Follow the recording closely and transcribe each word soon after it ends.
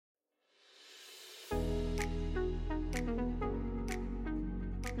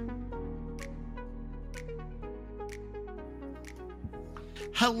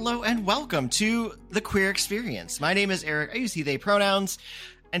Hello and welcome to The Queer Experience. My name is Eric. I use he, they pronouns.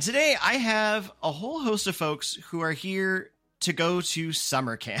 And today I have a whole host of folks who are here to go to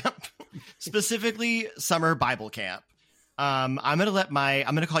summer camp, specifically summer Bible camp. I'm going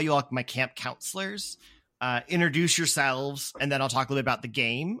to call you all my camp counselors. Introduce yourselves, and then I'll talk a little bit about the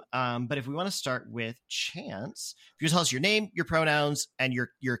game. But if we want to start with Chance, if you tell us your name, your pronouns, and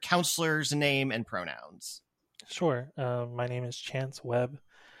your counselor's name and pronouns. Sure. My name is Chance Webb.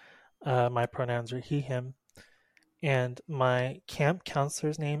 My pronouns are he, him. And my camp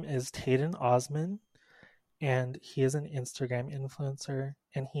counselor's name is Tayden Osman. And he is an Instagram influencer.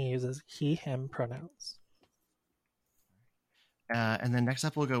 And he uses he, him pronouns. And then next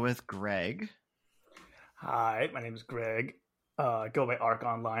up, we'll go with Greg. Hi, my name is Greg. I go by Arc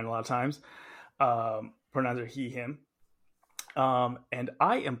online a lot of times. Pronouns are he, him. And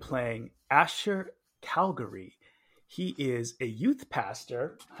I am playing Asher Calgary. He is a youth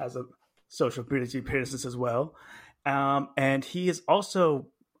pastor, has a social business as well. And he is also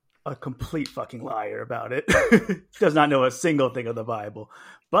a complete fucking liar about it. Does not know a single thing of the Bible,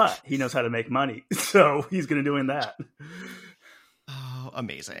 but he knows how to make money. So he's going to doing that. Oh,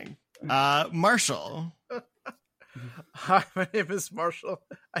 amazing. Marshall. Hi, my name is Marshall.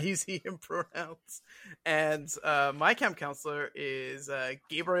 I use he, him pronouns. And my camp counselor is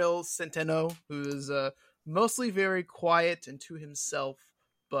Gabriel Centeno, who is mostly very quiet and to himself,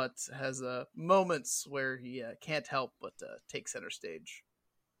 but has moments where he can't help but take center stage.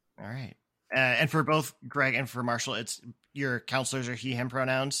 All right. And for both Greg and for Marshall, it's your counselors are he, him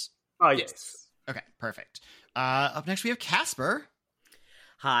pronouns? Oh, yes. Okay, perfect. Up next, we have Casper.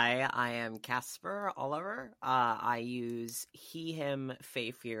 Hi, I am Casper Oliver. I use he, him, they,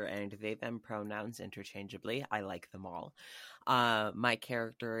 fear, and they, them pronouns interchangeably. I like them all. My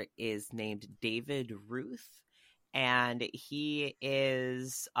character is named David Ruth, and he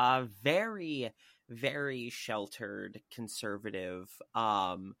is a very, very sheltered conservative,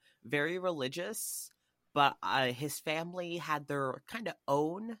 very religious, but his family had their kind of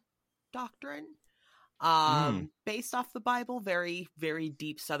own doctrine. Based off the Bible, very, very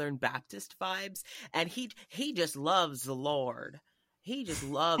deep Southern Baptist vibes. And he just loves the Lord. He just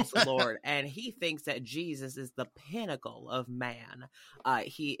loves the Lord. And he thinks that Jesus is the pinnacle of man.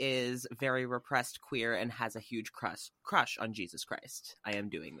 He is very repressed queer and has a huge crush on Jesus Christ. I am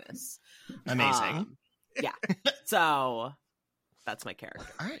doing this. Amazing. Yeah. So that's my character.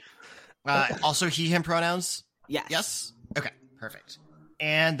 All right. Also he, him pronouns? Yes. Yes? Okay, perfect.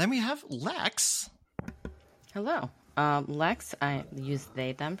 And then we have Lex. Hello. Lex, I use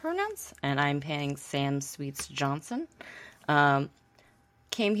they, them pronouns, and I'm playing Sam Sweets Johnson.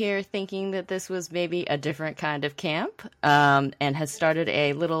 Came here thinking that this was maybe a different kind of camp, and has started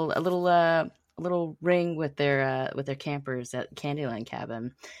a little ring with their campers at Candyland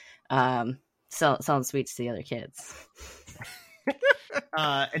Cabin, selling sweets to the other kids.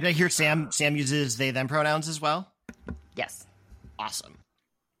 And I hear Sam uses they, them pronouns as well? Yes. Awesome.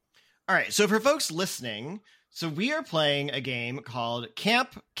 All right, so for folks listening, so we are playing a game called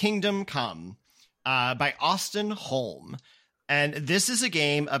Camp Kingdom Come by Austin Holm. And this is a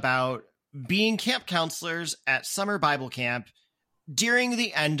game about being camp counselors at summer Bible camp during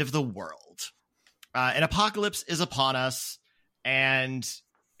the end of the world. An apocalypse is upon us, and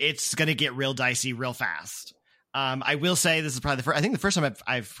it's going to get real dicey real fast. I will say this is probably the first time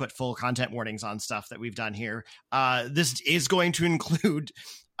I've put full content warnings on stuff that we've done here. This is going to include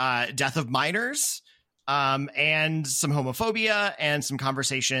death of minors, and some homophobia and some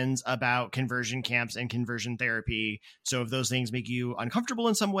conversations about conversion camps and conversion therapy. So if those things make you uncomfortable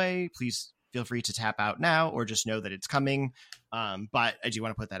in some way, please feel free to tap out now or just know that it's coming. But I do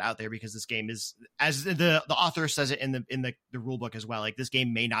want to put that out there because this game is, as the author says it in the rule book as well, like this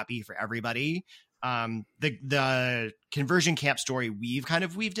game may not be for everybody. The conversion camp story we've kind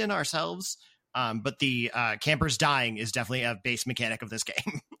of weaved in ourselves. But the campers dying is definitely a base mechanic of this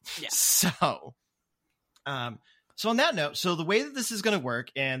game. Yeah. So on that note, so the way that this is going to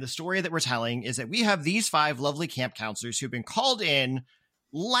work and the story that we're telling is that we have these 5 lovely camp counselors who've been called in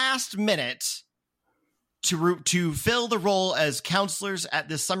last minute to fill the role as counselors at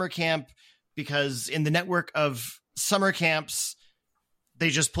this summer camp, because in the network of summer camps, they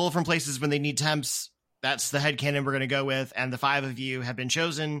just pull from places when they need temps. That's the headcanon we're going to go with. And the 5 of you have been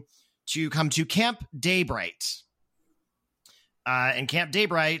chosen to come to Camp Daybright. And Camp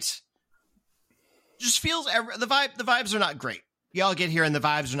Daybright just feels the vibes are not great. Y'all get here and the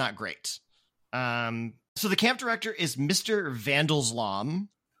vibes are not great. So the camp director is Mr. Vandelslom.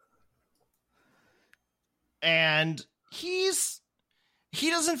 And he's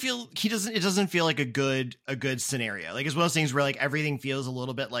it doesn't feel like a good scenario. Like, it's one of those things where like everything feels a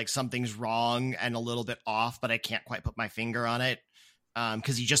little bit like something's wrong and a little bit off, but I can't quite put my finger on it.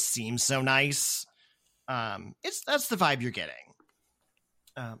 Because he just seems so nice. That's the vibe you're getting.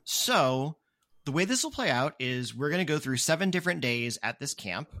 So the way this will play out is we're going to go through 7 different days at this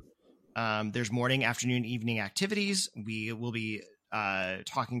camp. There's morning, afternoon, evening activities. We will be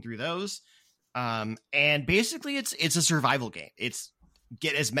talking through those. And basically it's a survival game. It's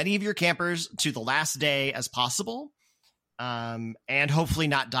get as many of your campers to the last day as possible. And hopefully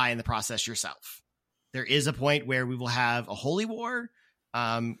not die in the process yourself. There is a point where we will have a holy war.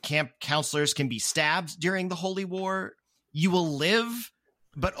 Camp counselors can be stabbed during the holy war. You will live,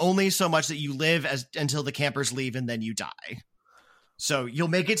 but only so much that you live until the campers leave and then you die. So you'll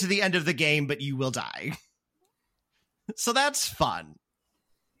make it to the end of the game, but you will die. So that's fun.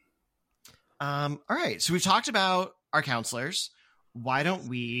 All right. So we've talked about our counselors. Why don't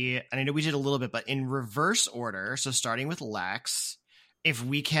we, and I know we did a little bit, but in reverse order. So starting with Lex, if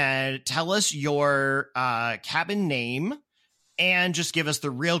we can tell us your cabin name and just give us the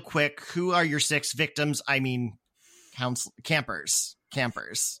real quick, who are your 6 victims? I mean, campers.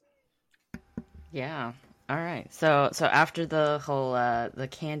 Yeah. All right. So after the whole the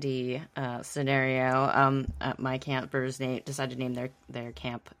candy scenario, my campers decided to name their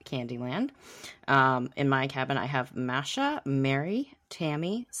camp Candyland. In my cabin, I have Masha, Mary,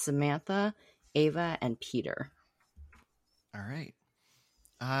 Tammy, Samantha, Ava, and Peter. All right.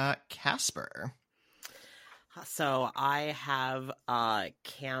 Casper. So I have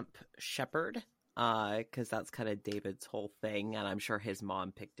Camp Shepherd, because that's kind of David's whole thing, and I'm sure his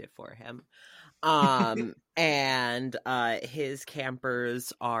mom picked it for him. And his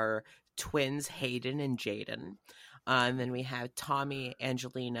campers are twins Hayden and Jaden. And then we have Tommy,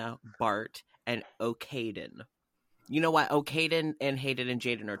 Angelina, Bart, and O'Caden. You know what? O'Caden and Hayden and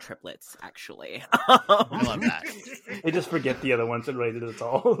Jaden are triplets, actually. I love that. They just forget the other ones and rated it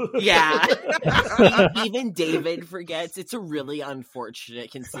all. Yeah. Even David forgets. It's a really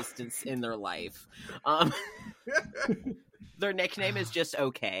unfortunate consistency in their life. Their nickname is just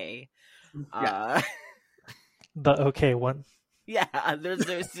okay. The okay one. Yeah, there's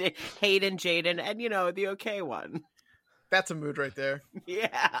Hayden, Jaden, and the okay one. That's a mood right there.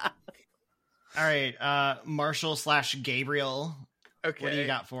 Yeah. All right, Marshall / Gabriel. Okay. What do you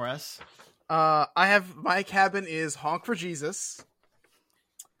got for us? I have, my cabin is Honk for Jesus,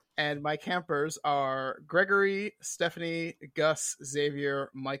 and my campers are Gregory, Stephanie, Gus, Xavier,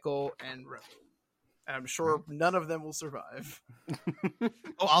 Michael, and Rebel. And I'm sure none of them will survive.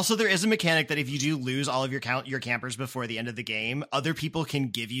 Oh, also there is a mechanic that if you do lose all of your campers before the end of the game, other people can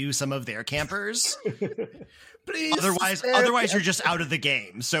give you some of their campers. Please. Otherwise you're just out of the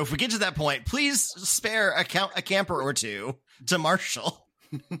game. So if we get to that point, please spare a camper or two to Marshall.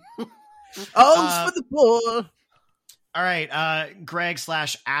 Oh, for the poor. All right, Greg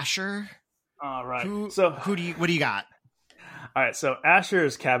 / Asher. All right. What do you got? All right, so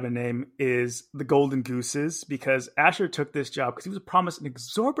Asher's cabin name is the Golden Gooses because Asher took this job because he was promised an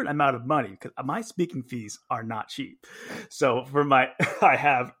exorbitant amount of money because my speaking fees are not cheap. So for I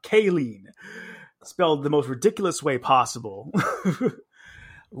have Kayleen, spelled the most ridiculous way possible.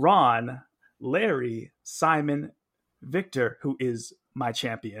 Ron, Larry, Simon, Victor, who is my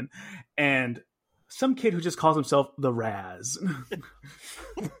champion, and some kid who just calls himself the Raz.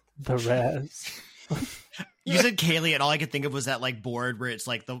 The Raz. You said Kaylee, and all I could think of was that like board where it's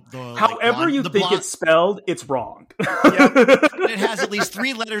like the however you think it's spelled, it's wrong. It has at least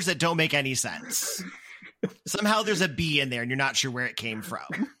 3 letters that don't make any sense. Somehow there's a B in there, and you're not sure where it came from.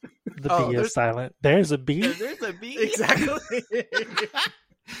 The B is silent. There's a B. There's a B. Exactly.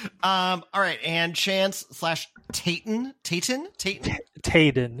 All right, and Chance / Tayton.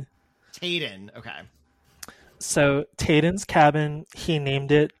 Tayden. Okay. So Tayden's cabin, he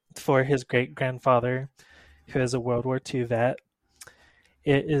named it for his great-grandfather, who is a World War II vet.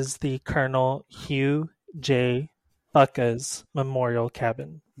 It is the Colonel Hugh J. Bucka's Memorial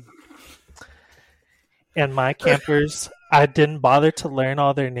Cabin. And my campers, I didn't bother to learn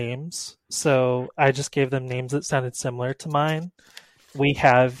all their names, so I just gave them names that sounded similar to mine. We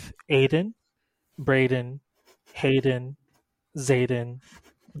have Aiden, Braden, Hayden, Zayden,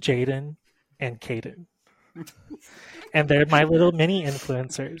 Jaden, and Caden. And they're my little mini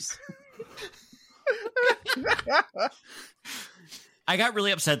influencers. I got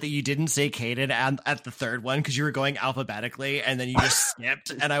really upset that you didn't say Caden at the third one because you were going alphabetically and then you just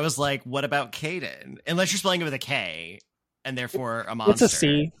skipped. And I was like, what about Caden? Unless you're spelling it with a K and therefore a monster. It's a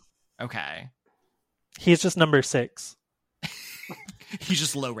C. Okay. He's just number 6. He's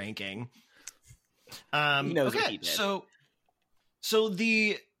just low ranking. He knows what okay, he did. so So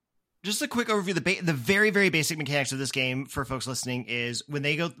just a quick overview. The very, very basic mechanics of this game for folks listening is when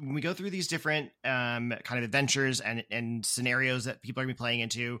we go through these different kind of adventures and scenarios that people are going to be playing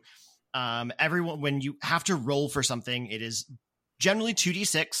into. When you have to roll for something, it is generally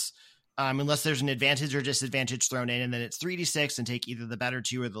 2d6, unless there's an advantage or disadvantage thrown in, and then it's 3d6 and take either the better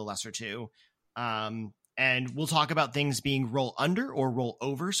 2 or the lesser 2. And we'll talk about things being roll under or roll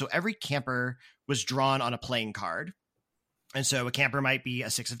over. So every camper was drawn on a playing card. And so a camper might be a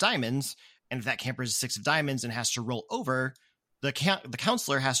 6 of diamonds. And if that camper is a 6 of diamonds and has to roll over, the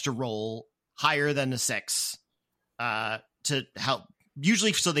counselor has to roll higher than the 6 to help,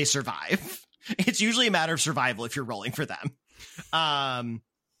 usually so they survive. It's usually a matter of survival if you're rolling for them. And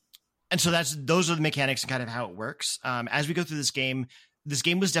so those are the mechanics and kind of how it works. As we go through this game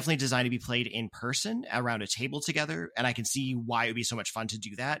was definitely designed to be played in person around a table together, and I can see why it would be so much fun to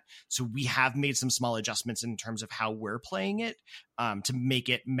do that. So we have made some small adjustments in terms of how we're playing it to make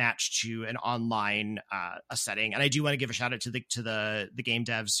it match to an online a setting. And I do want to give a shout out to the game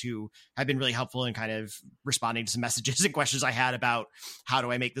devs who have been really helpful in kind of responding to some messages and questions I had about how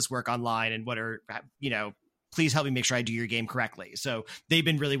do I make this work online and what are, please help me make sure I do your game correctly. So they've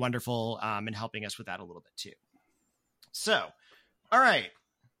been really wonderful in helping us with that a little bit too. So, all right.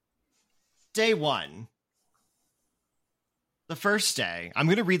 Day 1. The first day. I'm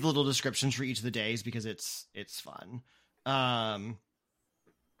going to read the little descriptions for each of the days because it's fun.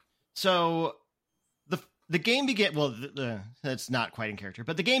 So the game that's not quite in character,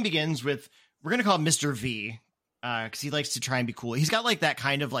 but the game begins with, we're going to call him Mr. V because he likes to try and be cool. He's got like that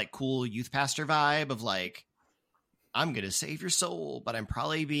kind of like cool youth pastor vibe of like, I'm going to save your soul, but I'm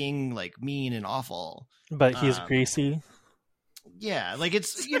probably being like mean and awful. But he's greasy. Yeah, like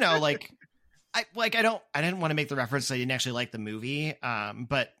it's, like I didn't want to make the reference. I didn't actually like the movie.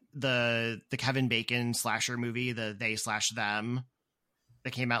 But the Kevin Bacon slasher movie, the They/Them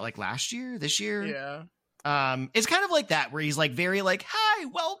that came out like this year. Yeah. It's kind of like that where he's like very like, hi,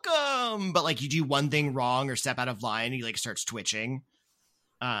 welcome. But like you do one thing wrong or step out of line, and he like starts twitching.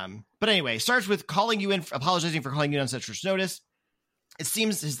 But anyway, starts with apologizing for calling you in on such short notice. It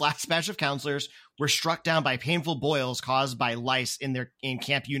seems his last batch of counselors were struck down by painful boils caused by lice in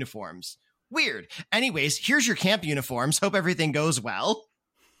camp uniforms. Weird. Anyways, here's your camp uniforms. Hope everything goes well.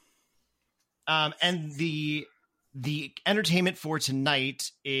 And the entertainment for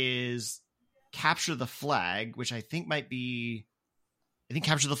tonight is Capture the Flag, which I think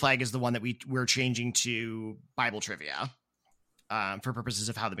Capture the Flag is the one that we're changing to Bible trivia for purposes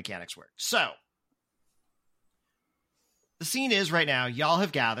of how the mechanics work. So the scene is right now, y'all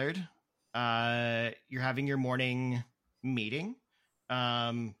have gathered. You're having your morning meeting.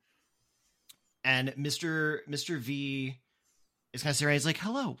 And Mr. V is kind of sitting. He's like,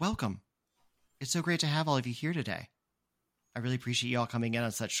 hello, welcome. It's so great to have all of you here today. I really appreciate you all coming in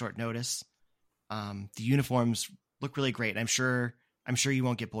on such short notice. The uniforms look really great. And I'm sure you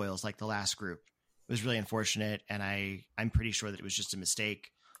won't get boils like the last group. It was really unfortunate. And I'm pretty sure that it was just a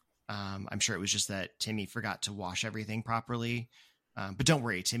mistake. I'm sure it was just that Timmy forgot to wash everything properly. But don't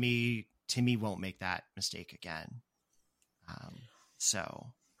worry, Timmy won't make that mistake again.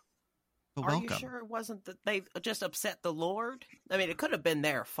 But welcome. Are you sure it wasn't that they just upset the Lord? I mean, it could have been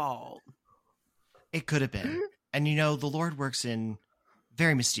their fault. It could have been. And the Lord works in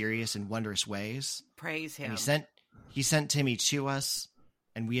very mysterious and wondrous ways. Praise him. And he sent Timmy to us,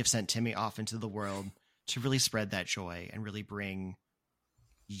 and we have sent Timmy off into the world to really spread that joy and really bring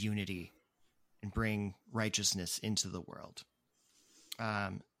unity and bring righteousness into the world.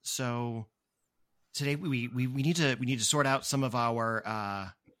 So today we need to sort out some of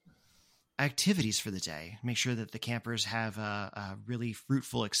our activities for the day. Make sure that the campers have a really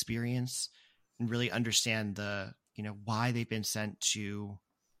fruitful experience and really understand why they've been sent to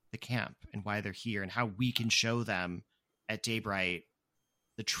the camp and why they're here and how we can show them at Daybright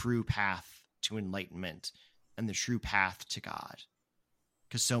the true path to enlightenment and the true path to God.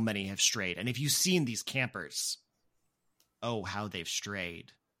 Because so many have strayed. And if you've seen these campers, oh, how they've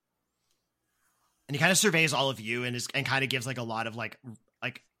strayed. And he kind of surveys all of you and kind of gives like a lot of like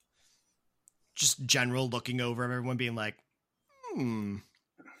just general looking over everyone being like, maybe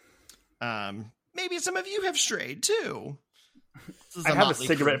some of you have strayed too. I have a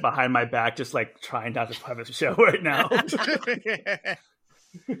cigarette behind my back, just like trying not to have a show right now.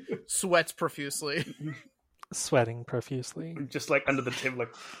 Sweats profusely. Sweating profusely. Just like under the table,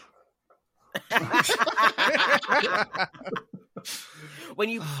 like. When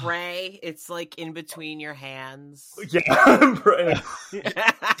you pray, it's like in between your hands. Yeah, I'm praying.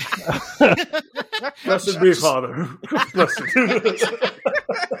 Blessed be Father. Blessed.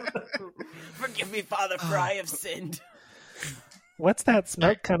 Forgive me, Father, for I have sinned. What's that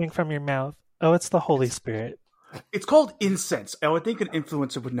smoke coming from your mouth? Oh, it's the Holy Spirit. It's called incense. I would think an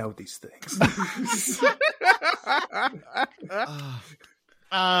influencer would know these things.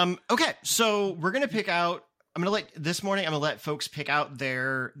 Okay, so we're gonna pick out. I'm gonna let folks pick out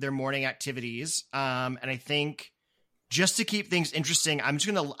their morning activities. And I think just to keep things interesting, I'm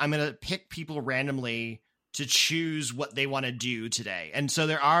gonna pick people randomly to choose what they want to do today. And so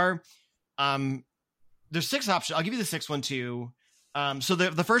there's 6 options. I'll give you the 6th one too. So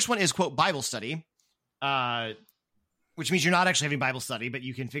the first one is quote Bible study, which means you're not actually having Bible study, but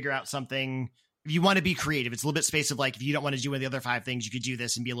you can figure out something. If you want to be creative, it's a little bit space of like, if you don't want to do any of the other 5 things, you could do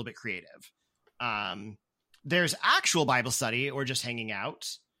this and be a little bit creative. There's actual Bible study or just hanging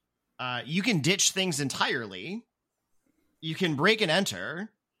out. You can ditch things entirely. You can break and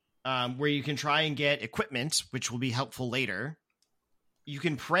enter, where you can try and get equipment, which will be helpful later. You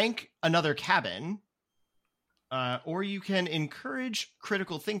can prank another cabin, or you can encourage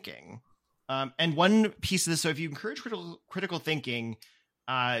critical thinking. And one piece of this, so if you encourage critical thinking,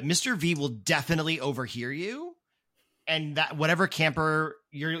 Mr. V will definitely overhear you, and that whatever camper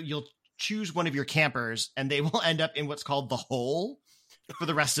you'll choose one of your campers, and they will end up in what's called the hole for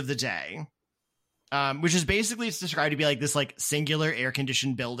the rest of the day, which is basically, it's described to be like this like singular air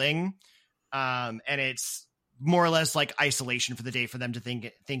conditioned building, and it's more or less like isolation for the day for them to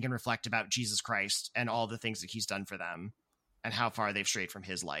think and reflect about Jesus Christ and all the things that he's done for them and how far they've strayed from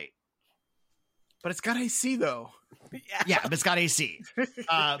his light. But it's got AC though. Yeah, but it's got AC.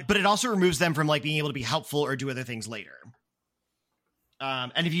 But it also removes them from like being able to be helpful or do other things later.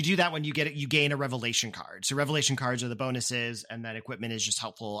 And if you do that, when you get it, you gain a revelation card. So revelation cards are the bonuses, and then equipment is just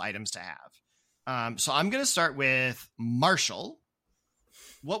helpful items to have. So I'm going to start with Marshall.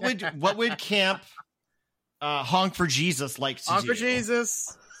 What would Camp Honk for Jesus like to do? Honk for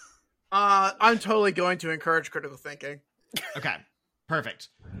Jesus. I'm totally going to encourage critical thinking. Okay, perfect.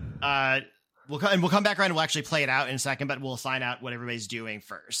 We'll come back around and we'll actually play it out in a second, but we'll sign out what everybody's doing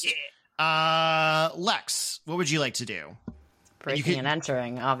first. Yeah. Lex, what would you like to do? Breaking and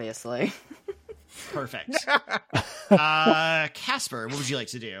entering, obviously. Perfect. Casper, what would you like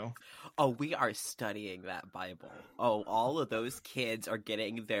to do? Oh, we are studying that Bible. Oh, all of those kids are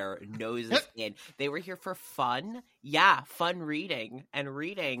getting their noses in. They were here for fun. Yeah, fun reading and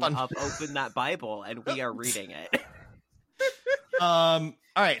reading of Open That Bible, and we are reading it. All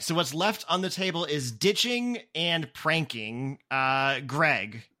right, so what's left on the table is ditching and pranking.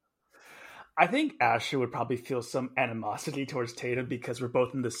 Greg. I think Asher would probably feel some animosity towards Tatum because we're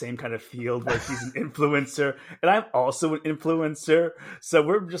both in the same kind of field where he's an influencer and I'm also an influencer. So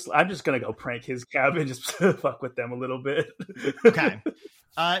I'm just going to go prank his cabin, just to fuck with them a little bit. Okay.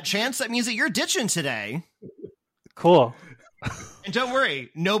 Chance, that means that you're ditching today. Cool. And don't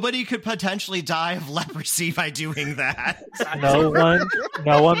worry, nobody could potentially die of leprosy by doing that. No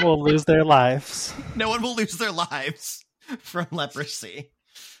one will lose their lives. No one will lose their lives from leprosy.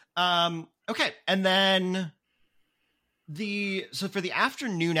 Okay, and then so for the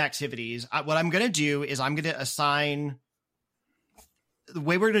afternoon activities, what I'm going to do is I'm going to assign. The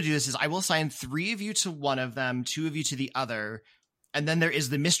way we're going to do this is I will assign 3 of you to one of them, 2 of you to the other, and then there is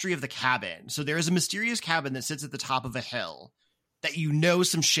the mystery of the cabin. So there is a mysterious cabin that sits at the top of a hill that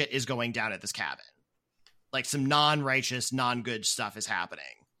some shit is going down at this cabin. Like some non-righteous, non-good stuff is happening.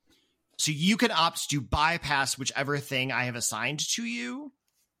 So you can opt to bypass whichever thing I have assigned to you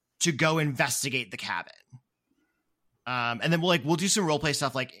to go investigate the cabin. And then we'll do some roleplay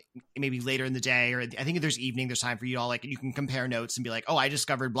stuff like maybe later in the day, or I think if there's evening, there's time for you all, like, you can compare notes and be like, oh, I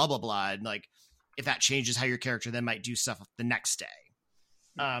discovered blah, blah, blah. And like, if that changes how your character then might do stuff the next day.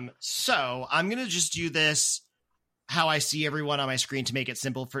 So I'm going to just do this how I see everyone on my screen to make it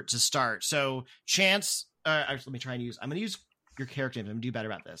simple to start. So Chance, actually, let me try and I'm going to use your character name. I'm going to do better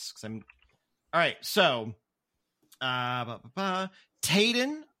about this all right. So,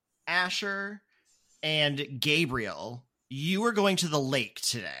 Tayden, Asher, and Gabriel, you are going to the lake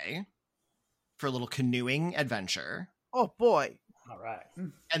today for a little canoeing adventure. Oh boy. All right.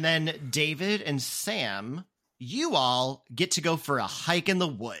 And then David and Sam, you all get to go for a hike in the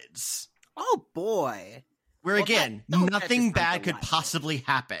woods. Oh boy. Where again, nothing bad could possibly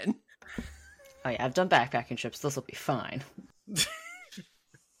happen. Oh yeah, I've done backpacking trips. This will be fine.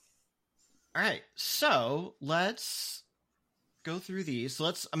 All right, so let's go through these.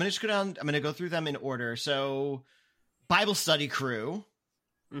 So I'm going to go through them in order. So Bible study crew.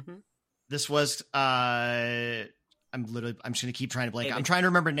 Mm-hmm. This was, I'm just going to keep trying to blank. I'm trying to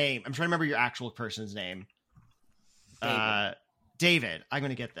remember name. I'm trying to remember your actual person's name. David. I'm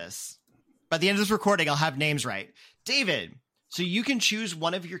going to get this. By the end of this recording, I'll have names right. David. So you can choose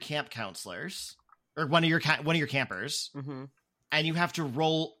one of your camp counselors or one of your campers. Mm-hmm. and you have to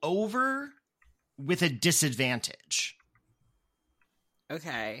roll over with a disadvantage.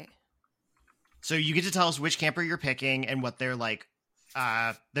 Okay. So you get to tell us which camper you're picking and what their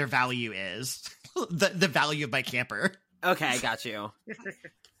their value is. the value of my camper. Okay, I got you.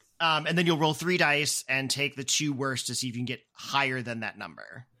 And then you'll roll 3 dice and take the 2 worst to see if you can get higher than that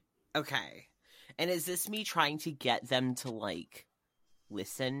number. Okay. And is this me trying to get them to, like,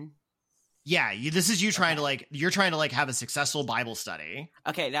 listen? Yeah, this is you trying to, you're trying to, have a successful Bible study.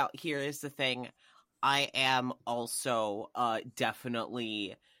 Okay, now, here is the thing. I am also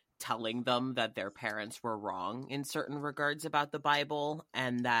definitely telling them that their parents were wrong in certain regards about the Bible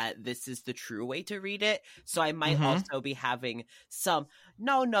and that this is the true way to read it. So I might also be having some,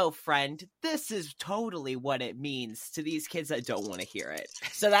 no, friend, this is totally what it means to these kids that don't want to hear it.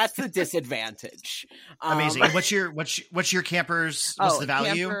 So that's the disadvantage. Amazing. What's your camper's, what's the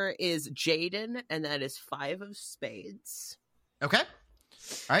value? Camper is Jaden, and that is 5 of spades. Okay.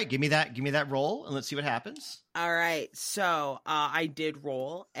 All right, give me that roll, and let's see what happens. All right, so I did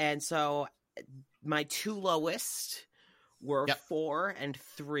roll, and so my 2 lowest were 4 and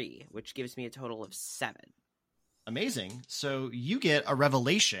 3, which gives me a total of 7. Amazing. So you get a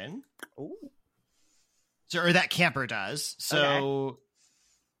revelation. Ooh. Or that camper does. So Okay.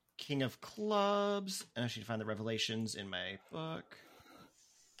 King of Clubs. I should find the revelations in my book.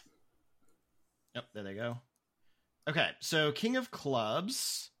 Yep, there they go. Okay, so King of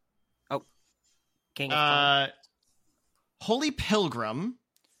Clubs. King of Clubs. Holy Pilgrim.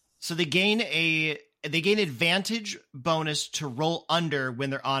 So they gain advantage bonus to roll under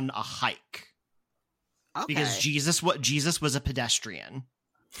when they're on a hike. Okay. Because Jesus was a pedestrian.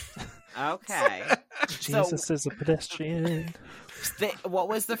 Okay. Jesus is a pedestrian. What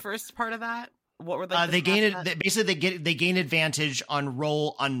was the first part of that? What were the they gain it basically they gain advantage on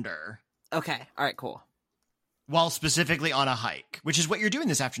roll under. Okay. All right, cool. While specifically on a hike, which is what you're doing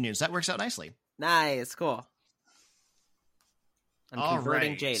this afternoon. So that works out nicely. Nice, cool. I'm All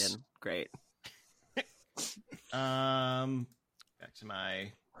converting right. Jaden. Great. Back to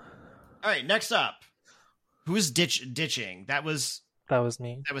my. All right, next up, who is ditching? That was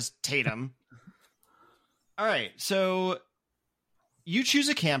me. That was Tatum. All right, so you choose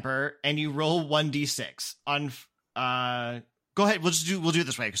a camper and you roll 1d6 on. Go ahead. We'll do it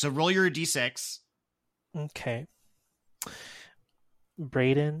this way. So roll your d6. Okay.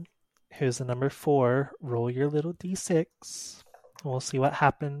 Brayden, who's the number 4, roll your little d6. We'll see what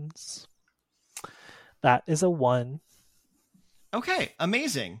happens. That is a 1. Okay,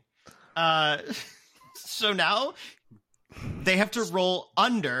 amazing. So now they have to roll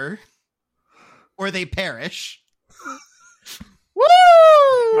under or they perish.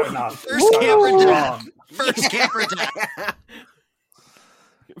 Woo! First camper death. First camper death.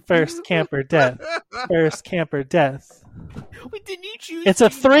 First camper death. First camper death. Wait, didn't you choose? It's a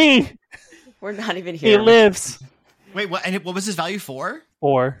 3. We're not even He here. lives. Wait, what? And what was his value for?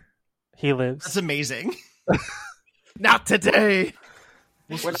 4. He lives. That's amazing. Not today.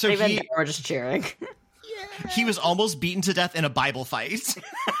 We're not So even he- there. We're just cheering. He was almost beaten to death in a Bible fight.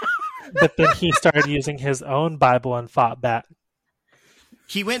 But then he started using his own Bible and fought back.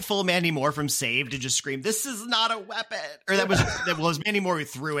 He went full Mandy Moore from Saved and just screamed, "This is not a weapon!" Or that was Mandy Moore who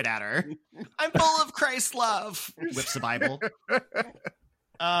threw it at her. I'm full of Christ's love. Whips the Bible.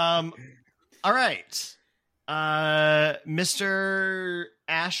 All right. Mr.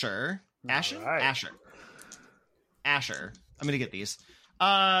 Asher. Asher? All right. Asher. I'm gonna get these.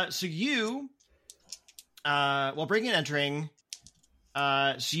 So you while breaking and entering,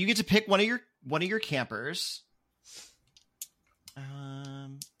 so you get to pick one of your campers.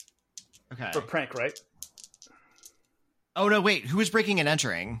 Okay. For prank, right? Oh no, wait. Who was breaking and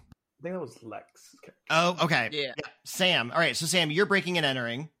entering? I think that was Lex. Okay. Oh, okay. Yeah. Sam. All right. So Sam, you're breaking and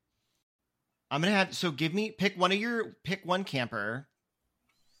entering. I'm gonna have pick one camper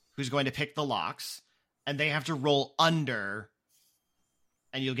who's going to pick the locks, and they have to roll under,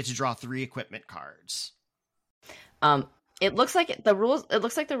 and you'll get to draw 3 equipment cards. It looks like the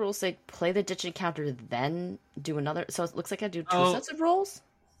rules say play the ditch encounter, then do another. So it looks like I do 2 sets of rolls.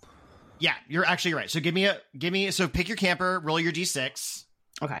 Yeah, you're actually right. So so pick your camper, roll your d6.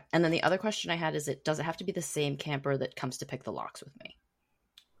 Okay, and then the other question I had is, does it have to be the same camper that comes to pick the locks with me?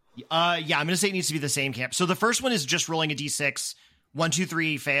 Yeah, I'm gonna say it needs to be the same camp. So the first one is just rolling a d6. 1, 2,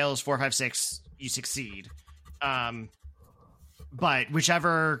 3 fails. 4, 5, 6 you succeed. But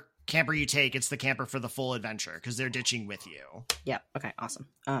whichever camper you take, it's the camper for the full adventure because they're ditching with you. Yeah. Okay. Awesome.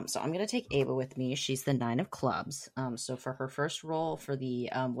 So I'm gonna take Ava with me. She's the 9 of clubs. So for her first roll for the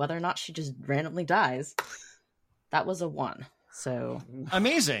whether or not she just randomly dies, that was a 1. So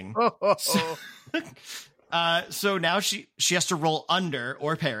Amazing. So now she has to roll under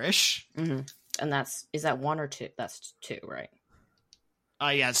or perish. Mm-hmm. And is that 1 or 2? That's 2, right?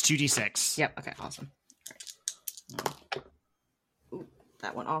 Yeah, it's 2d6. Yep. Okay. Awesome. All right. Ooh,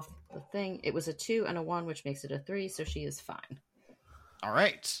 that went off the thing. It was a 2 and a 1, which makes it a 3. So she is fine. All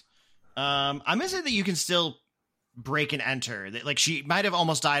right. I'm gonna say that you can still break and enter. Like she might have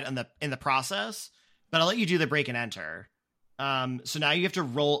almost died in the process, but I'll let you do the break and enter. So now you have to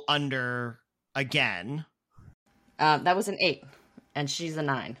roll under again. That was an 8, and she's a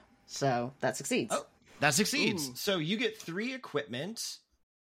 9, so that succeeds. Oh, that succeeds. Ooh. So you get 3 equipment.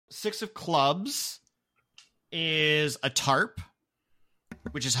 6 of clubs is a tarp,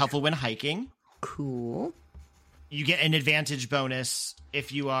 which is helpful when hiking. Cool. You get an advantage bonus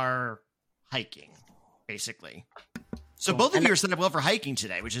if you are hiking, basically. So both of you are set up well for hiking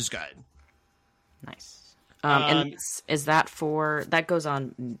today, which is good. Nice. And is that that goes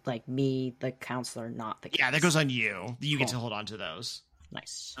on like me, the counselor, not the kids? Yeah, that goes on you. You get to hold on to those.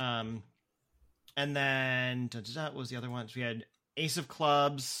 Nice. And then what was the other one? So we had Ace of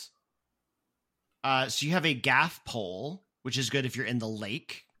Clubs. So you have a gaff pole, which is good if you're in the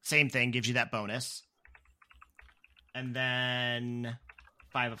lake. Same thing, gives you that bonus. And then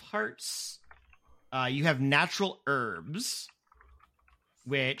 5 of Hearts. You have natural herbs,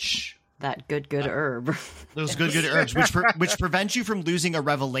 which... That good herb. Those good herbs, which prevent you from losing a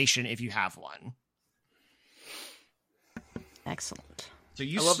revelation if you have one. Excellent. So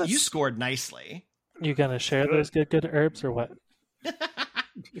you scored nicely. You gonna share those good herbs or what?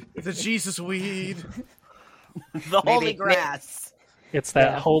 The Jesus weed. The holy grass. It's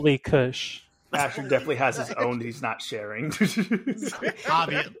that holy kush. Asher definitely has his own that he's not sharing.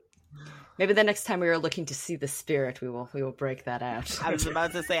 Maybe the next time we are looking to see the spirit, we will break that out. I was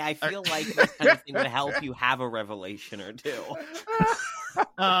about to say, I feel like this kind of thing would help you have a revelation or two.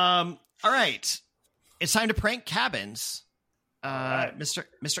 All right. It's time to prank cabins. Right.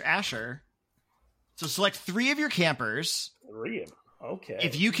 Mr. Asher. So select 3 of your campers. 3 of them. Okay.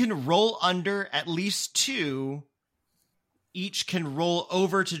 If you can roll under at least 2, each can roll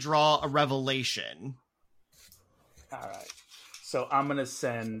over to draw a revelation. All right. So I'm going to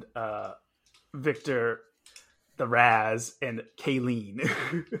send Victor, the Raz, and Kayleen.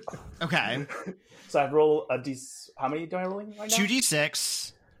 Okay. So I roll a D... How many do I roll right now? 2d6.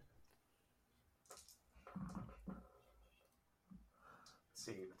 Let's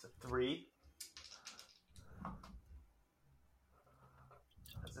see. It's a 3.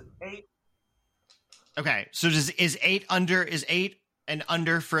 That's an 8. Okay. So is 8 and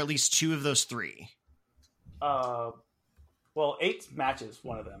under for at least 2 of those 3? Well, 8 matches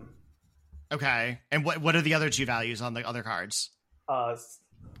one of them. Okay. And what are the other 2 values on the other cards? I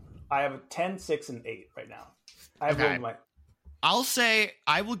have a 10, 6, and 8 right now. I have I'll say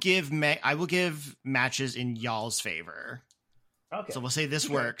I will give matches in y'all's favor. Okay. So we'll say this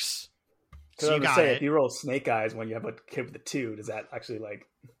works. So you got it. If you roll snake eyes when you have a kid with a 2, does that actually like?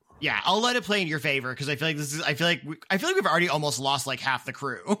 Yeah, I'll let it play in your favor because I feel like we've already almost lost like half the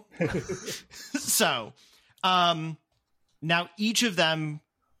crew. So, now each of them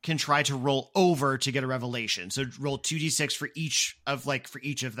can try to roll over to get a revelation. So roll 2d6 for each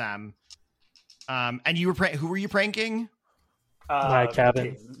of them. And who were you pranking? My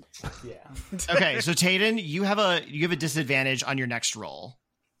cabin. Taden. Yeah. Okay, so Taden, you have a disadvantage on your next roll.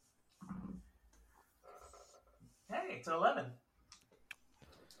 Hey, it's an 11.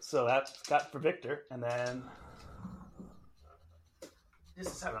 So that's got for Victor, and then this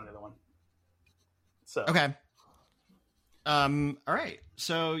is on the other one. So okay. All right.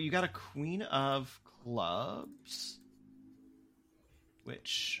 So you got a Queen of Clubs,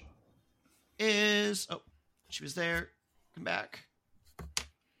 which is she was there. Come back.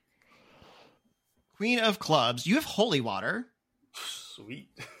 Queen of Clubs. You have Holy Water. Sweet.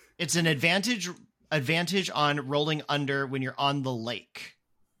 It's an advantage on rolling under when you're on the lake.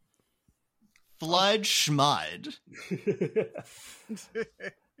 Flood Schmud.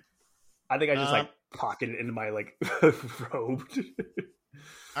 I think I just pocket it into my robe.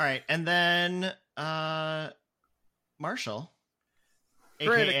 All right, and then Marshall, aka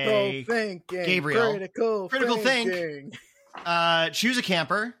critical thinking, Gabriel, critical think. Choose a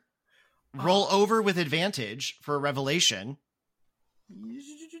camper, roll over with advantage for a revelation.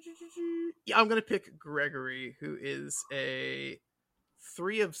 Yeah, I'm gonna pick Gregory, who is a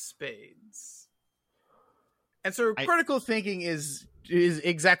 3 of spades. And so critical thinking is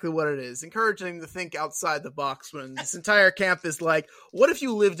exactly what it is. Encouraging them to think outside the box when this entire camp is like, what if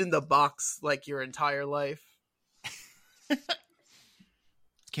you lived in the box like your entire life?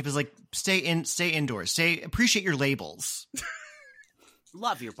 Camp is like, stay indoors. Appreciate your labels.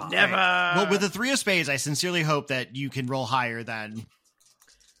 Love your body. Never. Well, with the 3 of spades, I sincerely hope that you can roll higher than.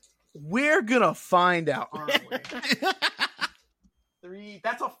 We're gonna find out, aren't we? 3.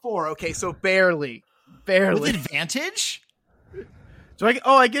 That's a 4. Okay, so barely. With advantage? So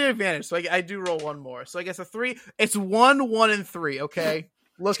I get an advantage. So I do roll one more. So I guess a 3. It's 1, 1, and 3. Okay,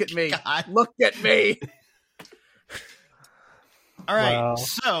 look at me. God. Look at me. All right, Wow.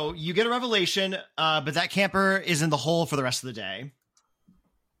 so you get a revelation, but that camper is in the hole for the rest of the day.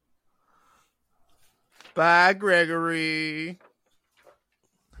 Bye, Gregory.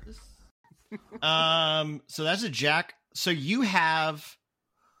 So that's a jack. So you have,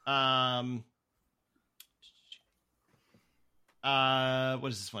 what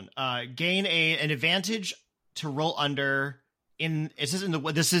is this one? Gain an advantage to roll under in. It says in the.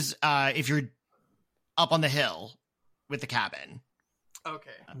 This is if you're up on the hill with the cabin.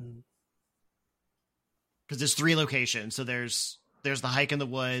 Okay. Because there's 3 locations. So there's the hike in the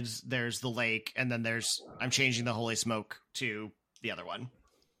woods, there's the lake, and then I'm changing the holy smoke to the other one.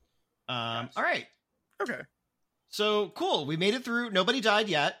 All right. Okay. So cool. We made it through. Nobody died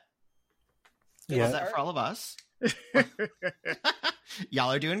yet. Yeah. Is that for all of us?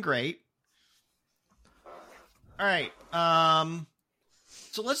 Y'all are doing great. All right.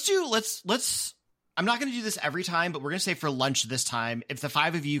 So let's I'm not going to do this every time, but we're going to say for lunch this time, if the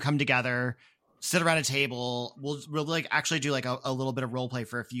 5 of you come together, sit around a table, we'll like actually do like a little bit of role play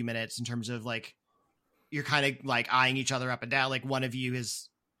for a few minutes in terms of like, you're kind of like eyeing each other up and down. Like one of you has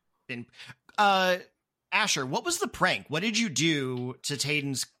been, Asher, what was the prank? What did you do to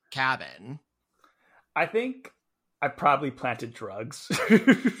Tayden's cabin? I think I probably planted drugs.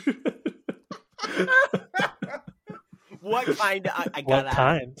 What kind? I What gotta ask,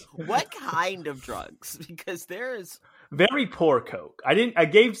 kind? what kind of drugs? Because there's Very poor coke.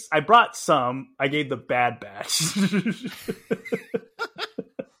 I brought some. I gave the bad batch.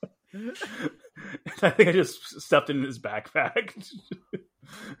 I think I just stuffed it in his backpack.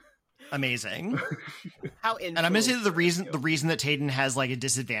 Amazing. how. And I'm gonna say that the reason that Tayden has like a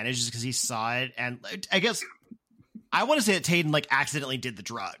disadvantage is because he saw it, and I guess I want to say that Tayden like accidentally did the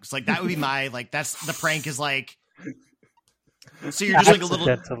drugs. Like that would be my like that's the prank is like. So you're just like a little.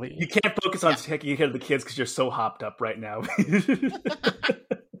 Accidentally. You can't focus on taking care of the kids because you're so hopped up right now.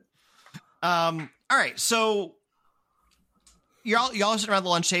 All right, so y'all sit around the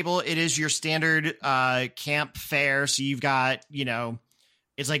lunch table. It is your standard camp fare. So you've got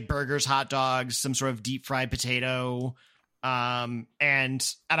it's like burgers, hot dogs, some sort of deep fried potato. And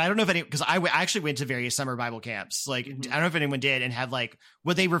I don't know if any, because I actually went to various summer Bible camps. Like, I don't know if anyone did and had like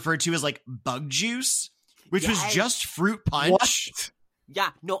what they referred to as like bug juice, which was just fruit punch. What? Yeah,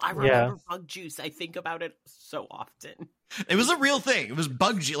 no, I remember bug juice. I think about it so often. It was a real thing. It was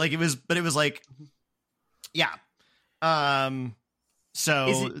bug juice. Like it was like, yeah.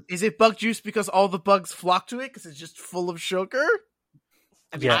 So Is it bug juice because all the bugs flock to it because it's just full of sugar?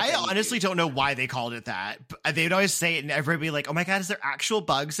 I mean, Yeah. I honestly don't know why they called it that. But they'd always say it, and everybody would be like, "Oh my god, is there actual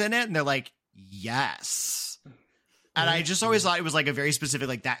bugs in it?" And they're like, "Yes." And I just always thought it was like a very specific,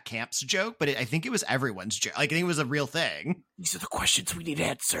 like that camp's joke. But I think it was everyone's joke. Like I think it was a real thing. These are the questions we need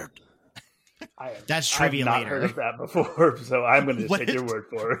answered. That's trivia I've not later. heard of that before, so I'm going to What take is- your word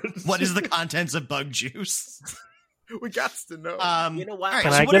for it. What is the contents of bug juice? We got to know. You know what? all right,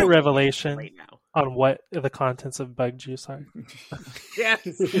 Can so I what get a are- revelation Right now. on what the contents of bug juice are? Yes.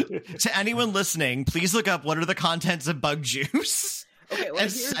 To anyone listening, please look up what are the contents of bug juice. Okay, well,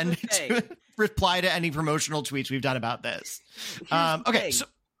 And here's send the it thing. to reply to any promotional tweets we've done about this. Here's the Okay, thing. so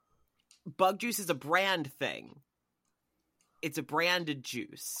Bug juice is a brand thing. It's a branded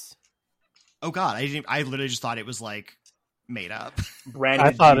juice. oh god, I literally just thought it was like made up. Branded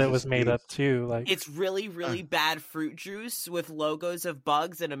I thought it Jesus was made juice. up too. Like It's really, really bad fruit juice with logos of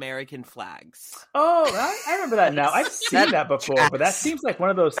bugs and American flags. Oh, I remember that now. I've seen that before, but that seems like one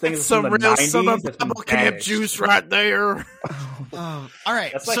of those things That's from some the real 90s summer that's been Bible camp banished. juice right there. All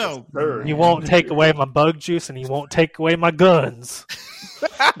right, That's like so a third. you won't take away my bug juice, and you won't take away my guns.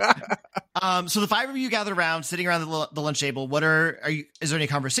 so the 5 of you gathered around, sitting around the lunch table. What are you? Is there any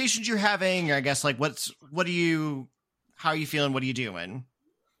conversations you're having? Or I guess like how are you feeling? What are you doing?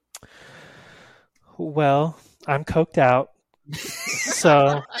 Well, I'm coked out,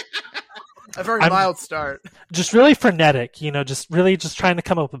 so A very I'm- mild start. just really frenetic. Just trying to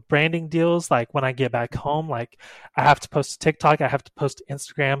come up with branding deals. Like when I get back home, like I have to post to TikTok, I have to post to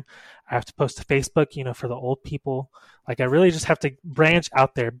Instagram, I have to post to Facebook. For the old people. Like I really just have to branch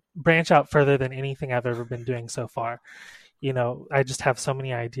out further than anything I've ever been doing so far. I just have so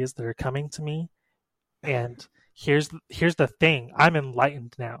many ideas that are coming to me, and here's the thing: I'm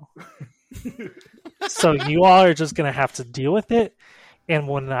enlightened now. So you all are just gonna have to deal with it, And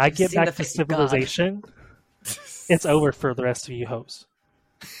when I get seen the back to face of God. civilization, it's over for the rest of you hoes.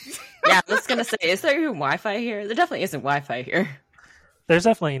 Yeah, I was gonna say, is there even Wi-Fi here? There definitely isn't Wi-Fi here. There's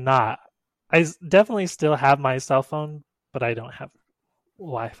definitely not. Definitely still have my cell phone, but I don't have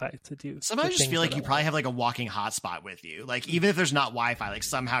Wi-Fi to do. Somehow I the just things feel like that you I probably want. have like a walking hotspot with you. Like even if there's not Wi-Fi, like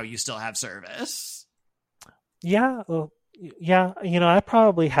somehow you still have service. Yeah, well, yeah. I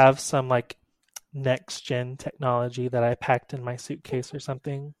probably have some like next gen technology that I packed in my suitcase or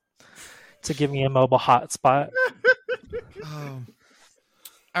something to give me a mobile hotspot. Oh.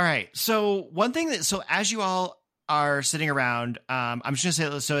 All right. So one thing so as you all are sitting around, I'm just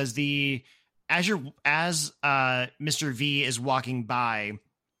gonna say so as Mr. V is walking by,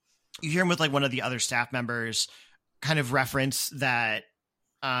 you hear him with like one of the other staff members kind of reference that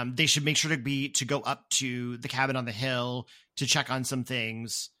they should make sure to go up to the cabin on the hill to check on some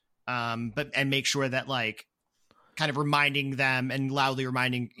things, and make sure that like kind of reminding them and loudly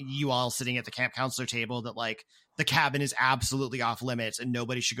reminding you all sitting at the camp counselor table that like the cabin is absolutely off limits and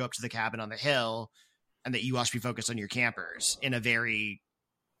nobody should go up to the cabin on the hill, and that you all should be focused on your campers in a very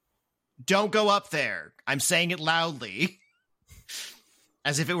don't go up there. I'm saying it loudly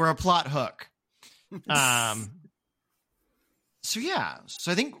as if it were a plot hook. So yeah,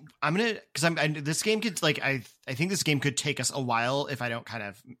 so I think I'm gonna this game could like I think this game could take us a while if I don't kind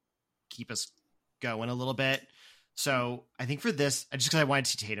of keep us going a little bit. So I think for this, just because I wanted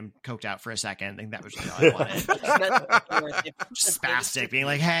to see Tatum coked out for a second, I think that was really all I wanted. Just spastic, being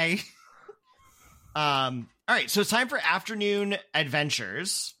like, "Hey." All right, so it's time for afternoon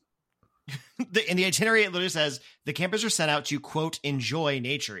adventures. In the itinerary, it literally says the campers are sent out to quote enjoy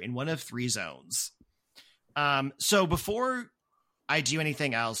nature in one of 3 zones. So before I do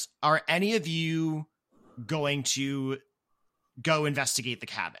anything else, are any of you going to go investigate the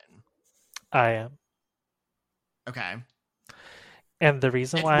cabin? I am. Okay. And the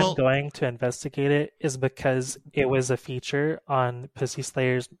reason why Well- I'm going to investigate it is because it was a feature on Pussy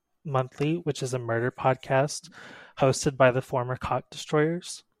Slayers Monthly, which is a murder podcast hosted by the former Cock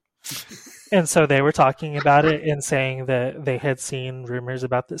Destroyers. And so they were talking about it and saying that they had seen rumors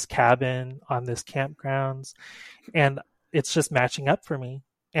about this cabin on this campgrounds, and it's just matching up for me.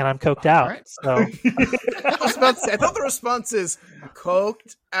 And I'm coked out. right. So I was about to say, I thought the response is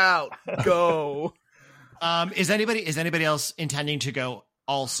coked out. Go. Is anybody else intending to go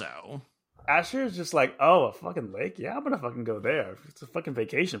also? Asher is just like, oh, a fucking lake? Yeah, I'm gonna fucking go there. It's a fucking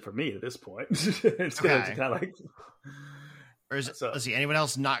vacation for me at this point. It's gonna Okay. kind of like, Or is it, So- let's see, anyone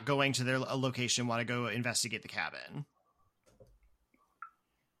else not going to their location want to go investigate the cabin?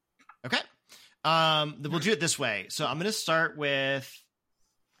 Okay. We'll do it this way. So I'm going to start with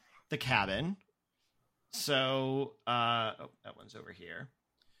the cabin. So, that one's over here.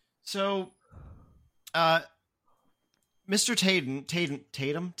 So, Mr. Tatum.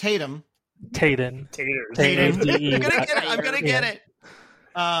 Tatum. taters. Tatum. T-A-D-E. I'm gonna get it. I'm gonna get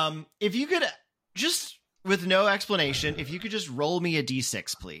Yeah. it. If you could just, with no explanation, if you could just roll me a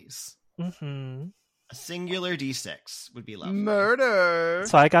d6, please. Mm-hmm. A singular d6 would be lovely. Murder.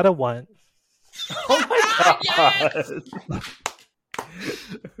 So I got a 1. Oh my god!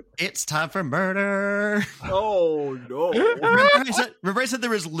 It's time for murder. Oh no. Remember I said there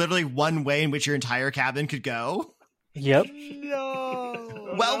was literally one way in which your entire cabin could go? Yep.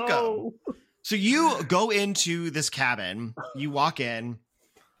 No. Welcome. So you go into this cabin, you walk in,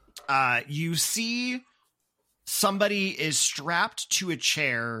 you see somebody is strapped to a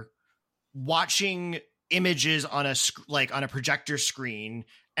chair watching images on a projector screen,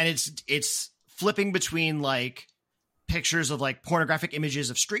 and it's flipping between like pictures of like pornographic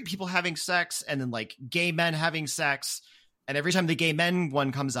images of straight people having sex and then like gay men having sex, and every time the gay men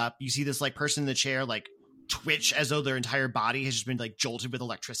one comes up, you see this like person in the chair like twitch as though their entire body has just been like jolted with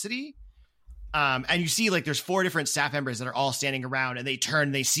electricity. And you see like there's 4 different staff members that are all standing around, and they turn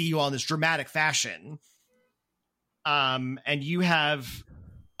and they see you all in this dramatic fashion. And you have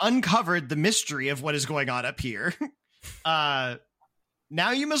uncovered the mystery of what is going on up here.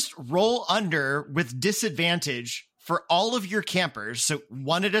 Now you must roll under with disadvantage for all of your campers, so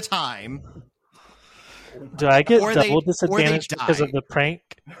one at a time. Do I get Or double they disadvantage because die. of the prank?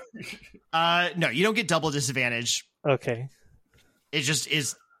 No, you don't get double disadvantage. Okay. It just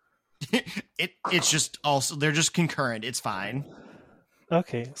is. It's just also they're just concurrent. It's fine.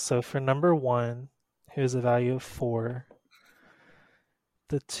 Okay, so for number 1, who's a value of 4,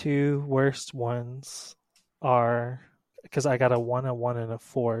 the 2 worst ones are, because I got a 1, and a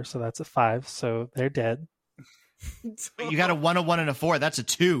 4, so that's a 5, so they're dead. You got a 1, a 1, and a 4. That's a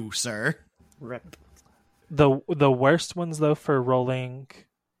 2, sir. Rip. The worst ones though for rolling,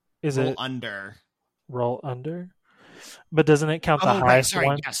 is Roll it under. roll under? But doesn't it count the Oh, right. highest Sorry.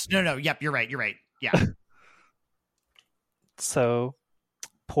 one? Yes. No. Yep. You're right. Yeah. So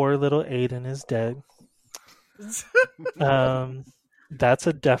poor little Aiden is dead. That's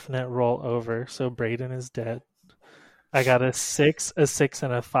a definite roll over. So Brayden is dead. I got a 6, a 6,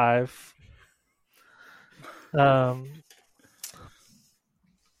 and a 5.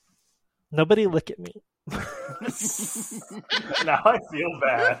 Nobody look at me. Now I feel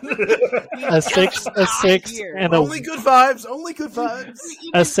bad. A 6, a 6, and Only good vibes. Only good vibes.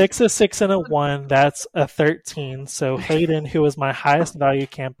 a 6, a 6, and a 1. That's a 13. So Hayden, who was my highest value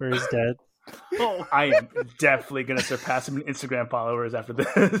camper, is dead. I am definitely going to surpass him in Instagram followers after this.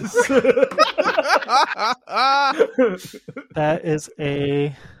 That is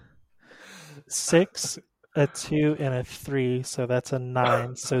a 6, a 2, and a 3. So that's a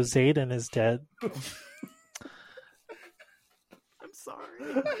 9. So Zayden is dead. I'm sorry.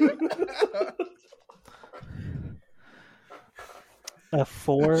 A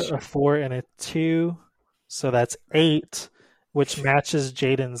 4, a 4, and a 2. So that's 8, which matches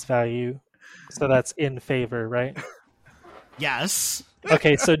Jaden's value. So that's in favor, right? Yes.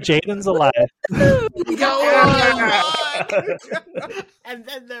 Okay, so Jaden's alive. And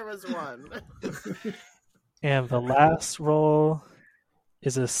then there was one. And the last roll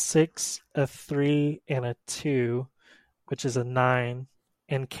is a 6, a 3, and a 2, which is a 9.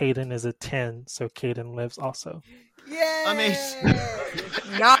 And Caden is a 10, so Caden lives also. Yay! Amazing.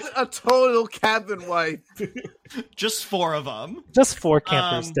 Not a total cabin wipe. Just 4 of them. Just 4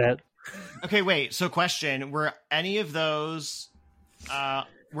 campers dead. Okay, wait. So, question: were any of those?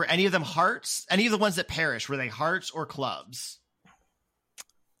 Were any of them hearts? Any of the ones that perished, were they hearts or clubs?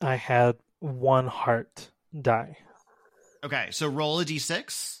 I had 1 heart die. Okay, so roll a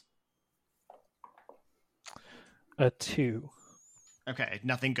d6. A 2. Okay,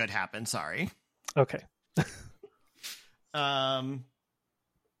 nothing good happened. Sorry. Okay.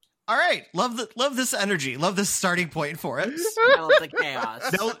 All right, love this energy. Love this starting point for us. I love the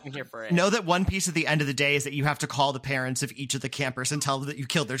chaos. No- I'm here for it. Know that one piece at the end of the day is that you have to call the parents of each of the campers and tell them that you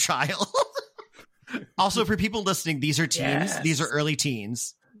killed their child. Also, for people listening, these are teens. Yes. These are early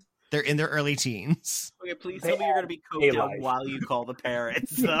teens. They're in their early teens. Okay, please They tell me you're going to be a coked out life. while you call the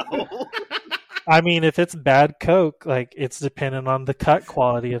parents, though. I mean, if it's bad Coke, like, it's dependent on the cut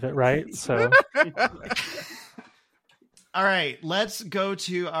quality of it, right? So, All right, let's go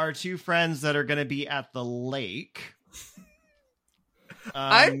to our 2 friends that are going to be at the lake.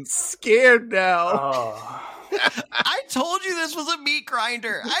 I'm scared now. Oh. I told you this was a meat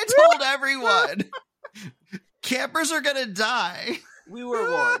grinder. I told everyone. Campers are going to die. We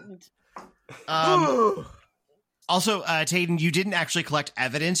were warned. Also, Tayden, you didn't actually collect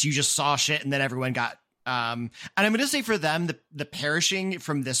evidence. You just saw shit, and then everyone got. And I'm going to say for them, the perishing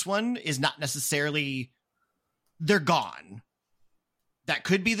from this one is not necessarily they're gone. That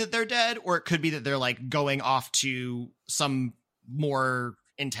could be that they're dead, or it could be that they're like going off to some more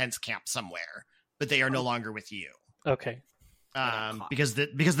intense camp somewhere, but they are no longer with you. okay. Because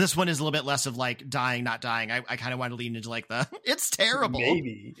this one is a little bit less of like dying, not dying. I kind of want to lean into like it's terrible.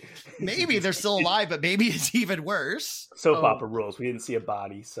 Maybe they're still alive, but maybe it's even worse. Soap opera rules. We didn't see a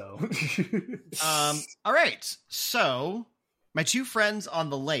body, so. All right. So my 2 friends on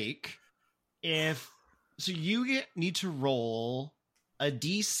the lake, need to roll a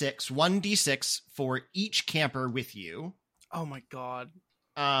d6, 1d6 for each camper with you. Oh my god.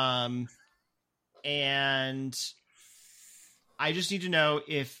 And I just need to know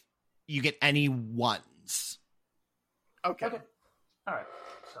if you get any ones. Okay. All right.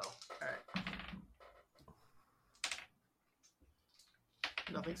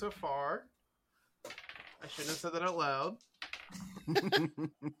 Nothing so far. I shouldn't have said that out loud. Okay.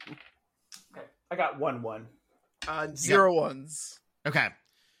 I got 1-1. 0 ones. Okay.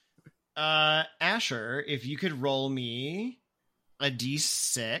 Asher, if you could roll me a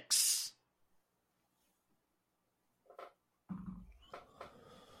d6.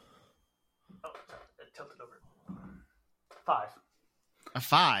 Oh, it tilted over. 5. A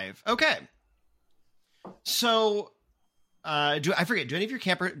 5. Okay. So, do any of your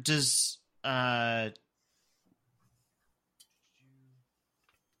camper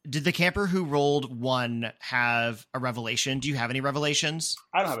did the camper who rolled 1 have a revelation? Do you have any revelations?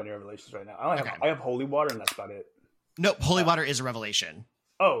 I don't have any revelations right now. I have holy water, and that's about it. Nope. Holy water is a revelation.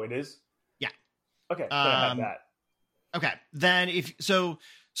 Oh, it is? Yeah. Okay, then I have that. Okay. Then so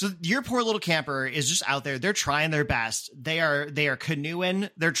your poor little camper is just out there. They're trying their best. They are canoeing.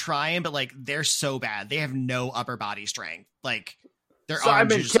 They're trying, but like they're so bad. They have no upper body strength. Like their arms are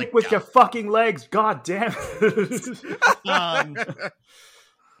Simon, just kick like with your fucking legs. God damn it.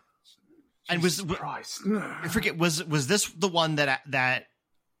 And Christ. I forget, was this the one that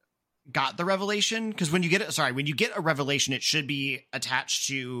got the revelation? Because when you get a revelation, it should be attached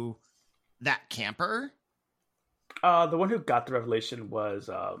to that camper. The one who got the revelation was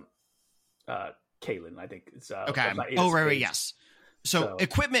Kaylin, I think. It's, okay. Oh, right, yes. So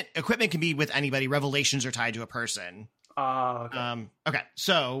equipment can be with anybody. Revelations are tied to a person. Okay. Okay.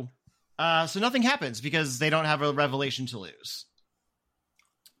 So nothing happens because they don't have a revelation to lose.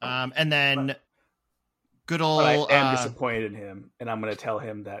 And then good old. But I am disappointed in him, and I'm going to tell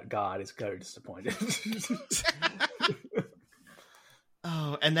him that God is very disappointed.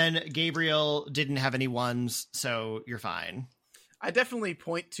 Oh, and then Gabriel didn't have any ones, so you're fine. I definitely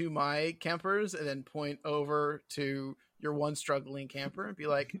point to my campers and then point over to your one struggling camper and be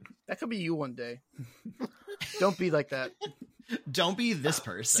like, that could be you one day. Don't be like that. Don't be this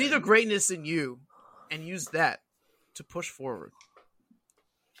person. See the greatness in you and use that to push forward.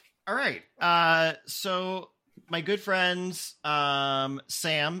 All right. So my good friends,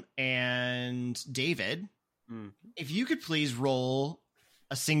 Sam and David, if you could please roll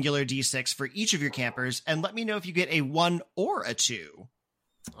a singular D6 for each of your campers and let me know if you get a 1 or a 2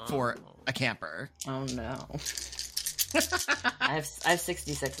 for a camper. Oh no. I have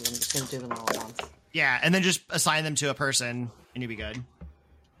 66 of them. I'm just gonna do them all at once. Yeah, and then just assign them to a person and you'll be good.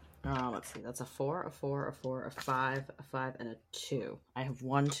 Let's see. That's a 4, a 4, a 4, a 5, a 5, and a 2. I have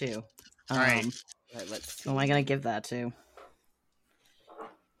 1, 2. All right. Let's see. Who am I gonna give that to?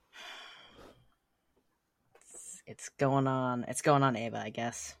 It's going on Ava, I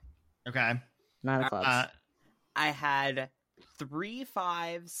guess. Okay. 9 of clubs. I had 3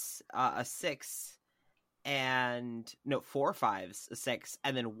 5s, a 6, and 4 5s, a 6,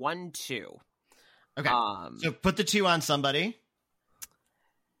 and then 1 2. Okay. So put the 2 on somebody.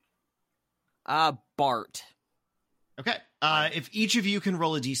 Bart. Okay. If each of you can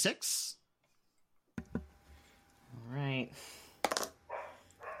roll a D6. All right.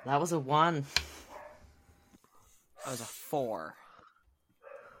 That was a 1. That was a 4.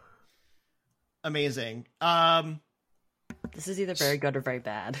 Amazing. This is either very good or very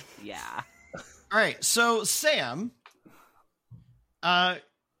bad. Yeah. All right. So Sam, who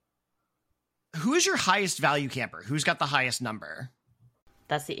is your highest value camper? Who's got the highest number?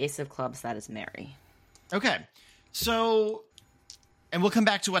 That's the ace of clubs. That is Mary. Okay. So, and we'll come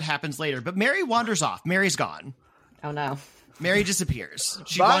back to what happens later, but Mary wanders off. Mary's gone. Oh no. Mary disappears.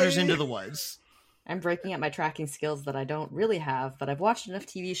 She Bye. wanders into the woods. I'm breaking up my tracking skills that I don't really have, but I've watched enough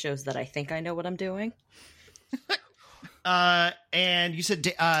TV shows that I think I know what I'm doing. And you said,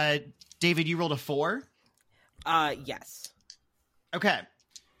 David, you rolled a 4? Yes. Okay.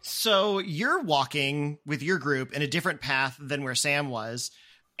 So you're walking with your group in a different path than where Sam was,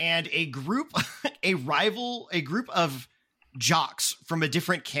 and a group of jocks from a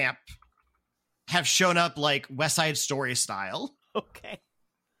different camp have shown up like West Side Story style. Okay.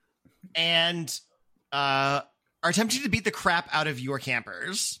 And are attempting to beat the crap out of your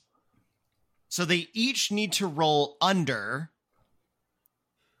campers. So they each need to roll under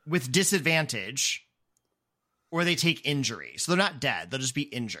with disadvantage, or they take injury. So they're not dead. They'll just be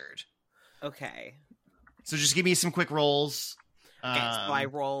injured. Okay. So just give me some quick rolls. Okay, so I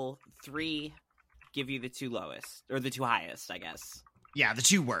roll 3, give you the 2 lowest, or the 2 highest, I guess. Yeah, the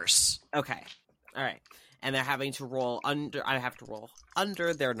 2 worst. Okay. All right. And they're having to roll under, I have to roll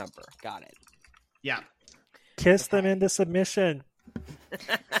under their number. Got it. Yeah. Kiss them into submission.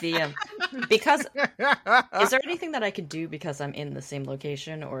 Because is there anything that I could do because I'm in the same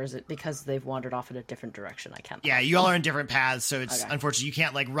location, or is it because they've wandered off in a different direction? I can't. Yeah, you all are in different paths, so it's Okay. unfortunate you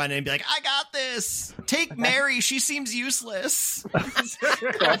can't like run in and be like, "I got this. Take Mary. She seems useless."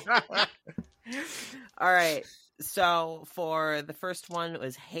 All right. So for the first one, it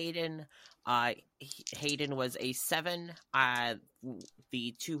was Hayden. Hayden was a 7.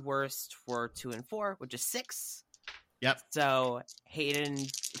 The 2 worst were 2 and 4, which is 6. Yep. So Hayden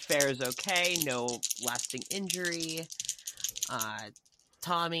fares okay, no lasting injury.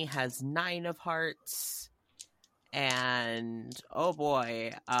 Tommy has 9 of hearts. And oh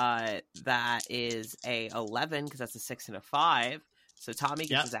boy, that is a 11 because that's a 6 and a 5. So Tommy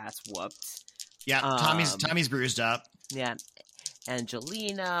gets his ass whooped. Yeah, Tommy's bruised up. Yeah.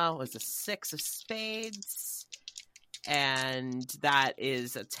 Angelina was a 6 of spades. And that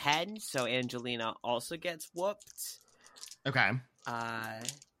is a 10. So Angelina also gets whooped. Okay.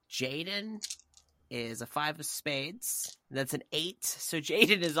 Jaden is a 5 of spades. That's an 8. So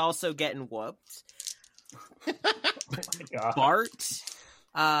Jaden is also getting whooped. Oh my God. Bart.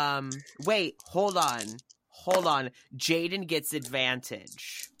 Wait, hold on. Jaden gets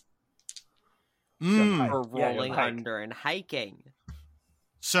advantage for rolling under and hiking.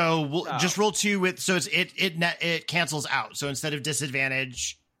 So we'll Oh. just roll 2 with, so it cancels out. So instead of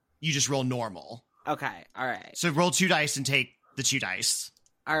disadvantage, you just roll normal. Okay, all right. So roll 2 dice and take the 2 dice.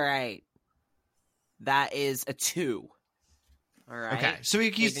 All right. That is a 2. All right. Okay, so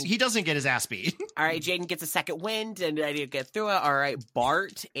he doesn't get his ass beat. All right, Jaden gets a second wind and ready to get through it. All right,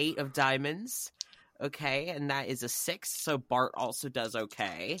 Bart, 8 of diamonds. Okay, and that is a 6, so Bart also does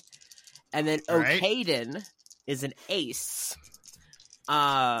okay. And then All right. Okaden is an ace.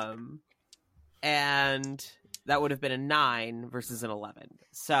 And that would have been a 9 versus an 11.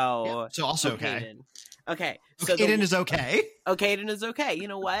 So So also okay. Okaden. Okay. So Okaden is okay. Okaden is okay. You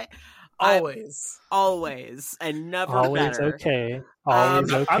know what? Always. And never Always better. okay.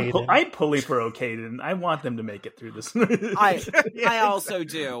 Always okay. then. I'm pulling for Okaden. I want them to make it through this. I also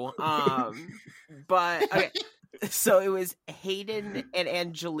do. But okay. So it was Hayden and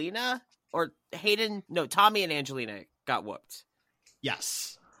Angelina, or Tommy and Angelina got whooped.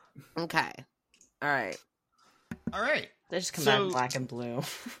 Yes. Okay. All right. All right. They just come So- back black and blue.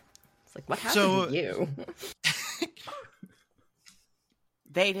 It's like, what happened So- to you?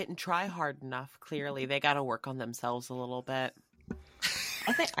 They didn't try hard enough. Clearly, they got to work on themselves a little bit.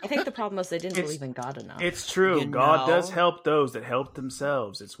 I think the problem was they didn't It's- believe in God enough. It's true. You God know? does help those that help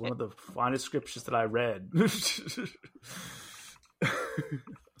themselves. It's one of the finest scriptures that I read.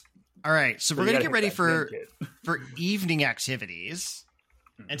 All right. So we're You going to gotta get hit ready that for green kid. for evening activities.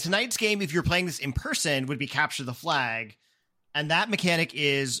 And tonight's game, if you're playing this in person, would be capture the flag. And that mechanic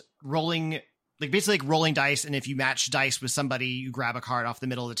is rolling, basically rolling dice. And if you match dice with somebody, you grab a card off the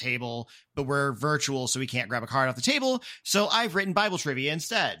middle of the table. But we're virtual, so we can't grab a card off the table. So I've written Bible trivia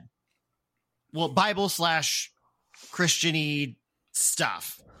instead. Well, Bible / Christian-y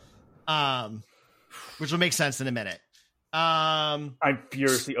stuff. Which will make sense in a minute. I'm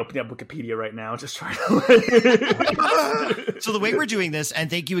furiously opening up Wikipedia right now, just trying to. So the way we're doing this, and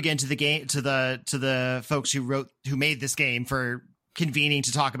thank you again to the folks who made this game for convening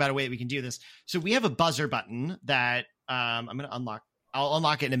to talk about a way that we can do this. So we have a buzzer button that I'm going to unlock. I'll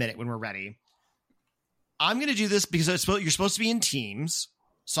unlock it in a minute when we're ready. I'm going to do this because you're supposed to be in teams.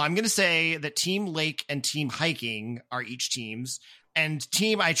 So I'm going to say that Team Lake and Team Hiking are each teams. And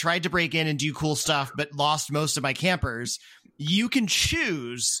team, I tried to break in and do cool stuff, but lost most of my campers. You can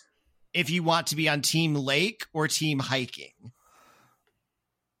choose if you want to be on Team Lake or Team Hiking.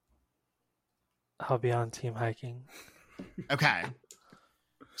 I'll be on team hiking. Okay.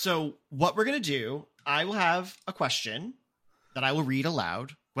 So what we're going to do, I will have a question that I will read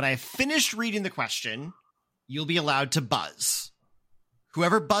aloud. When I have finished reading the question, you'll be allowed to buzz.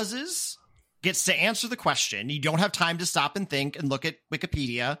 Whoever buzzes gets to answer the question. You don't have time to stop and think and look at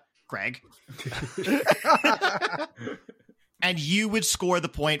Wikipedia, Greg. And you would score the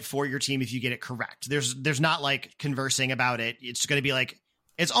point for your team if you get it correct. There's not like conversing about it. It's going to be like,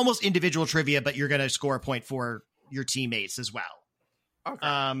 it's almost individual trivia, but you're going to score a point for your teammates as well.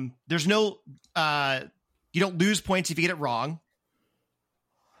 Okay. There's no, you don't lose points if you get it wrong.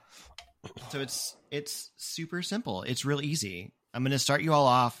 So it's super simple. It's real easy. I'm going to start you all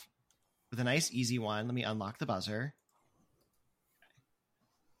off with a nice easy one. Let me unlock the buzzer.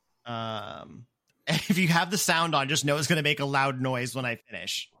 If you have the sound on, just know it's going to make a loud noise when I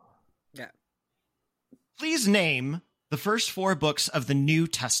finish. Yeah. Please name the first 4 books of the New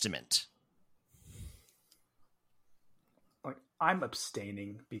Testament. Like, I'm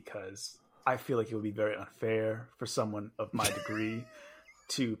abstaining because I feel like it would be very unfair for someone of my degree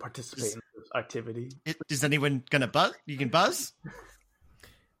to participate in this activity. Is anyone going to buzz? You can buzz?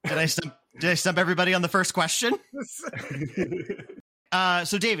 Did I stump everybody on the first question?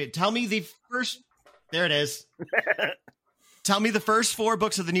 So David, tell me the first. There it is. Tell me the first 4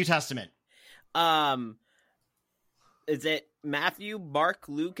 books of the New Testament. Is it Matthew, Mark,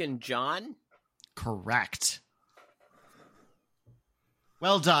 Luke, and John? Correct.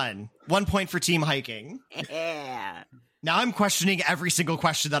 Well done. 1 point for Team Hiking. Yeah. Now I'm questioning every single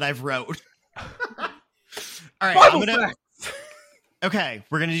question that I've wrote. All right, Okay,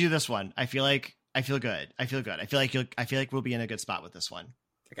 we're gonna do this one. I feel good. I feel like we'll be in a good spot with this one.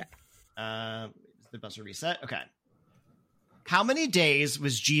 Okay. The buzzer reset. Okay. How many days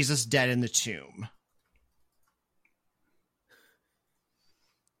was Jesus dead in the tomb?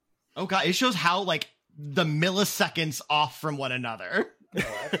 Oh god, it shows how like the milliseconds off from one another.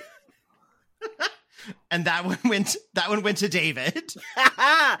 And that one went to David.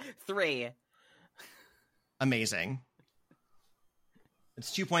 3. Amazing.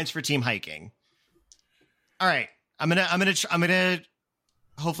 It's 2 points for Team Hiking. All right, I'm gonna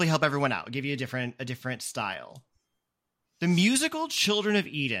hopefully help everyone out. I'll give you a different style. The musical Children of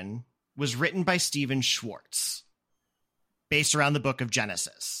Eden was written by Stephen Schwartz. based around the book of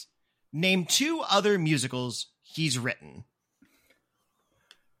Genesis. Name 2 other musicals he's written.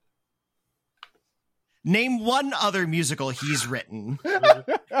 Name 1 other musical he's written.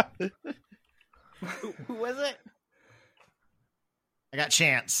 Who was it? I got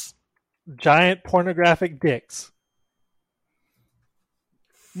Chance. Giant pornographic dicks.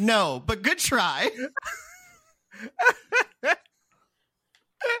 No, but good try.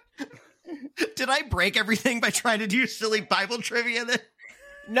 Did I break everything by trying to do silly Bible trivia then?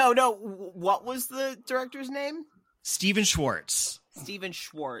 No. What was the director's name? Steven Schwartz. Steven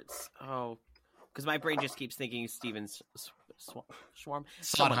Schwartz. Oh, because my brain just keeps thinking Steven Schwarm.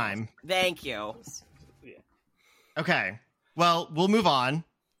 Sondheim. Thank you. Okay. Well, we'll move on.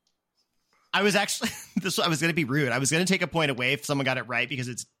 I was actually I was going to be rude. I was going to take a point away if someone got it right because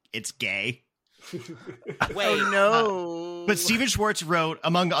it's gay. Wait, Oh no! But Steven Schwartz wrote,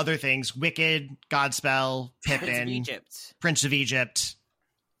 among other things, Wicked, Godspell, Prince of Pippin, Egypt. Prince of Egypt.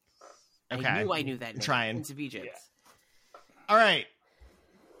 Okay. I knew that name. Trying. Prince of Egypt. Yeah. All right.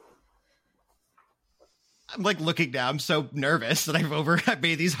 I'm like looking now. I'm so nervous that I've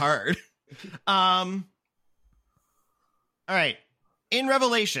made these hard. All right. In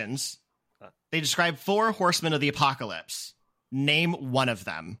Revelations, they describe 4 horsemen of the apocalypse. Name one of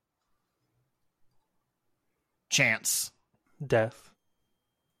them. Chance. Death.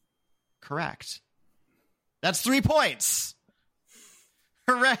 Correct. That's 3 points.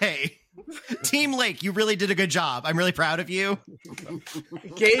 Hooray. Team Lake, you really did a good job. I'm really proud of you.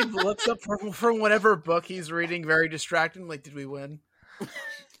 Gabe looks up from whatever book he's reading, very distracted. Like, did we win?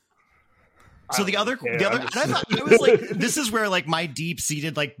 So I was like, this is where like my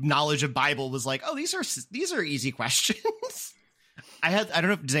deep-seated like knowledge of Bible was like, oh, these are easy questions. I don't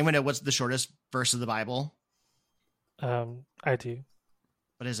know if does anyone know what's the shortest verse of the Bible? I do.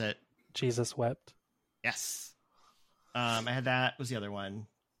 What is it? Jesus wept. Yes. I had that. What was the other one?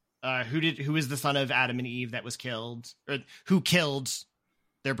 Who is the son of Adam and Eve that was killed? Or who killed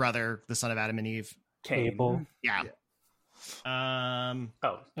their brother, the son of Adam and Eve? Cain. Abel. Yeah.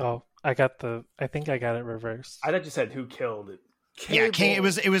 Oh, I think I got it reversed. I thought you said who killed it. Yeah, Cain.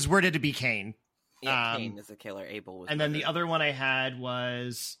 It was worded to be Cain. Yeah, Cain is a killer. Abel was. And then the other one I had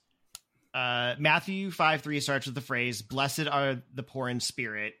was Matthew 5:3 starts with the phrase, "Blessed are the poor in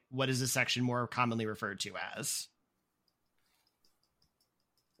spirit." What is this section more commonly referred to as?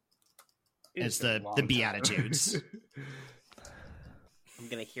 It's the Beatitudes. I'm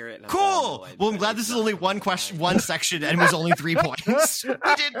gonna hear it. And Cool. Well, I'm glad this is only one question, one section, and was only 3 points.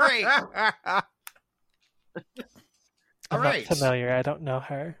 We did great. All I'm right. not familiar. I don't know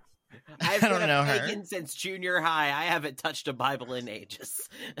her. I've I don't been know a her. pagan since junior high. I haven't touched a Bible in ages.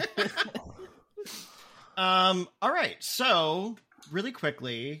 All right. So really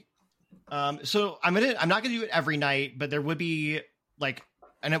quickly, so I'm not gonna do it every night, but there would be like,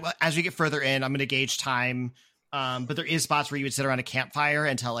 and as we get further in, I'm gonna gauge time. But there is spots where you would sit around a campfire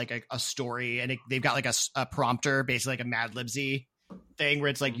and tell like a story, and they've got like a prompter, basically like a Mad Libsy thing, where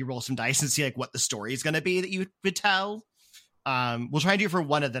it's like you roll some dice and see like what the story is gonna be that you would tell. We'll try and do it for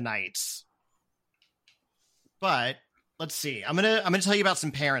one of the nights. But let's see. I'm gonna tell you about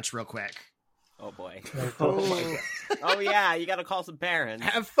some parents real quick. Oh boy. Oh my God. Oh yeah, you gotta call some parents.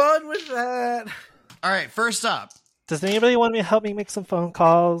 Have fun with that. All right, first up. Does anybody want me to help me make some phone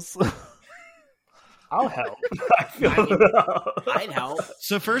calls? I'll help. I'd help.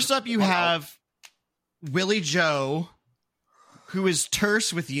 So first up, you have Willie Joe, who is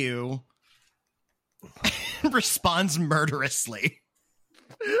terse with you, responds murderously.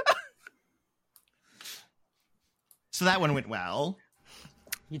 So that one went well.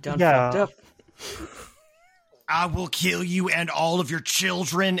 You done Yeah. fucked up. I will kill you and all of your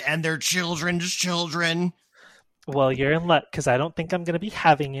children and their children's children. Well, you're in luck because I don't think I'm going to be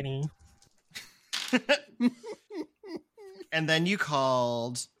having any. And then you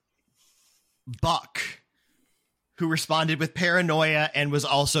called Buck, who responded with paranoia and was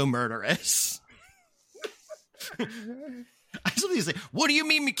also murderous. I something say, what do you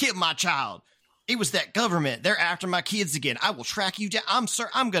mean me killed my child? It was that government. They're after my kids again. I will track you down.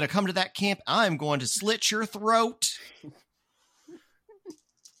 I'm going to come to that camp. I'm going to slit your throat.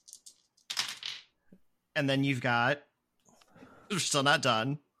 And then you've got, we're still not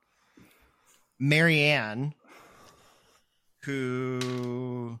done, Marianne,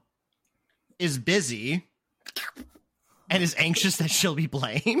 who is busy and is anxious that she'll be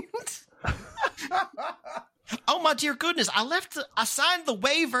blamed. Oh my dear goodness, I signed the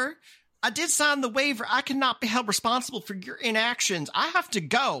waiver. I did sign the waiver. I cannot be held responsible for your inactions. I have to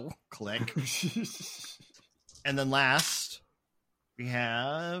go. Click. And then last, we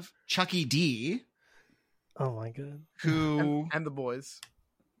have Chucky D, Oh my god. who And the boys.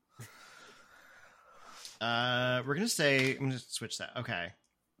 we're gonna say, I'm gonna switch that. Okay.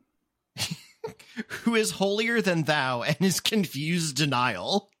 Who is holier than thou and is confused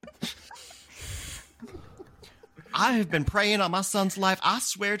denial. I have been praying on my son's life. I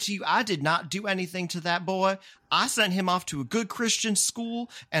swear to you, I did not do anything to that boy. I sent him off to a good Christian school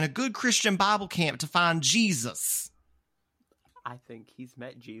and a good Christian Bible camp to find Jesus. I think he's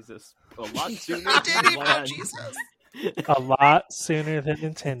met Jesus a lot sooner He did, than he found planned. Jesus. A lot sooner than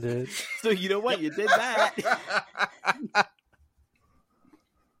intended. So you know what? You did that.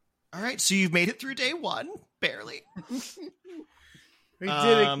 All right, so you've made it through day one, barely. We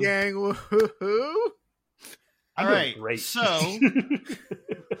did it, gang. Woohoo! All doing right, great. so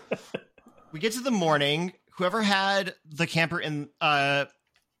we get to the morning. Whoever had the camper in,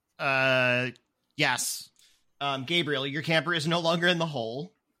 yes, Gabriel, your camper is no longer in the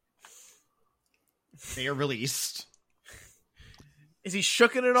hole. They are released. Is he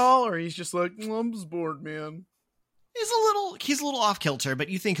shooken at all, or he's just like, I'm just bored, man? He's a little off kilter, but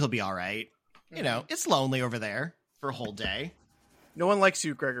you think he'll be all right. You know, it's lonely over there for a whole day. No one likes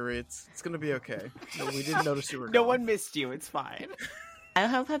you, Gregory. It's gonna be okay. No, we didn't notice you were No gone. one missed you. It's fine. I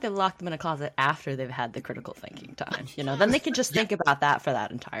hope that they lock them in a closet after they've had the critical thinking time. You know, then they can just think about that for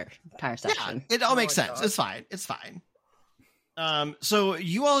that entire Yeah, session. it all Oh makes my sense. God. It's fine. It's fine. So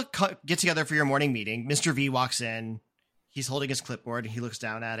you all get together for your morning meeting. Mr. V walks in. He's holding his clipboard. And he looks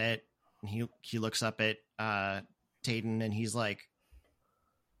down at it. And he looks up at Tayden, and he's like,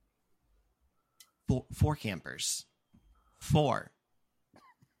 four campers. Four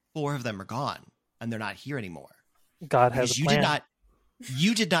of them are gone, and they're not here anymore. God has Because a plan.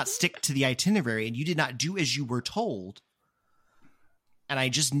 you did not stick to the itinerary, and you did not do as you were told. And I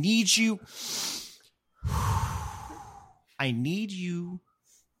just need you. I need you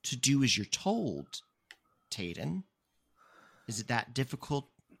to do as you're told, Tayden. Is it that difficult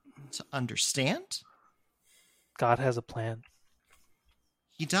to understand? God has a plan.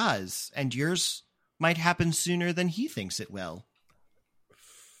 He does, and yours might happen sooner than he thinks it will.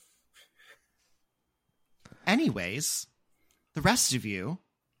 Anyways, the rest of you,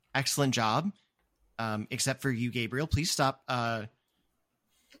 excellent job. Except for you, Gabriel. Please stop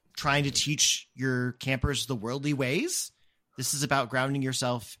trying to teach your campers the worldly ways. This is about grounding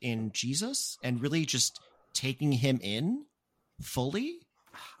yourself in Jesus and really just taking him in fully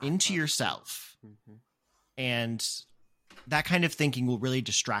into yourself. Mm-hmm. And that kind of thinking will really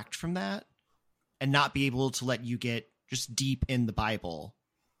distract from that and not be able to let you get just deep in the Bible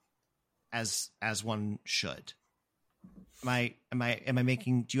as one should. Am I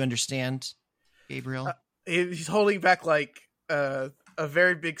making, do you understand, Gabriel? He's holding back like a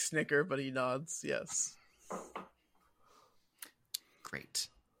very big snicker, but he nods. Yes. Great.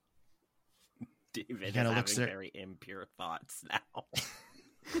 David is kinda having looks at- very impure thoughts now.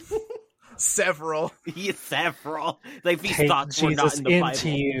 Several. He is several. Like these Take thoughts were not Jesus in the into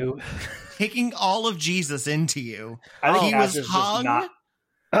Bible. you. Taking all of Jesus into you. I think He Ash was is just hung not.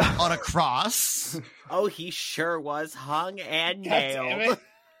 on a cross. Oh, he sure was hung and God damn nailed.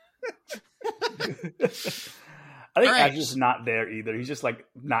 I think Alright. Ash is not there either. He's just like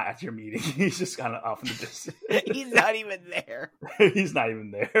not at your meeting. He's just kind of off in the distance. He's not even there. He's not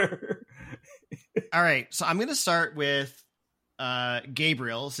even there. All right, so I'm going to start with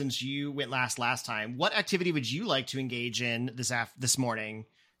Gabriel, since you went last time. What activity would you like to engage in this morning?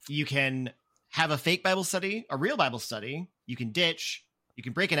 You can have a fake Bible study, a real Bible study. You can ditch. You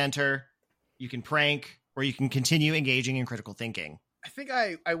can break and enter. You can prank, or you can continue engaging in critical thinking. I think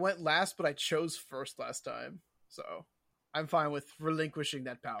I went last, but I chose first last time. So I'm fine with relinquishing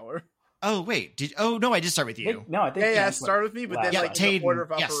that power. Oh wait, no, I did start with you. No, I think Yeah, Chance start went with me, but last then Yeah, like time. the order of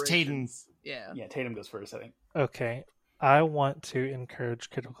Tayden. Yes, operations. Yeah. Yeah, Tatum goes first, I think. Okay. I want to encourage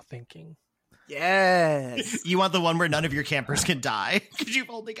critical thinking. Yes. You want the one where none of your campers can die because you've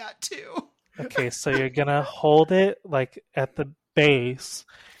only got 2. Okay, so you're gonna hold it like at the base,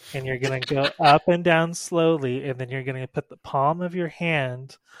 and you're gonna go up and down slowly, and then you're gonna put the palm of your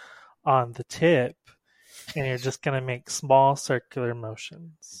hand on the tip, and you're just gonna make small circular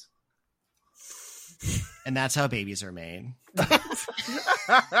motions. And that's how babies are made.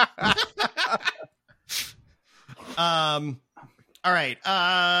 All right.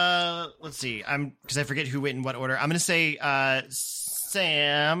 Let's see. Because I forget who went in what order. I'm going to say,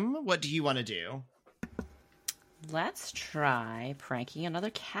 Sam, what do you want to do? Let's try pranking another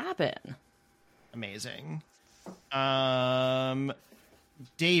cabin. Amazing.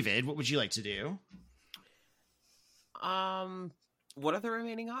 David, what would you like to do? What are the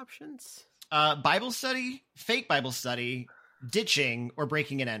remaining options? Bible study, fake Bible study, ditching, or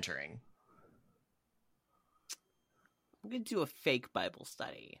breaking and entering. I'm going to do a fake Bible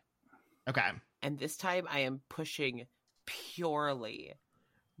study. Okay. And this time I am pushing purely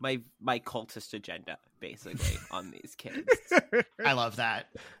my cultist agenda, basically, on these kids. I love that.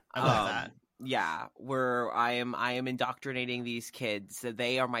 I love that. Yeah, where I am indoctrinating these kids.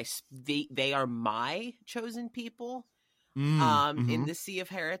 They are my chosen people in the Sea of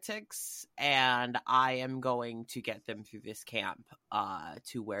Heretics, and I am going to get them through this camp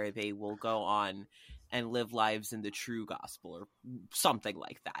to where they will go on and live lives in the true gospel or something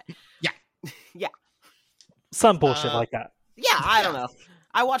like that. Yeah. Yeah. Some bullshit like that. Yeah, I don't know.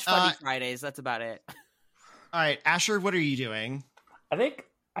 I watch Funny Fridays. That's about it. All right, Asher, what are you doing? I think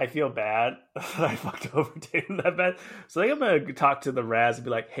I feel bad that I fucked over Tatum that bad. So I think I'm going to talk to the Raz and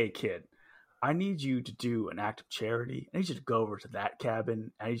be like, hey, kid, I need you to do an act of charity. I need you to go over to that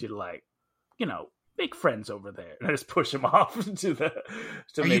cabin. I need you to, like, make friends over there. And I just push him off to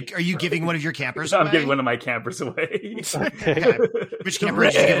the... Are you giving one of your campers away? I'm giving one of my campers away. Okay. Which camper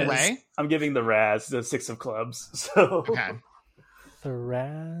did you give away? I'm giving the Raz, the 6 of clubs. So Okay. The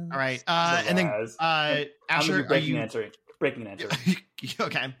Raz. All right. And then Asher, are you... Breaking and entering.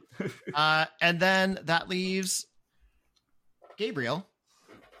 Okay. And then that leaves Gabriel.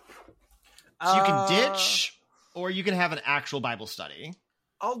 So you can ditch, or you can have an actual Bible study.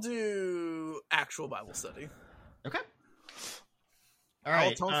 I'll do actual Bible study. Okay. All I'll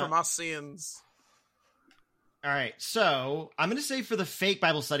right. atone for my sins. All right. So I'm going to say for the fake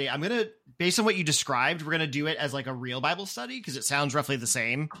Bible study, I'm going to, based on what you described, we're going to do it as like a real Bible study because it sounds roughly the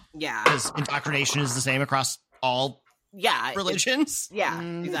same. Yeah. Because indoctrination is the same across all religions. Yeah,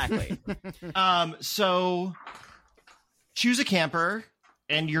 exactly. So choose a camper,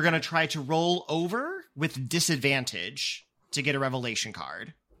 and you're going to try to roll over with disadvantage to get a revelation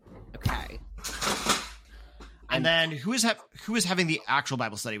card. Okay. And then who is having the actual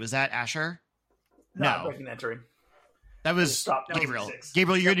Bible study? Was that Asher? No. Breaking and entering. That was Gabriel.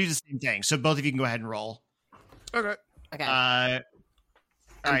 Gabriel, you're going to do the same thing. So both of you can go ahead and roll. Okay. All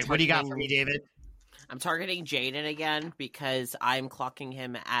right. What do you got for me, David? I'm targeting Jaden again because I'm clocking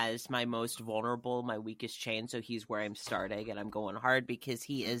him as my most vulnerable, my weakest chain. So he's where I'm starting, and I'm going hard because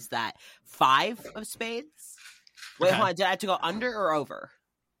he is that 5 of spades. Wait, hold on. Did I have to go under or over?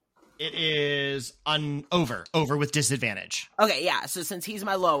 It is over with disadvantage. Okay, yeah. So since he's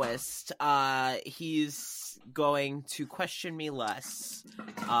my lowest, he's going to question me less,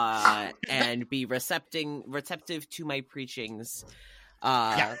 and be receptive to my preachings.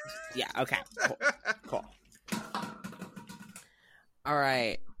 Yeah. Okay. Cool. All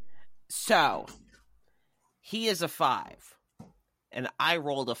right. So he is a 5, and I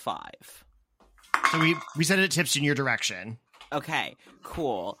rolled a 5. So we said it tips in your direction. Okay.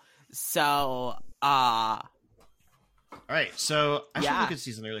 Cool. So, all right. So I should look at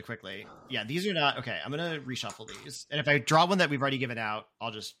season really quickly. Yeah, these are not okay. I'm gonna reshuffle these, and if I draw one that we've already given out,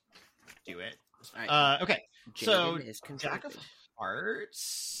 I'll just do it. All right. Okay. Jaden so is Jack of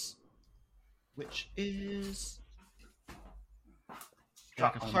Hearts, which is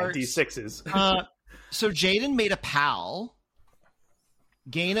Jack of Hearts. D6s. So Jaden made a pal.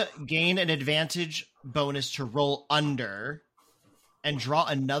 Gain an advantage bonus to roll under, and draw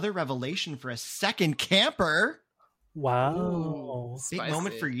another revelation for a second camper. Wow. Ooh, big spicy.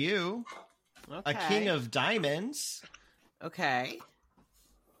 moment for you. Okay. A king of diamonds. Okay.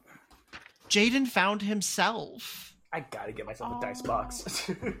 Jaden found himself. I gotta get myself a dice box.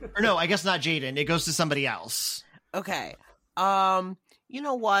 Or no, I guess not Jaden. It goes to somebody else. Okay. You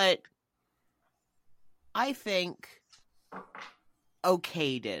know what? I think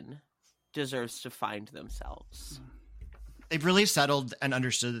Okaden deserves to find themselves. They've really settled and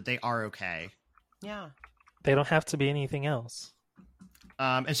understood that they are okay. Yeah. They don't have to be anything else.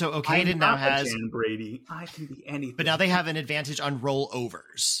 And so Okaden now has Jan Brady. I can be anything. but now they have an advantage on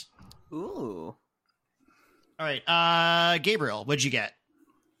rollovers. Ooh. All right, Gabriel, what'd you get?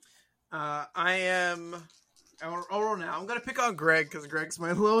 I'll roll now. I'm gonna pick on Greg because Greg's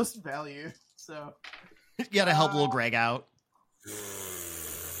my lowest value. So You gotta help little Greg out.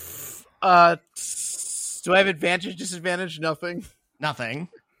 Do I have advantage, disadvantage? Nothing. Nothing.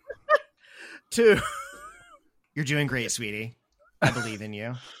 2. You're doing great, sweetie. I believe in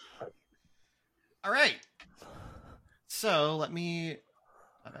you. All right. So let me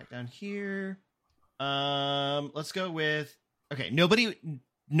back down here. Let's go with okay.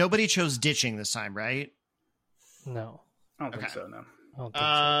 Nobody chose ditching this time, right? No. I don't think Okay. so, no. I don't think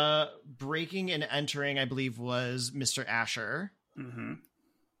so. Breaking and entering, I believe, was Mr. Asher. Mm-hmm.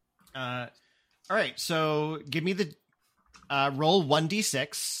 All right. So give me the roll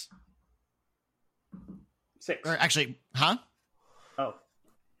 1d6. 6. Or actually, huh? Oh.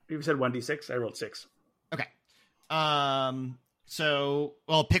 You said 1d6? I rolled 6. Okay. So,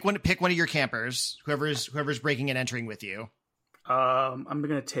 well, pick one of your campers. Whoever's breaking and entering with you. I'm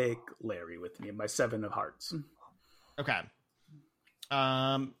gonna take Larry with me, my 7 of hearts. Okay.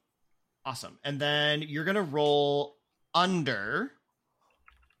 Awesome. And then you're gonna roll under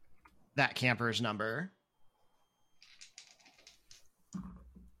that camper's number.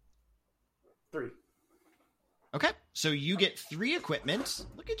 3. Okay. So you get 3 equipment.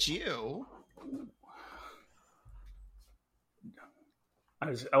 Look at you.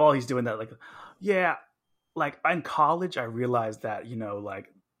 While he's doing that, like, yeah, like in college, I realized that,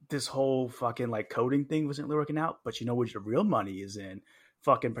 like this whole fucking like coding thing wasn't really working out. But you know what your real money is in?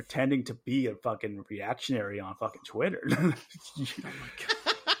 Fucking pretending to be a fucking reactionary on fucking Twitter.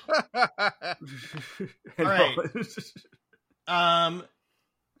 All right.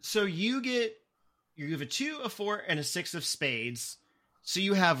 So you have a 2, a 4, and a 6 of spades. So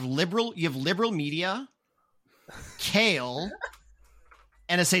you have liberal media, kale,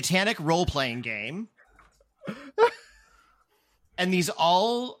 and a satanic role-playing game. And these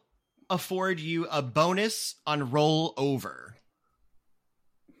all afford you a bonus on roll over.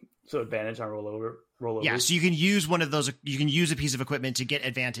 So advantage on roll over. Yeah, so you can use one of those. You can use a piece of equipment to get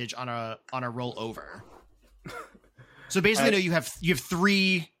advantage on a roll over. So basically, no, you have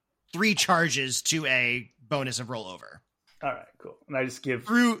 3 charges to a bonus of roll over. All right, cool. And I just give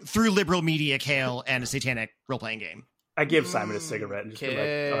through liberal media, kale, and a satanic role playing game. I give Simon a cigarette and just be like,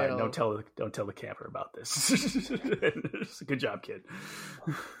 all right, Kale. don't tell the camper about this. Good job, kid.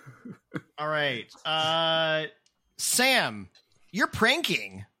 All right, Sam, you're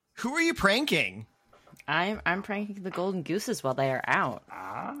pranking. Who are you pranking? I'm pranking the golden gooses while they are out.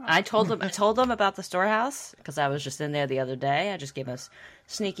 Ah. I told them about the storehouse because I was just in there the other day. I just gave us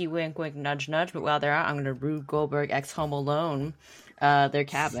sneaky wink, wink, nudge, nudge. But while they're out, I'm going to Rube Goldberg X Home Alone their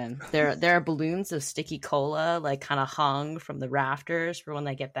cabin. There are balloons of sticky cola like kind of hung from the rafters for when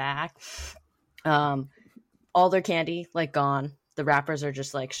they get back. All their candy like gone. The wrappers are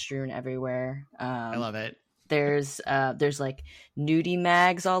just like strewn everywhere. I love it. There's like nudie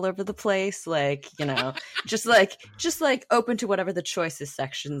mags all over the place, like, just like open to whatever the choices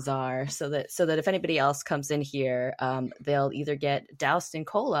sections are, so that if anybody else comes in here, they'll either get doused in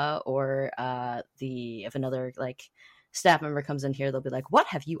cola, or if another like staff member comes in here, they'll be like, "What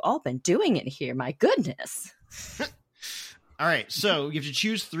have you all been doing in here? My goodness!" All right, so you have to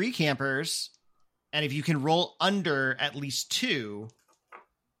choose 3 campers, and if you can roll under at least 2.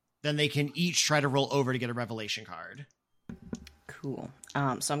 Then they can each try to roll over to get a revelation card. Cool.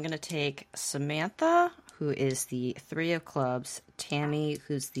 So I'm going to take Samantha, who is the 3 of clubs, Tammy,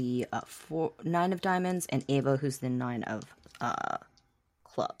 who's the 9 of diamonds, and Ava, who's the 9 of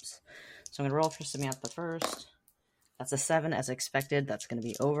clubs. So I'm going to roll for Samantha first. That's a 7, as expected. That's going to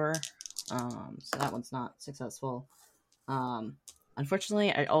be over. So that one's not successful.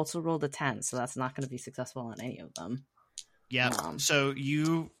 Unfortunately, I also rolled a 10, so that's not going to be successful on any of them. Yeah. So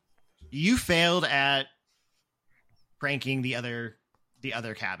you failed at pranking the other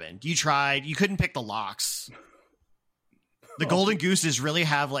cabin. You tried. You couldn't pick the locks. The golden gooses really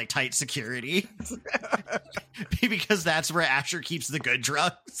have like tight security because that's where Asher keeps the good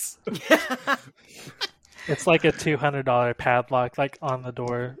drugs. It's like a $200 padlock, like on the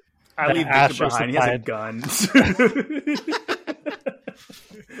door. I leave Victor behind. He has a gun.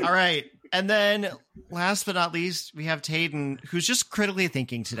 All right. And then last but not least, we have Tayden, who's just critically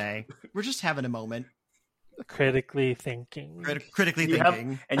thinking today. We're just having a moment. Critically thinking. Critically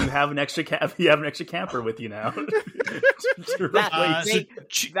thinking. You have an extra camper with you now.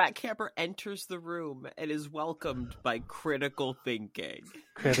 That camper enters the room and is welcomed by critical thinking.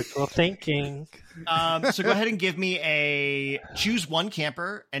 Critical thinking. So go ahead and give me choose 1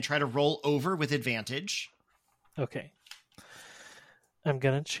 camper and try to roll over with advantage. Okay. I'm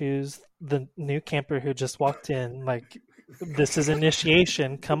going to choose the new camper who just walked in. Like, this is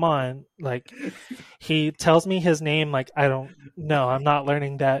initiation. Come on. Like, he tells me his name. Like, I don't know. I'm not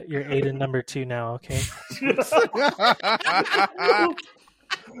learning that. You're Aiden number 2 now. Okay.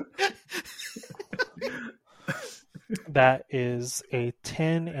 That is a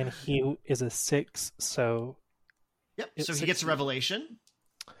 10 and he is a 6. So, yep. So he gets a revelation.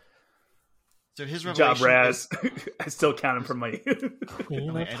 So his Good revelation. job, Raz. I still count him from my. Queen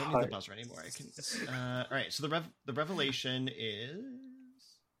of I don't need the Hearts. buzzer anymore. I can. All right. So the revelation is.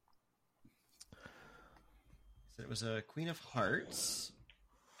 So it was a Queen of Hearts.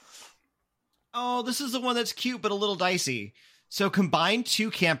 Oh, this is the one that's cute but a little dicey. So combine 2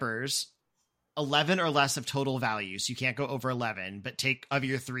 campers, 11 or less of total value. So you can't go over 11, but take of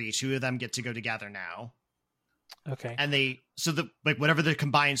your 3, 2 of them get to go together now. Okay. And whatever the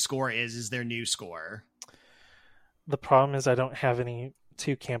combined score is their new score. The problem is I don't have any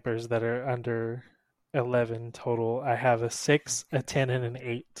 2 campers that are under 11 total. I have a 6, a 10, and an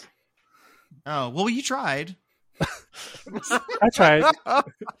 8. Oh, well, you tried. I tried.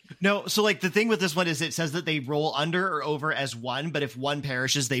 No, so like the thing with this one is it says that they roll under or over as 1, but if one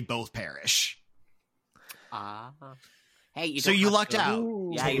perishes, they both perish. Hey, So you lucked out.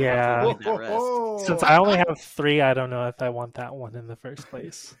 Yeah, you Yeah. have to take that risk. Since I only have 3, I don't know if I want that one in the first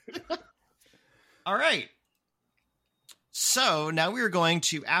place. All right. So now we are going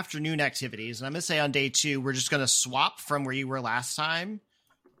to afternoon activities. And I'm going to say on day 2, we're just going to swap from where you were last time.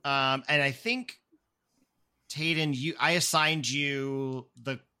 And I think, Tayden, I assigned you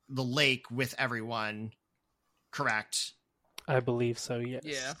the lake with everyone, correct? I believe so, yes.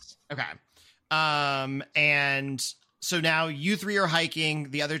 Yeah. Okay. And so now you 3 are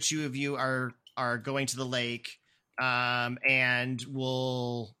hiking. The other 2 of you are going to the lake. And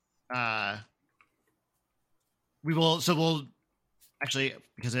we'll actually,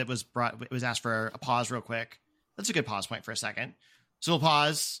 because it was asked for a pause real quick. That's a good pause point for a second. So we'll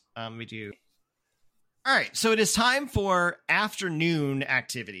pause. We do. All right. So it is time for afternoon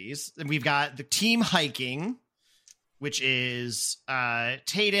activities. And we've got the team hiking, which is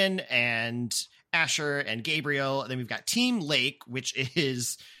Tayden and Asher and Gabriel. And then we've got team lake, which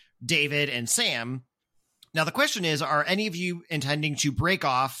is David and Sam. Now the question is, are any of you intending to break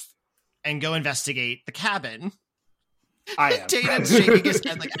off and go investigate the cabin? I am. Tayden's shaking his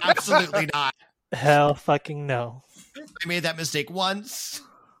head like, absolutely not. Hell fucking no. I made that mistake once.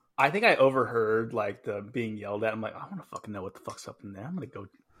 I think I overheard like the being yelled at. I'm like, I want to fucking know what the fuck's up in there.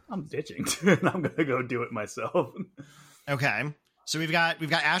 I'm ditching and I'm gonna go do it myself. Okay. So we've got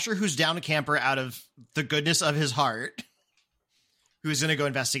Asher, who's down a camper out of the goodness of his heart, who's gonna go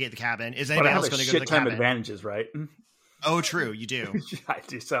investigate the cabin. Is But I anybody have else a gonna go to shit the ton of cabin? advantages, right? Oh, true, you do. I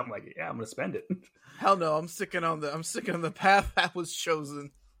do something like, yeah, I'm gonna spend it. Hell no, I'm sticking on the path that was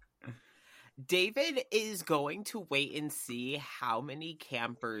chosen. David is going to wait and see how many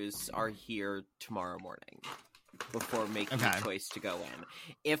campers are here tomorrow morning before making Okay. a choice to go in.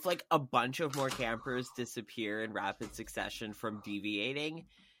 If like a bunch of more campers disappear in rapid succession from deviating,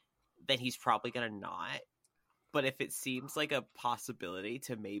 then he's probably gonna not. But if it seems like a possibility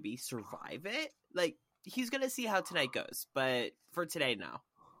to maybe survive it, like he's gonna see how tonight goes. But for today, no.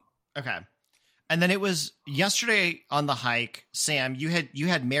 Okay. And then it was yesterday on the hike, Sam, you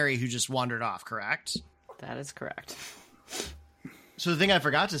had Mary who just wandered off, correct? That is correct. So the thing I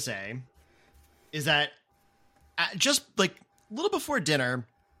forgot to say is that just like a little before dinner,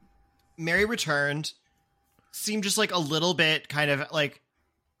 Mary returned, seemed just like a little bit kind of like,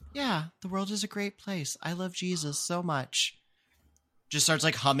 yeah, the world is a great place. I love Jesus so much. Just starts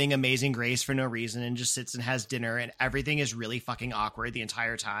like humming Amazing Grace for no reason and just sits and has dinner and everything is really fucking awkward the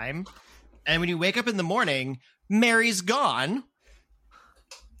entire time. And when you wake up in the morning, Mary's gone.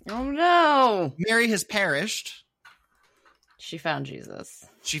 Oh no! Mary has perished. She found Jesus.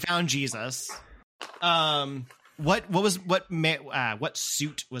 She found Jesus. What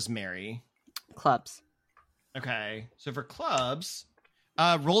suit was Mary? Clubs. Okay, so for clubs,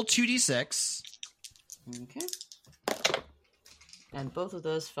 roll 2d6. Okay. And both of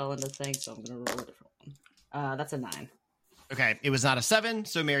those fell into things, so I'm going to roll a different one. That's a 9. Okay, it was not a 7,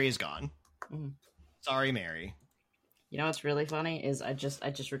 so Mary is gone. Mhm. Sorry, Mary. You know what's really funny is I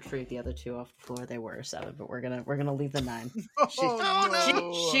just retrieved the other 2 off the floor. They were a 7, but we're gonna leave the 9.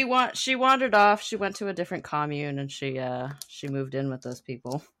 She wandered off. She went to a different commune and she moved in with those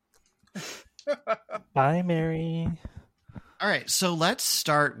people. Bye, Mary. All right, so let's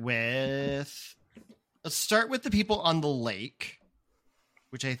start with the people on the lake,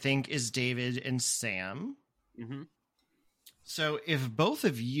 which I think is David and Sam. Mm-hmm. So if both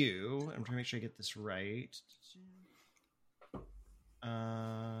of you, I'm trying to make sure I get this right.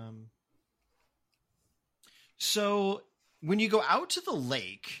 So when you go out to the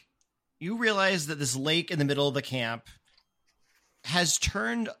lake, you realize that this lake in the middle of the camp has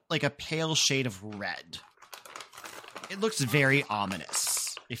turned like a pale shade of red. It looks very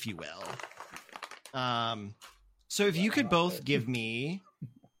ominous, if you will. So if you could both give me,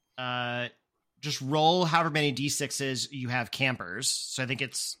 just roll however many d6s you have campers. So I think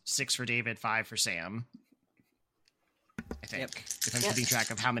it's 6 for David, 5 for Sam. I think, if I'm keeping track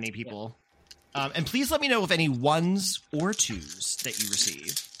of how many people. And please let me know if any 1s or 2s that you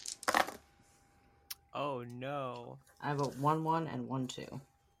receive. Oh no. I have a 1-1 and 1-2.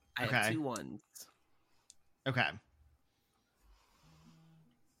 I Okay. have 2 1s. Okay.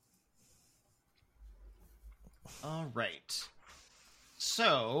 All right.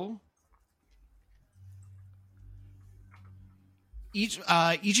 So each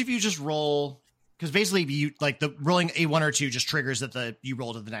of you just roll because basically you like the rolling a 1 or 2 just triggers that you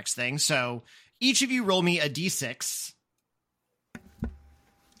roll to the next thing. So each of you roll me a d6.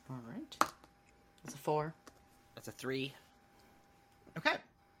 All right. That's a 4. That's a 3. Okay.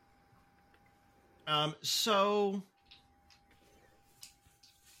 So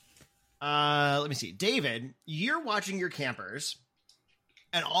let me see. David, you're watching your campers,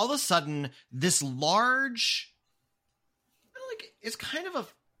 and all of a sudden, this large, like, it's kind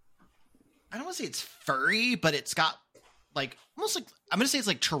of I don't want to say it's furry, but it's got like almost like, I'm going to say it's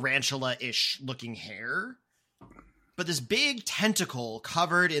like tarantula-ish looking hair. But this big tentacle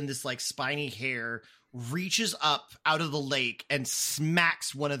covered in this like spiny hair reaches up out of the lake and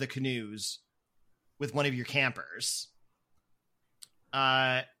smacks one of the canoes with one of your campers.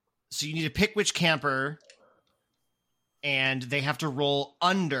 So you need to pick which camper, and they have to roll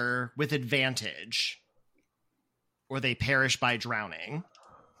under with advantage, or they perish by drowning.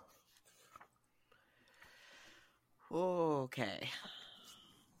 Okay.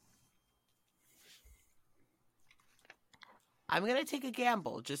 I'm going to take a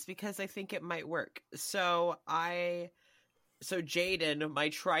gamble just because I think it might work. So Jaden, my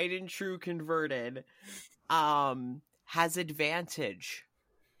tried and true converted, has advantage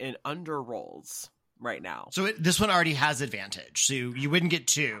in under rolls right now. So this one already has advantage, so you wouldn't get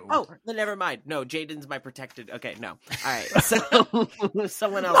 2. Oh, then never mind. No, Jaden's my protected. Okay, no. All right. So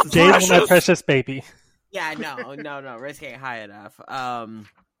someone else is Jaden, my precious baby. Yeah, no. Risk ain't high enough.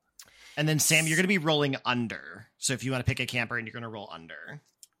 And then Sam, you're going to be rolling under. So if you want to pick a camper, and you're going to roll under.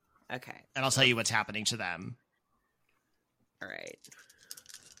 Okay. And I'll tell you what's happening to them. All right.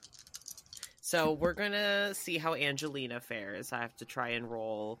 So we're going to see how Angelina fares. I have to try and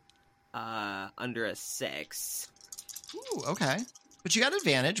roll under a 6. Ooh, okay. But you got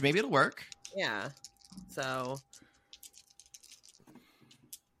advantage. Maybe it'll work. Yeah. So.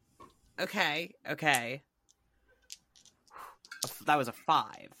 Okay. That was a 5.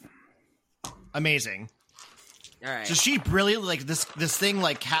 Amazing. All right. So she brilliantly, like, this thing,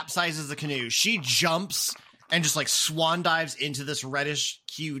 like, capsizes the canoe. She jumps and just, like, swan dives into this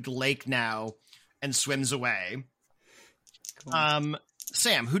reddish-hued lake now and swims away. Cool.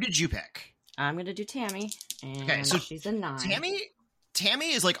 Sam, who did you pick? I'm going to do Tammy, and Okay, so she's a 9. Tammy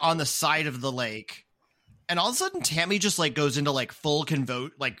is, like, on the side of the lake, and all of a sudden Tammy just, like, goes into, like, full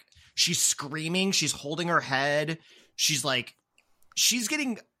like, she's screaming, she's holding her head, she's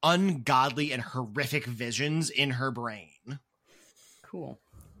getting ungodly and horrific visions in her brain. Cool.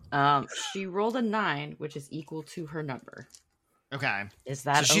 She rolled a 9, which is equal to her number. Okay. Is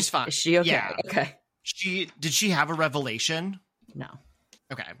that so she's fine. Is she okay? Yeah. Okay. Did she have a revelation? No.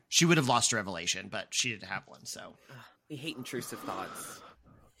 Okay. She would have lost a revelation, but she didn't have one, so. We hate intrusive thoughts.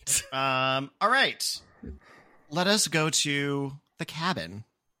 All right. Let us go to the cabin.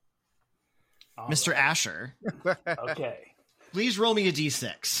 All Mr. right. Asher, Okay. please roll me a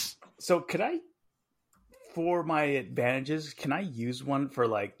d6. So could I, for my advantages, can I use one for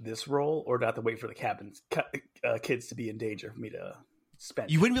like this roll, or do I have to wait for the cabin's kids to be in danger for me to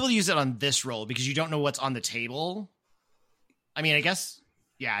spend? You wouldn't be able to use it on this roll because you don't know what's on the table. I mean, I guess,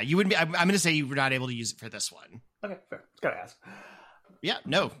 yeah, you wouldn't be. I'm going to say you were not able to use it for this one. Okay, fair. Just gotta ask. Yeah,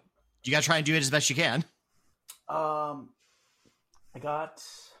 no. You got to try and do it as best you can. I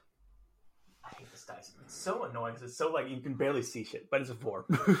hate this dice. It's so annoying because it's so like you can barely see shit, but it's a 4.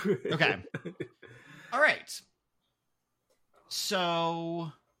 Okay. All right.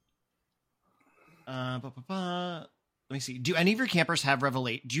 So, let me see. Do any of your campers have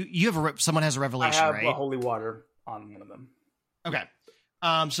revelation? You have someone has a revelation, I have right? a holy water on one of them. Okay.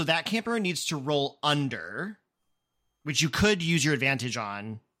 So that camper needs to roll under, which you could use your advantage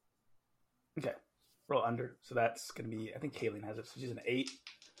on. Okay. Roll under. So that's going to be, I think Kayleen has it. So she's an 8.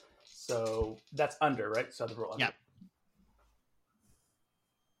 So that's under, right? So I have to roll under. Yeah.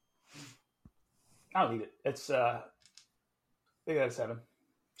 I don't need it. It's, I think that's 7.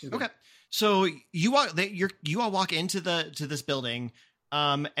 She's good. Okay. So you all walk into this building,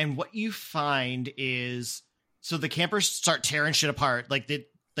 and what you find is, so the campers start tearing shit apart. Like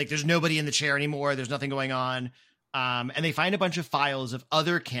there's nobody in the chair anymore. There's nothing going on. And they find a bunch of files of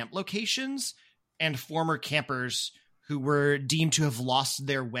other camp locations and former campers who were deemed to have lost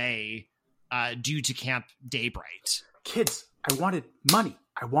their way due to Camp Daybright. Kids, I wanted money.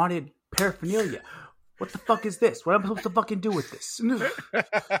 I wanted paraphernalia. What the fuck is this? What am I supposed to fucking do with this?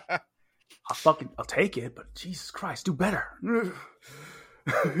 I'll take it, but Jesus Christ, do better.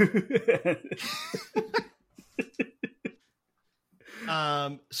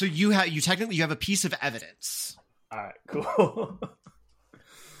 So you have a piece of evidence. All right, cool.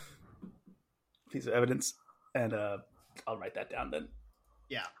 Piece of evidence, and I'll write that down then.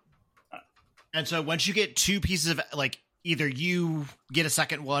 Yeah. And so once you get two pieces of, like, either you get a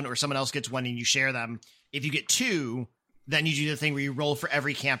second one or someone else gets one and you share them. If you get two, then you do the thing where you roll for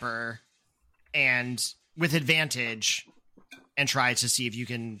every camper and with advantage and try to see if you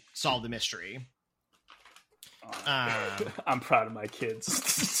can solve the mystery. I'm proud of my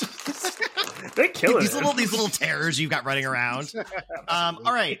kids. They're killing these little terrors you've got running around. All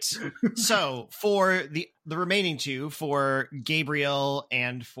right. So for the remaining two, for Gabriel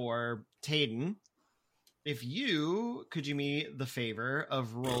and for Tayden, if you could do me the favor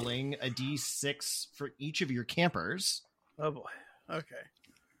of rolling a d6 for each of your campers. Oh boy. Okay.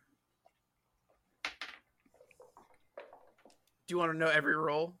 Do you want to know every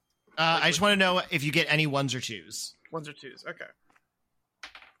roll? I just want to know if you get any ones or twos. Ones or twos. Okay.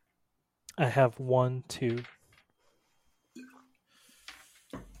 I have 1, 2.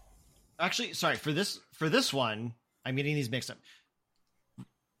 Actually, sorry, for this one, I'm getting these mixed up.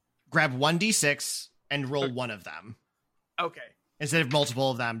 Grab 1d6 and roll one of them. Okay. Instead of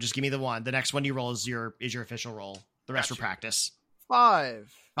multiple of them, just give me the one. The next one you roll is your official roll. The rest Gotcha. for practice.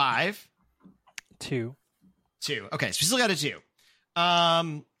 5. 5. 2. 2. Okay, so we still got a 2.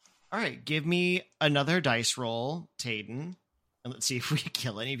 All right, give me another dice roll, Tayden. And let's see if we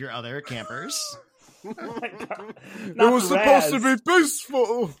kill any of your other campers. Oh my God. It Not was the supposed to Raz. be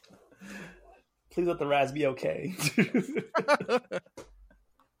peaceful. Please let the Raz be okay.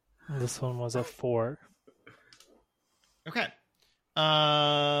 This one was a 4. Okay. We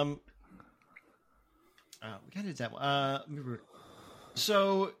gotta do that one.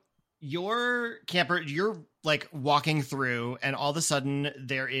 So your camper, you're like walking through, and all of a sudden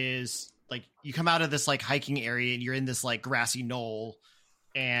there is like you come out of this like hiking area, and you're in this like grassy knoll,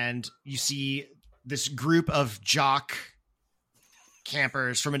 and you see this group of jock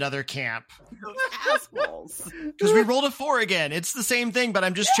campers from another camp. Those assholes. Because we rolled a 4 again. It's the same thing, but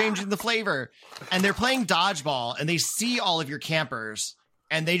I'm just changing the flavor. And they're playing dodgeball, and they see all of your campers,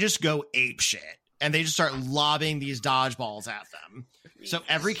 and they just go ape shit. And they just start lobbing these dodgeballs at them. So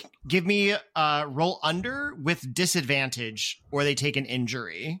give me roll under with disadvantage, or they take an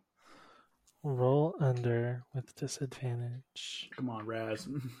injury. Roll under with disadvantage. Come on, Raz.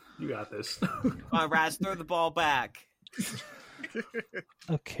 You got this. Come on, Raz, throw the ball back.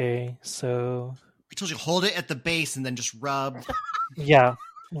 Okay, so I told you, hold it at the base and then just rub. yeah.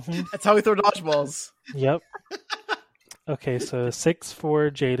 Mhm. That's how we throw dodgeballs. Yep. Okay, so 6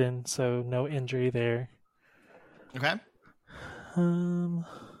 for Jaden, so no injury there. Okay.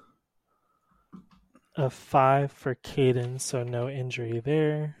 A 5 for Caden, so no injury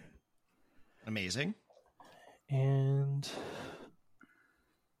there. Amazing. And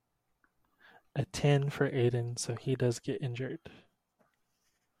a 10 for Aiden, so he does get injured.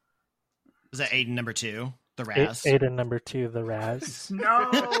 Was that Aiden number 2? The Raz? Aiden number 2, the Raz. No.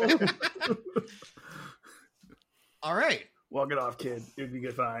 All right. Walk it off, kid. It'd be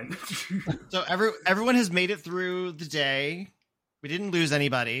good. Fine. So everyone has made it through the day. We didn't lose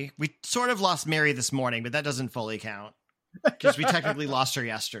anybody. We sort of lost Mary this morning, but that doesn't fully count because we technically lost her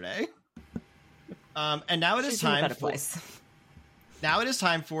yesterday. And now it is She's in a time better for place. now it is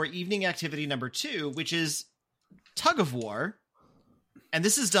time for evening activity number 2, which is tug of war. And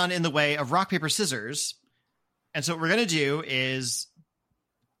this is done in the way of rock, paper, scissors. And so what we're going to do is,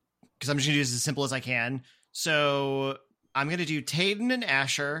 because I'm just going to do this as simple as I can. So I'm going to do Tayden and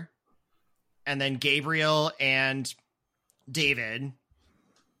Asher, and then Gabriel and David,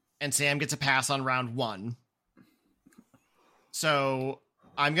 and Sam gets a pass on round 1. So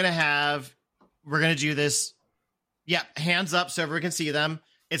we're going to do this. Yeah, hands up so everyone can see them.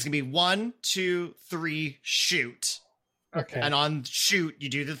 It's going to be 1, 2, 3, shoot. Okay. And on shoot, you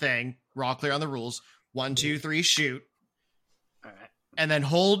do the thing. We're all clear on the rules. 1, 2, 3, shoot. All right. And then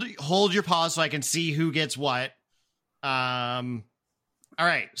hold your pause so I can see who gets what. All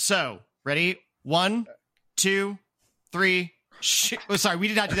right. So ready? 1, 2, 3. Shoot. Oh, sorry, we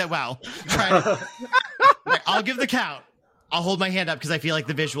did not do that well. Right, I'll give the count. I'll hold my hand up because I feel like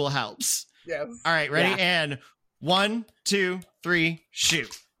the visual helps. Yes. All right, ready? Yeah. And 1, 2, 3,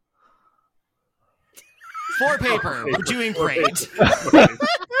 shoot. 4 paper. We're doing great.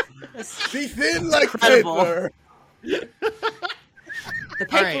 Be thin like Incredible. paper. The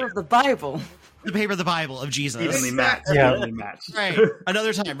paper right. of the Bible. The paper of the Bible of Jesus. Evenly matched. Yeah. Evenly matched. Right.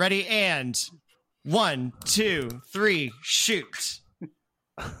 Another time. Ready? And 1, 2, 3, shoot.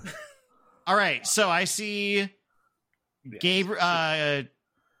 All right. So I see Yeah.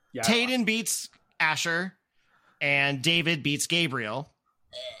 Tayden beats Asher and David beats Gabriel.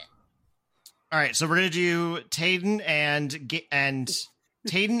 All right. So we're going to do Tayden and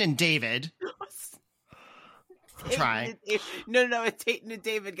Tayden and David. trying. No, it's Tayton and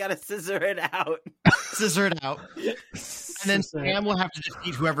David gotta scissor it out. Scissor it out. And then Sam will have to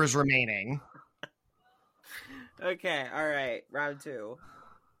defeat whoever's remaining. Okay, all right, round 2.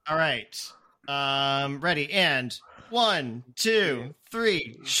 All right. Ready, and 1, 2,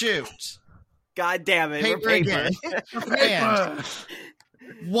 3, shoot. God damn it, Paper we're paper. again. And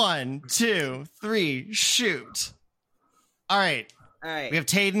 1, 2, 3, shoot. All right. All right, We have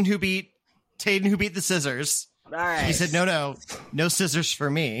Tayden who beat the scissors. all right. He said, no scissors for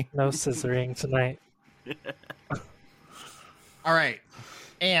me. No scissoring tonight. All right.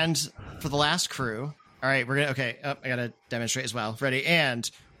 And for the last crew, all right, we're gonna I gotta demonstrate as well. Ready, and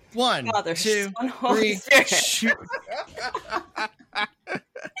 1, Father, 2, Son, Holy 3, Spirit. shoot.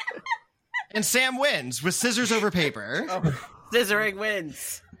 And Sam wins with scissors over paper. Scissoring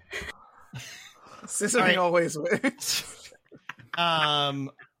wins. Scissoring All right. always wins.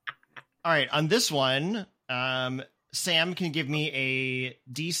 All right, on this one, Sam can give me a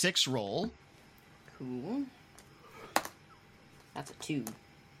D6 roll. Cool. That's a 2.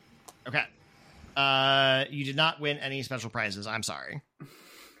 Okay. You did not win any special prizes. I'm sorry,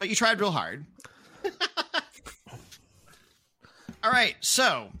 but you tried real hard. All right,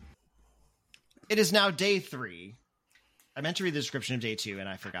 so it is now day 3. I meant to read the description of day 2, and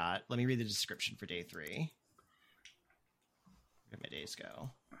I forgot. Let me read the description for day 3. Where did my days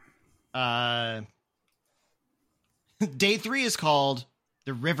go? Day 3 is called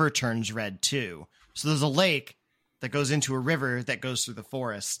The River Turns Red Too. So there's a lake that goes into a river that goes through the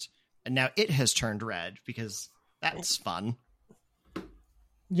forest, and now it has turned red because that's fun.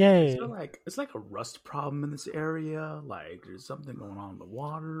 Yay. So it's like a rust problem in this area. Like there's something going on in the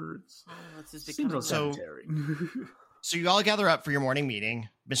water. This is Seems becoming so- unsanitary. So you all gather up for your morning meeting.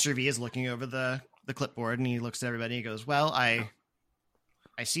 Mr. V is looking over the clipboard, and he looks at everybody and he goes, well, I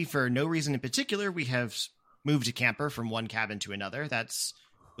see for no reason in particular we have moved a camper from one cabin to another. That's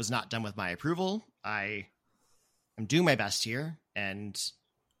was not done with my approval. I am doing my best here,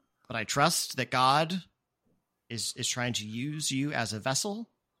 but I trust that God is trying to use you as a vessel.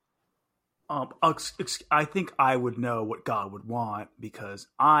 I think I would know what God would want because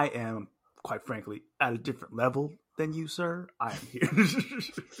I am, quite frankly, at a different level than you, sir. I am here.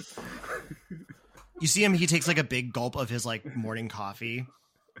 You see him, he takes like a big gulp of his like morning coffee,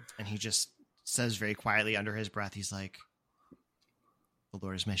 and he just says very quietly under his breath, he's like, the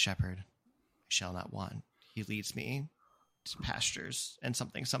Lord is my shepherd, I shall not want. He leads me to pastures and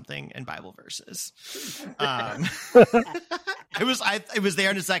something and Bible verses. It was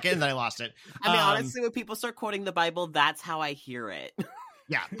there in a second and then I lost it. I mean, honestly, when people start quoting the Bible, that's how I hear it.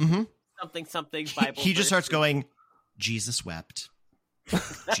 Yeah. Mm-hmm. something Bible. He just starts verses. going, Jesus wept.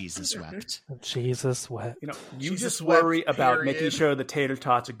 Jesus wept. Jesus wept. you Jesus just wept, worry about period. making sure the tater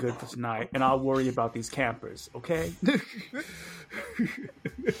tots are good for tonight, and I'll worry about these campers, okay?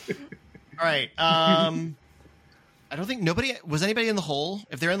 All right. I don't think was anybody in the hole?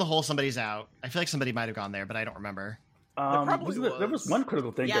 If they're in the hole, somebody's out. I feel like somebody might have gone there, but I don't remember. probably There was one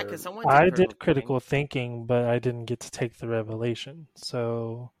critical thing Yeah, there. because someone I did critical thinking, but I didn't get to take the revelation.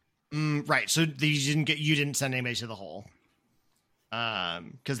 So Right. So you didn't send anybody to the hole.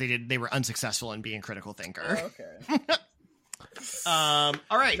 Because they were unsuccessful in being critical thinker. Okay. All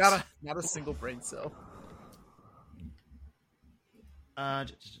right. Not a single brain cell.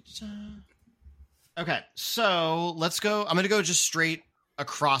 Okay, so let's go. I'm gonna go just straight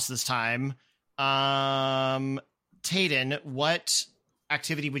across this time. Tayden, what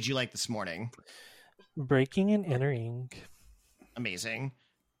activity would you like this morning? breaking and entering. Amazing.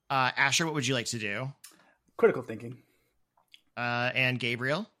 Asher, what would you like to do? Critical thinking. And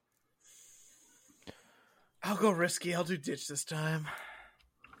Gabriel? I'll go risky. I'll do ditch this time.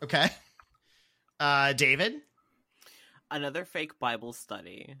 Okay. David? Another fake Bible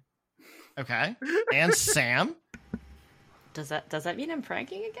study. Okay. And Sam? Does that mean I'm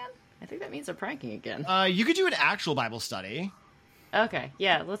pranking again? I think that means I'm pranking again. You could do an actual Bible study. Okay,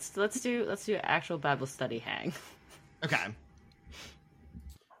 yeah, let's do actual Bible study hang. Okay.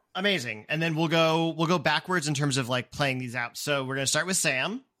 Amazing. And then we'll go backwards in terms of like playing these out. So we're gonna start with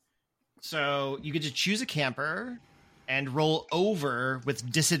Sam. So you get to choose a camper and roll over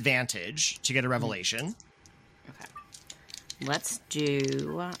with disadvantage to get a revelation. Okay. Let's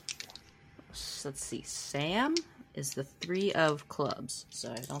see. Sam is the 3 of clubs,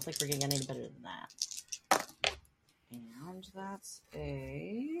 so I don't think we're getting any better than that. And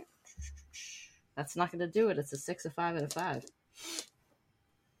that's not going to do it. It's a 6, a 5, and a 5.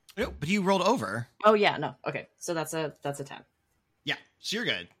 No, but you rolled over. Oh yeah, no. Okay, so that's a 10. Yeah, so you're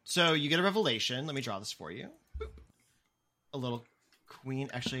good. So you get a revelation. Let me draw this for you. Boop. A little queen.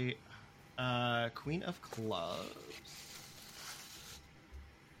 Actually, Queen of Clubs.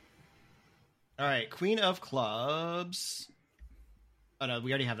 All right, Queen of Clubs. Oh no,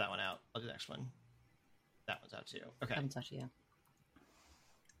 we already have that one out. I'll do the next one. That one's out too. Okay. I'm touchy, yeah.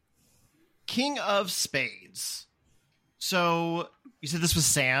 King of Spades. So you said this was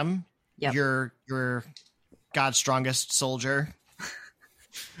Sam. Yep. Your God's strongest soldier.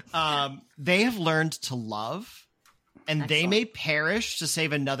 They have learned to love, and they Excellent. may perish to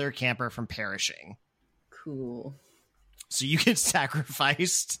save another camper from perishing. Cool. So you get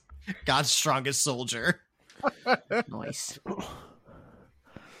sacrificed, God's strongest soldier. Nice.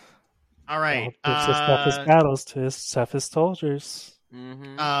 All right. Gives his toughest battles to his toughest soldiers.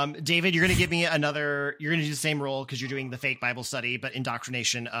 David, you're going to give me another. You're going to do the same role because you're doing the fake Bible study, but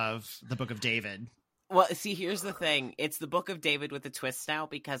indoctrination of the Book of David. Well, see, here's the thing. It's the Book of David with a twist now,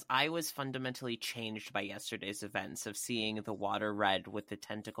 because I was fundamentally changed by yesterday's events of seeing the water red with the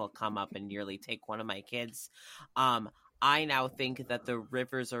tentacle come up and nearly take one of my kids. I now think that the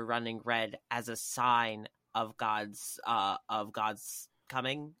rivers are running red as a sign of God's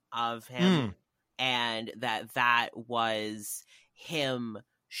coming, of him, and that was him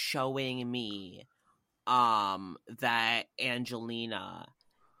showing me that Angelina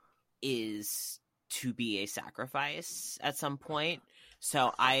is to be a sacrifice at some point.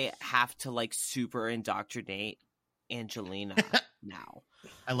 So I have to like super indoctrinate Angelina now.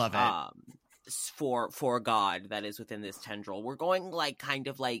 I love it. For God that is within this tendril. We're going like kind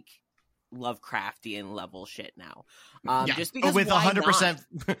of like Lovecraftian level shit now. Just because with why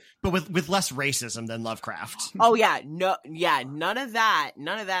 100%, not? but with less racism than Lovecraft. Oh yeah, none of that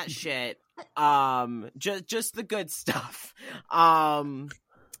shit. Just the good stuff.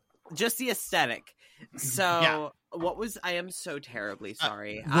 Just the aesthetic. So I am so terribly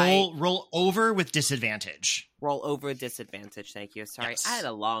sorry. Roll over with disadvantage. Roll over disadvantage. Thank you. Sorry, Yes. I had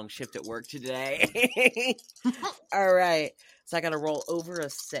a long shift at work today. All right, so I got to roll over a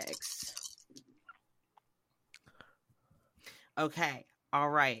 6. Okay. All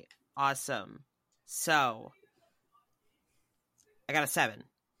right. Awesome. So I got a 7.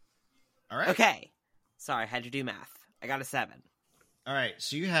 All right. Okay. Sorry, I had to do math. I got a 7. All right.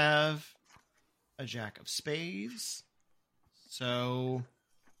 So you have a Jack of Spades. So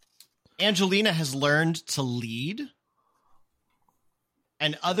Angelina has learned to lead,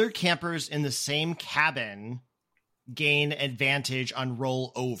 and other campers in the same cabin gain advantage on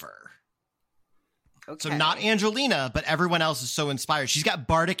roll over. Okay. So not Angelina, but everyone else is so inspired. She's got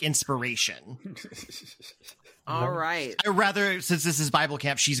bardic inspiration. All right. I rather, since this is Bible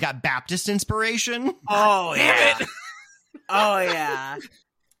camp, she's got Baptist inspiration. Oh yeah. Oh yeah.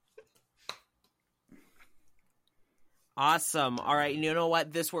 Awesome. All right. You know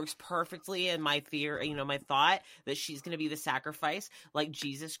what? This works perfectly in my theory. My thought that she's going to be the sacrifice, like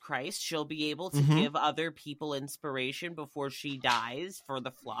Jesus Christ. She'll be able to give other people inspiration before she dies for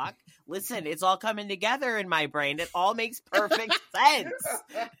the flock. Listen, it's all coming together in my brain. It all makes perfect sense.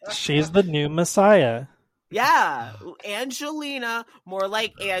 She's the new Messiah. Yeah. Angelina, more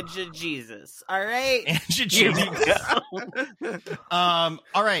like Anja Jesus. All right.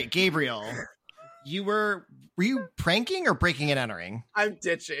 All right, Gabriel. Were you pranking or breaking and entering? I'm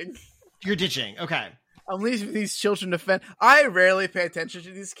ditching. You're ditching. Okay. I'm leaving these children to fend. I rarely pay attention to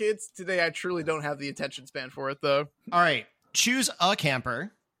these kids. Today, I truly don't have the attention span for it, though. All right. Choose a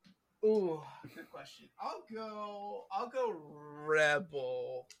camper. Ooh, good question. I'll go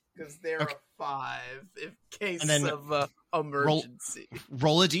Rebel, because they're a 5 in case of emergency.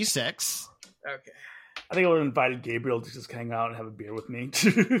 Roll a d6. Okay. I think I would have invited Gabriel to just hang out and have a beer with me.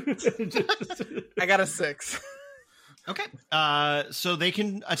 I got a 6. Okay. So they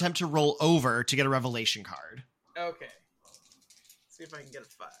can attempt to roll over to get a revelation card. Okay. See if I can get a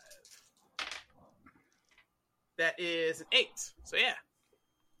 5. That is an 8. So yeah.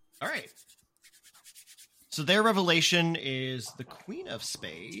 All right. So their revelation is the Queen of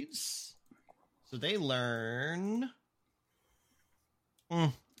Spades. So they learn.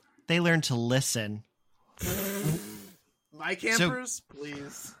 They learn to listen. My campers,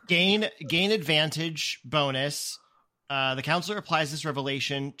 please. Gain advantage bonus. The counselor applies this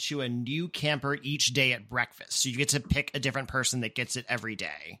revelation to a new camper each day at breakfast. So you get to pick a different person that gets it every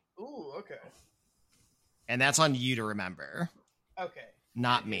day. Ooh, okay. And that's on you to remember. Okay.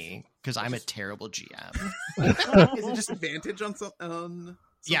 Not me, because I'm a terrible GM. Is it just advantage on something?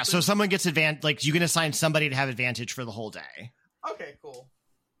 Yeah, so someone gets advantage. Like, you can assign somebody to have advantage for the whole day. Okay, cool.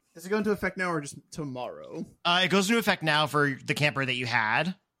 Does it go into effect now or just tomorrow? It goes into effect now for the camper that you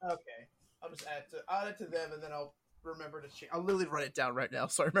had. Okay. I'll just add it to them, and then I'll remember to change. I'll literally write it down right now,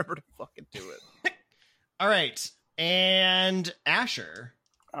 so I remember to fucking do it. All right. And Asher.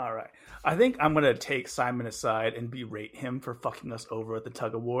 All right. I think I'm going to take Simon aside and berate him for fucking us over at the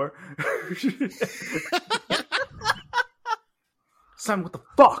tug of war. Simon, what the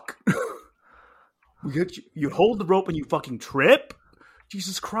fuck? You hold the rope and you fucking trip?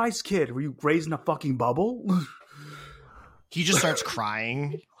 Jesus Christ, kid. Were you raised in a fucking bubble? He just starts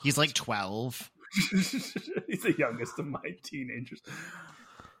crying. He's like 12. He's the youngest of my teenagers.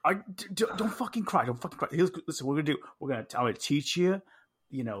 Don't fucking cry. Don't fucking cry. Listen, we're going to teach you,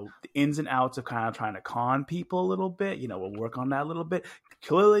 the ins and outs of kind of trying to con people a little bit. We'll work on that a little bit.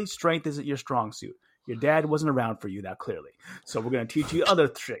 Clearly, strength isn't your strong suit. Your dad wasn't around for you that clearly. So we're going to teach you other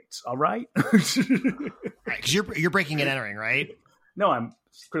traits, all right? Right, because you're breaking and entering, right? No, I'm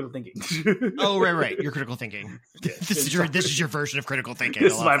critical thinking. Oh, right. You're critical thinking. This is your version of critical thinking.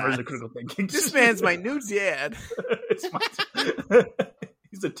 This is my version of critical thinking. This man's my new dad.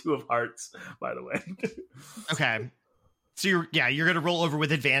 He's a 2 of hearts, by the way. Okay. So you're going to roll over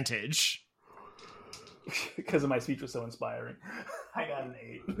with advantage. Because my speech was so inspiring. I got an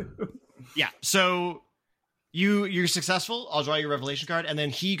 8. Yeah. So you're successful. I'll draw your revelation card, and then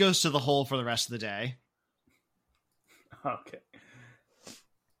he goes to the hole for the rest of the day. Okay.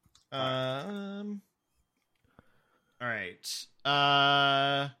 All right.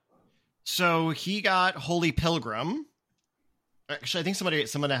 So he got Holy Pilgrim. Actually, I think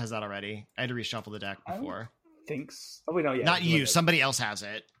someone has that already. I had to reshuffle the deck before. Thanks. Oh wait, no, yeah. Not you. Somebody else has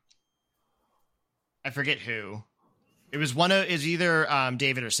it. I forget who. It was is either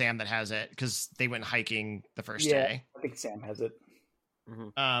David or Sam that has it because they went hiking the first day. I think Sam has it.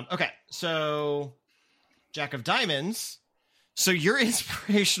 Mm-hmm. Okay, so Jack of Diamonds. So your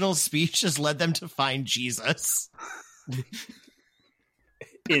inspirational speech has led them to find Jesus.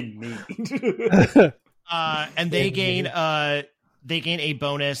 In me. And they gain a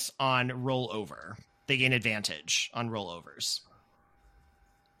bonus on rollover. They gain advantage on rollovers.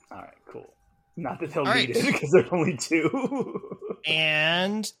 All right, cool. Not that they'll All need right. it because there's only 2.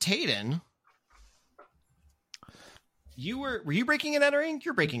 And Tayden, were you breaking and entering?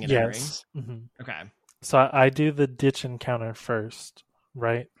 You're breaking and entering. Yes. Mhm. Okay. So I do the ditch encounter first,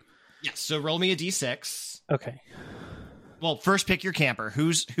 right? Yes. So roll me a d6. Okay. Well, first pick your camper.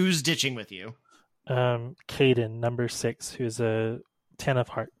 Who's ditching with you? Caden, number 6, who's a 10 of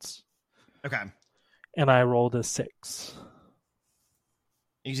hearts. Okay. And I rolled a 6.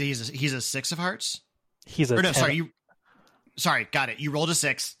 He's a 6 of hearts. He's a Or no, 10. sorry, got it. You rolled a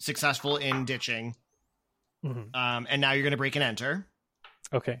 6, successful in ditching. Mhm. And now you're going to break and enter.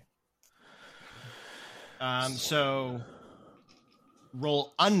 Okay. So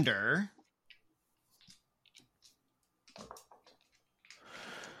roll under.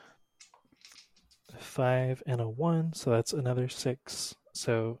 A 5 and a 1, so that's another 6.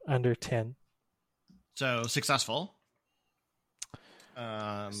 So under 10. So successful.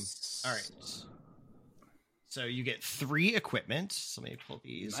 All right. So you get 3 equipment. So let me pull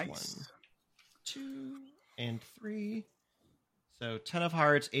these. Nice. 1, 2, and 3. So 10 of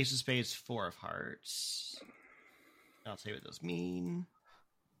hearts, ace of spades, 4 of hearts. I'll tell you what those mean.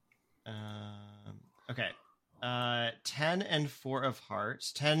 Okay. 10 and 4 of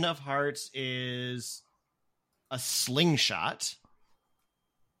hearts. 10 of hearts is a slingshot,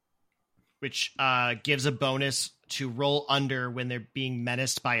 which gives a bonus to roll under when they're being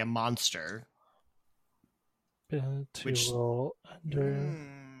menaced by a monster. To Which- roll under.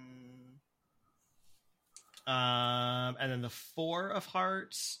 And then the 4 of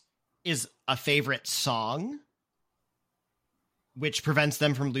hearts is a favorite song, which prevents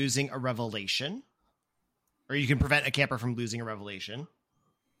them from losing a revelation. Or you can prevent a camper from losing a revelation.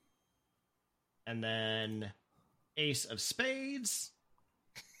 And then ace of spades.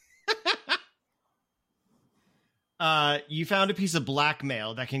 You found a piece of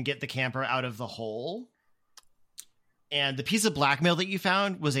blackmail that can get the camper out of the hole. And the piece of blackmail that you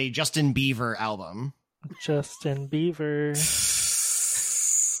found was a Justin Bieber album. Justin Bieber.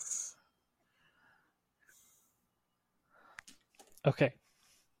 Okay.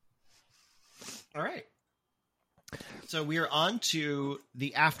 All right. So we are on to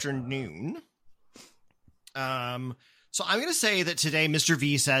the afternoon. So I'm going to say that today Mr.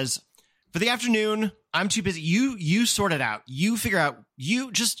 V says, for the afternoon, I'm too busy. You sort it out. You figure out,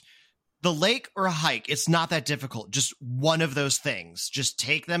 the lake or a hike. It's not that difficult. Just one of those things. Just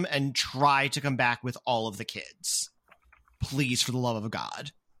take them and try to come back with all of the kids. Please, for the love of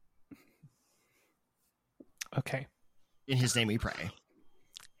God. Okay. In his name we pray.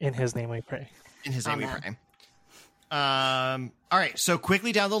 In his name we pray. In his name we Amen. pray. All right. So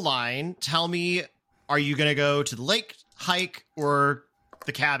quickly down the line, tell me, are you going to go to the lake, hike, or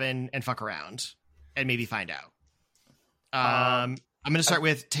the cabin and fuck around and maybe find out? I'm going to start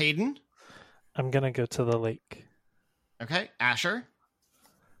with Tayden. I'm gonna go to the lake. Okay, Asher.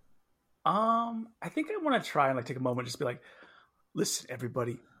 I think I want to try and take a moment, just be like, listen,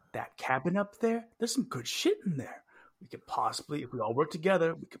 everybody, that cabin up there, there's some good shit in there. We could possibly, if we all work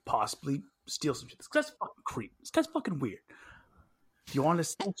together, we could possibly steal some shit. This guy's fucking creep. This guy's fucking weird. Do you want to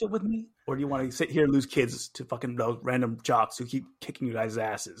steal shit with me, or do you want to sit here and lose kids to fucking those random jocks who keep kicking you guys'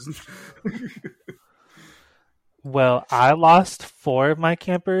 asses? Well, I lost 4 of my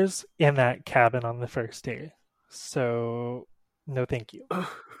campers in that cabin on the first day. So, no thank you.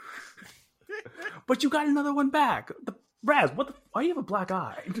 But you got another one back. Raz, why do you have a black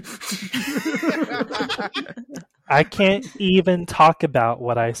eye? I can't even talk about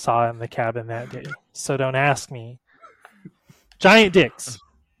what I saw in the cabin that day. So don't ask me. Giant dicks.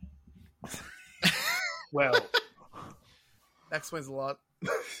 Well, That explains a lot.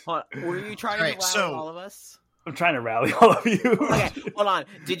 Hold on. Were you trying Alright, to rally so- all of us? I'm trying to rally all of you. Okay, hold on.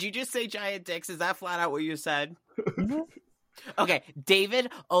 Did you just say giant dicks? Is that flat out what you said? Okay, David,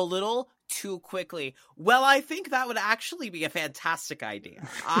 a little too quickly. Well, I think that would actually be a fantastic idea.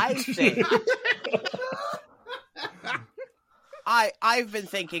 I think I've been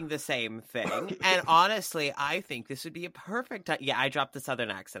thinking the same thing, and honestly, I think this would be a perfect time. Yeah, I dropped the southern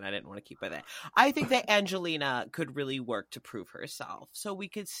accent. I didn't want to keep with it. I think that Angelina could really work to prove herself, so we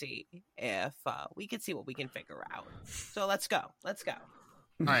could see if we could see what we can figure out. So let's go. Let's go.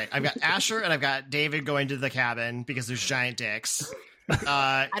 All right, I've got Asher and I've got David going to the cabin because there's giant dicks.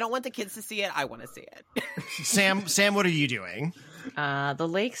 I don't want the kids to see it. I want to see it. Sam, what are you doing? The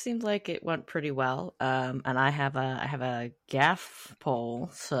lake seemed like it went pretty well. And I have a gaff pole,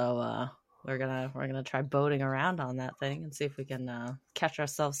 so we're gonna try boating around on that thing and see if we can catch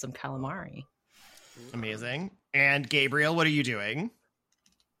ourselves some calamari. Amazing. And Gabriel, what are you doing?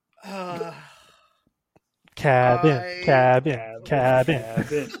 Cabin.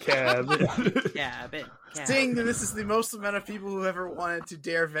 Seeing that this is the most amount of people who ever wanted to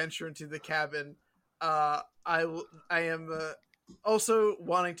dare venture into the cabin, I am also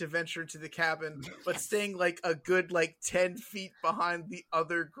wanting to venture into the cabin, but staying a good 10 feet behind the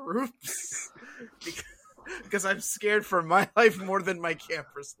other groups because I'm scared for my life more than my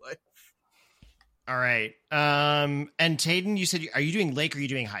camper's life. All right. And Tayden, you said, are you doing lake or are you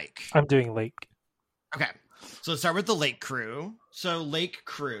doing hike? I'm doing lake. Okay. So let's start with the lake crew. So lake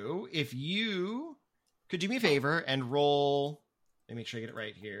crew, if you could do me a favor and roll, let me make sure I get it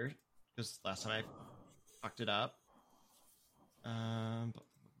right here, because last time I fucked it up.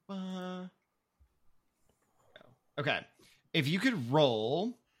 Okay. If you could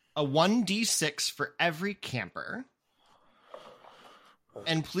roll a 1d6 for every camper,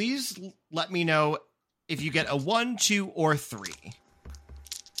 and please let me know if you get a 1, 2, or 3.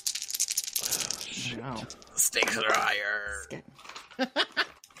 Wow. Stakes are higher.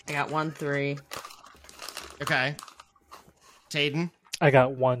 I got 1, 3. Okay. Tayden? I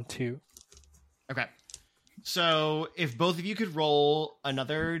got 1, 2. Okay. So if both of you could roll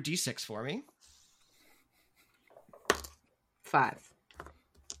another d6 for me. 5.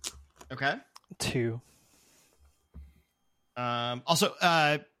 Okay. 2. Also,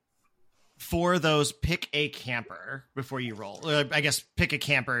 for those, pick a camper before you roll. I guess pick a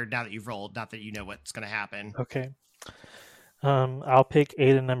camper now that you've rolled, not that you know what's going to happen. Okay. I'll pick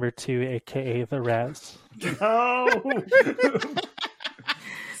Aiden number 2, aka the Raz. No.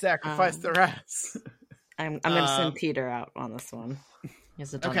 Sacrifice the rats. I'm gonna send Peter out on this one. He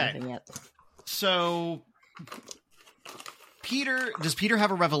hasn't done anything yet. So, does Peter have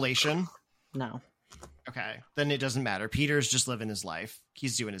a revelation? No. Okay, then it doesn't matter. Peter's just living his life.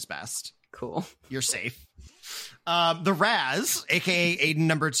 He's doing his best. Cool. You're safe. The Raz, aka Aiden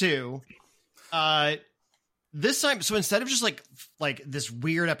number 2, this time, so instead of just like this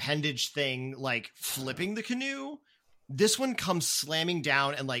weird appendage thing, flipping the canoe, this one comes slamming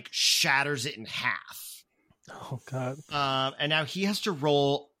down and shatters it in half. Oh god. And now he has to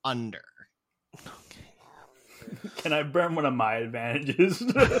roll under. Can I burn one of my advantages?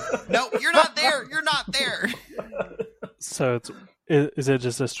 No, you're not there. You're not there. So is it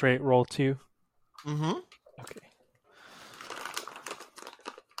just a straight roll 2? Mm-hmm. Okay.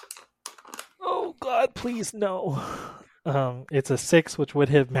 Oh god, please no. It's a 6, which would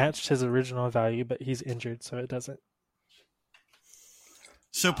have matched his original value, but he's injured, so it doesn't.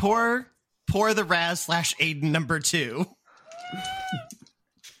 So pour the Raz / Aiden number 2.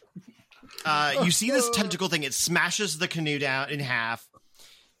 You see this tentacle thing. It smashes the canoe down in half.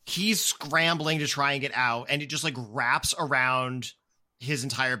 He's scrambling to try and get out, and it just wraps around his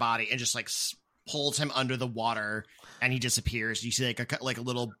entire body and just pulls him under the water, and he disappears. You see a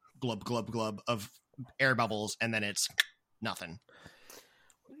little glub glub glub of air bubbles, and then it's nothing.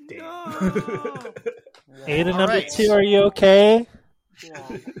 Damn. No. Aiden All number right. 2, are you okay?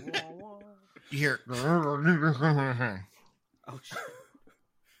 You hear. Oh, shit.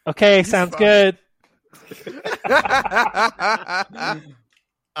 Okay, sounds fine. good.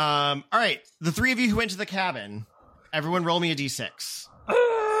 All right. The three of you who went to the cabin, everyone roll me a d6. Come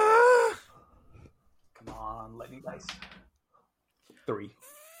on, lightning dice. 3.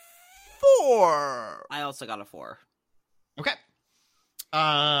 4. I also got a 4. Okay.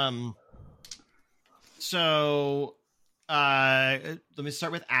 So, let me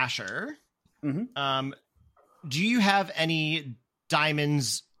start with Asher. Mhm. Do you have any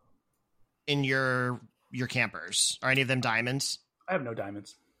diamonds in your campers? Are any of them diamonds? I have no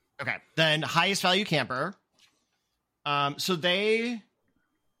diamonds. Okay. Then highest value camper.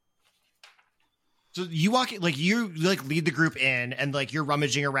 So you walk, like, you like lead the group in, and like you're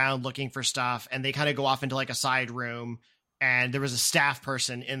rummaging around looking for stuff, and they kind of go off into like a side room, and there was a staff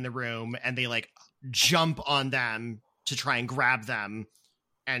person in the room, and they like jump on them to try and grab them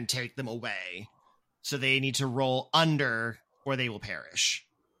and take them away. So they need to roll under or they will perish.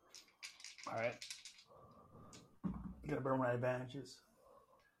 All right. Gotta burn my advantages.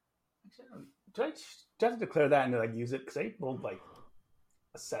 Actually, do I have to declare that and like use it? Because I rolled like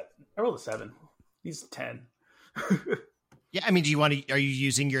a 7. I rolled a 7. He's 10. Yeah, I mean, are you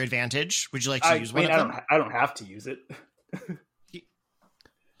using your advantage? Would you like to use one of them? I don't have to use it.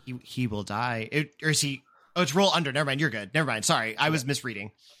 He will die. Or is he? Oh, it's roll under. Never mind. You're good. Never mind. Sorry, I was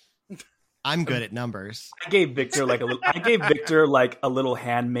misreading. I'm good at numbers. I gave Victor like a little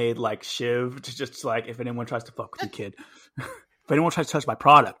handmade like shiv to just like if anyone tries to fuck with you, kid. If anyone tries to touch my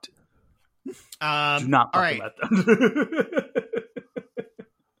product, do not all fuck right.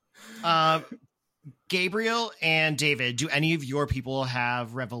 them. Gabriel and David, do any of your people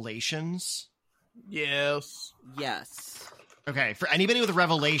have revelations? Yes. Yes. Okay, for anybody with a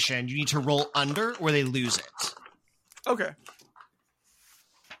revelation, you need to roll under or they lose it. Okay.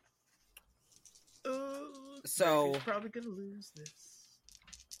 So- Gregory's probably gonna lose this.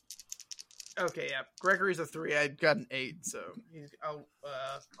 Okay, yeah. Gregory's a 3. I got an 8, so I'll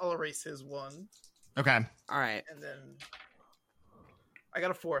erase his 1, Okay. All right. and then I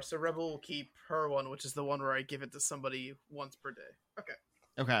got a 4. So Rebel will keep her 1, which is the one where I give it to somebody once per day. Okay.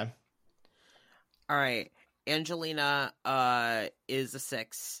 Okay. All right. Angelina is a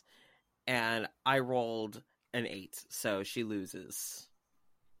 6, and I rolled an 8, so she loses.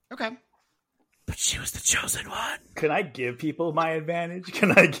 Okay. But she was the chosen one. Can I give people my advantage?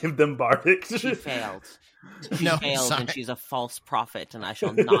 Can I give them bardic? She failed. She No, failed, sorry. and she's a false prophet, and I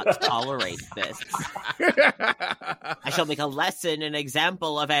shall not tolerate this. I shall make a lesson, an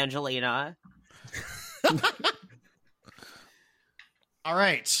example of Angelina. All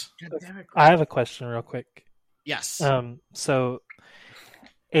right. I have a question real quick. Yes. So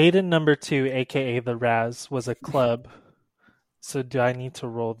Aiden number 2, aka the Raz, was a club. So do I need to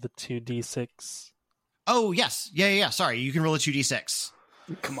roll the 2d6? Oh, yes. Yeah. Sorry, you can roll a 2d6.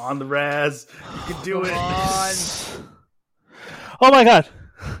 Come on, the Raz. You can do it. Oh my god.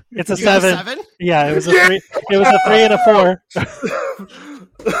 It's a You got 7. 7? Yeah, it was a 3. It was a 3 and a 4.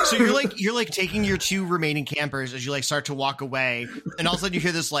 So you're like taking your 2 remaining campers as you like start to walk away, and all of a sudden you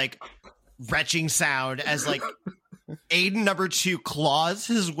hear this like retching sound as like Aiden number 2 claws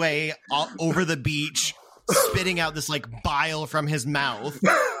his way over the beach, spitting out this like bile from his mouth.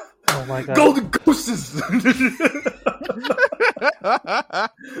 Oh my god. Golden Gooses.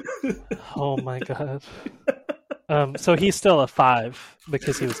 Oh my god. So he's still a 5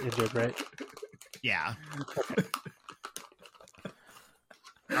 because he was injured, right? Yeah.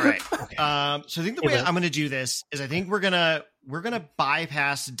 All right. So I think the way I'm going to do this is I think we're gonna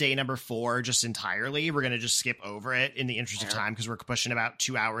bypass day number 4 just entirely. We're gonna just skip over it in the interest of time because we're pushing about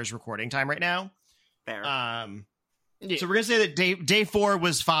 2 hours recording time right now. Fair. So we're gonna say that day 4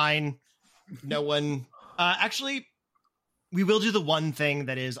 was fine. No one. Actually, we will do the one thing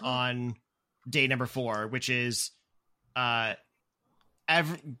that is on day number 4, which is, we'll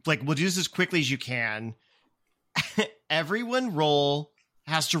do this as quickly as you can. Everyone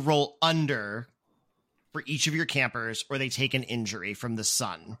has to roll under for each of your campers, or they take an injury from the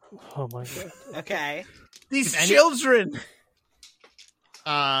sun. Oh my god. Okay. These If any- children.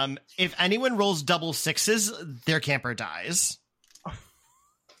 If anyone rolls double 6s, their camper dies.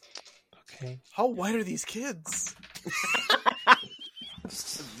 Okay. How white are these kids?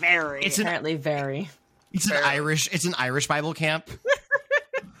 Very. Apparently, very. It's an Irish Bible camp.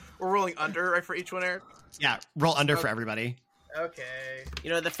 We're rolling under, right, for each one, Eric? Yeah, roll under for everybody. Okay. You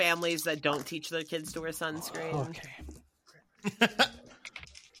know, the families that don't teach their kids to wear sunscreen. Okay.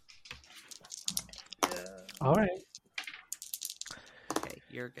 All right.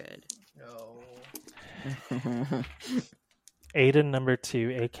 You're good. No. Aiden number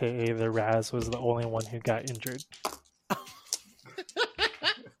 2, aka the Raz, was the only one who got injured.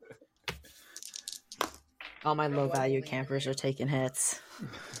 All my low value campers are taking hits.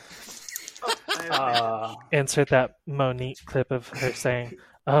 Insert that Monique clip of her saying,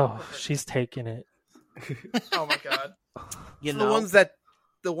 "Oh, she's taking it." Oh my god. You So know,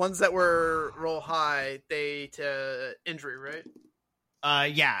 the ones that were roll high, they to injury, right?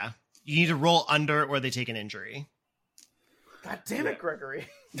 Yeah. You need to roll under or they take an injury. God damn it, Gregory.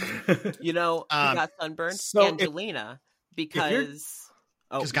 you know, he got sunburned. so if- Angelina, because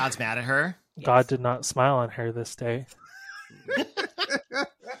Because God's mad at her. God did not smile on her this day.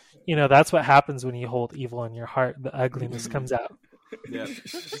 You know, that's what happens when you hold evil in your heart. The ugliness comes out. Yep.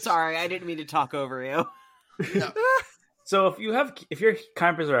 Sorry, I didn't mean to talk over you. So if your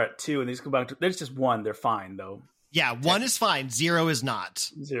campers are at 2 and these come back to, there's just 1, they're fine though. Yeah, 1 is fine. 0 is not.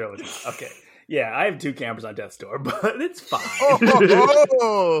 0 is not. Okay. Yeah, I have 2 campers on Death's Door, but it's fine.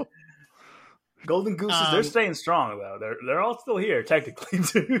 Oh! Golden Gooses, they're staying strong though. They're all still here technically.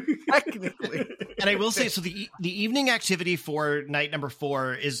 Technically. And I will say, so the evening activity for night number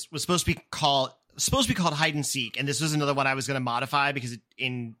 4 was supposed to be called hide and seek, and this was another one I was going to modify because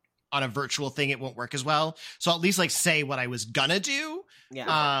on a virtual thing it won't work as well. So I'll at least say what I was gonna do.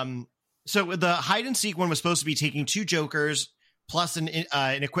 Yeah. So the hide and seek one was supposed to be taking 2 jokers plus an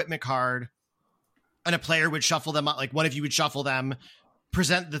equipment card, and a player would shuffle them up. Like one of you would shuffle them,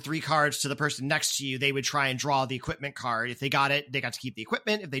 present the 3 cards to the person next to you. They would try and draw the equipment card. If they got it, they got to keep the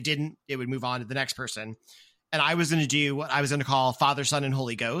equipment. If they didn't, it would move on to the next person. And I was going to do what I was going to call Father, Son, and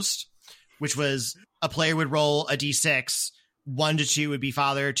Holy Ghost, which was a player would roll a D6. 1 to 2 would be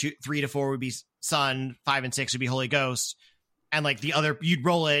Father, 3 to 4 would be Son, 5 and 6 would be Holy Ghost. And like the other, you'd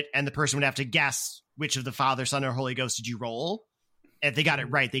roll it and the person would have to guess which of the Father, Son, or Holy Ghost did you roll. And if they got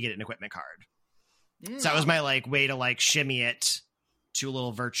it right, they get an equipment card. So that was my way to shimmy it to a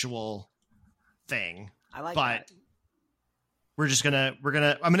little virtual thing. I like But that.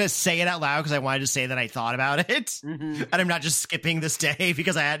 I'm gonna say it out loud because I wanted to say that I thought about it. Mhm. And I'm not just skipping this day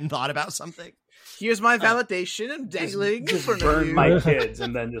because I hadn't thought about something. Here's my validation. I'm dangling in just front of burned you. my kids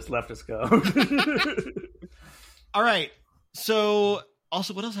and then just left us go. All right. So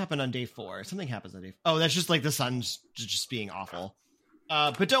also, what else happened on day 4? Something happens on day 4. Oh, that's just the sun's just being awful.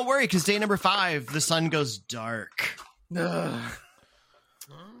 But don't worry, because day number 5, the sun goes dark.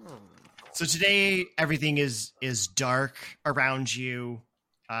 So today, everything is dark around you.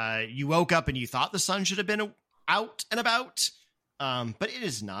 You woke up and you thought the sun should have been out and about, but it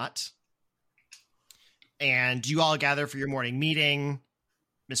is not. And you all gather for your morning meeting.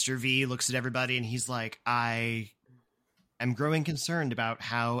 Mr. V looks at everybody and he's like, I am growing concerned about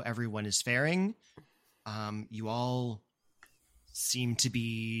how everyone is faring. You all seem to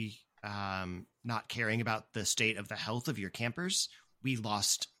be not caring about the state of the health of your campers. We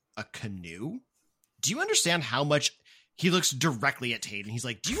lost a canoe. Do you understand how much? He looks directly at Tate and he's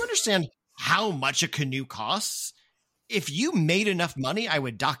like, do you understand how much a canoe costs? If you made enough money, I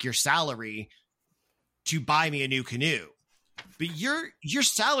would dock your salary to buy me a new canoe. But your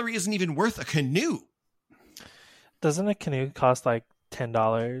salary isn't even worth a canoe. Doesn't a canoe cost like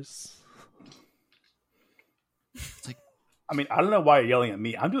 $10? It's like, I mean, I don't know why you're yelling at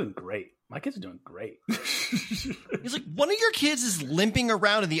me. I'm doing great. My kids are doing great. he's like, one of your kids is limping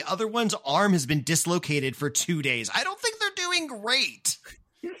around and the other one's arm has been dislocated for 2 days. I don't think they're doing great.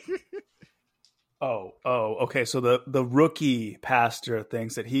 Oh, okay. So the rookie pastor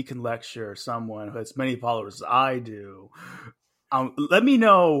thinks that he can lecture someone who has many followers as I do. Let me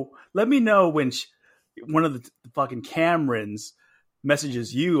know when one of the fucking Camerons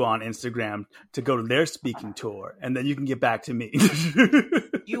messages you on Instagram to go to their speaking tour, and then you can get back to me.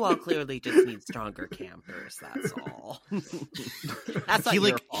 You all clearly just need stronger campers, that's all. That's not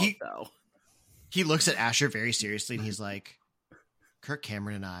your fault, though. He looks at Asher very seriously and he's like, Kirk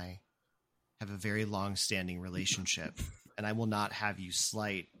Cameron and I have a very long-standing relationship, and I will not have you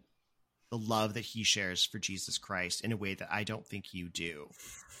slight the love that he shares for Jesus Christ in a way that I don't think you do.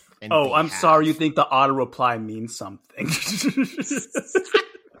 And oh, I'm have. sorry you think the auto reply means something.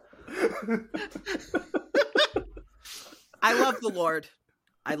 I love the Lord.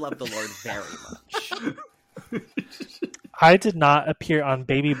 I love the Lord very much. I did not appear on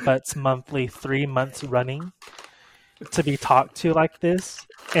Baby Butt's monthly 3 months running to be talked to like this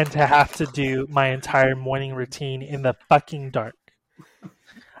and to have to do my entire morning routine in the fucking dark.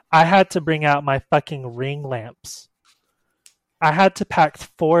 I had to bring out my fucking ring lamps. I had to pack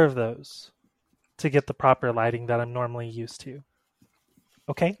 4 of those to get the proper lighting that I'm normally used to.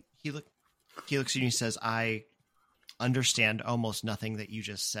 Okay? He looks at you and he says, I understand almost nothing that you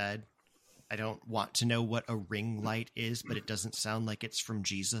just said. I don't want to know what a ring light is, but it doesn't sound like it's from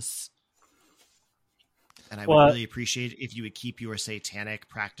Jesus. And I would really appreciate if you would keep your satanic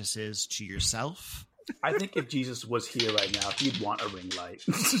practices to yourself. I think if Jesus was here right now, he'd want a ring light.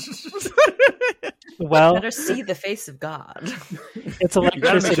 Well, Better see the face of God. it's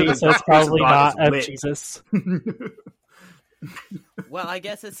electricity, so it's probably not of Jesus. Well, I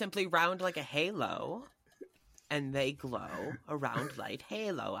guess it's simply round like a halo, and they glow a round light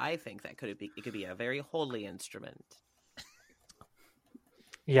halo. I think that it could be a very holy instrument.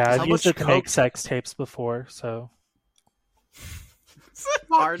 Yeah, How I've used much it to make coke- sex tapes before, so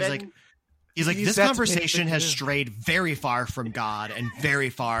Pardon? He's like, Use this that to conversation make has the- strayed very far from God and very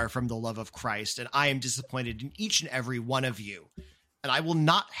far from the love of Christ, and I am disappointed in each and every one of you. And I will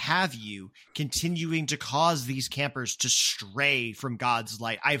not have you continuing to cause these campers to stray from God's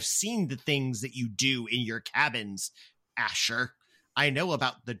light. I've seen the things that you do in your cabins, Asher. I know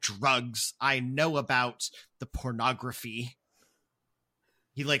about the drugs. I know about the pornography.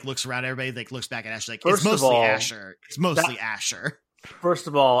 He looks around at everybody, looks back at Asher, it's First of mostly all, Asher. It's mostly Asher. First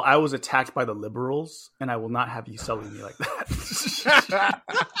of all, I was attacked by the liberals, and I will not have you selling me like that.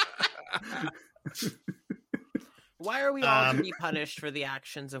 Why are we all to be punished for the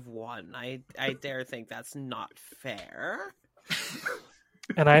actions of one? I dare think that's not fair.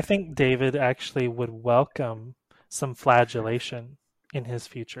 and I think David actually would welcome some flagellation in his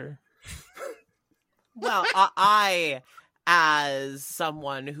future. Well, I, as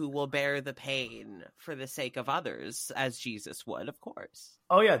someone who will bear the pain for the sake of others, as Jesus would, of course.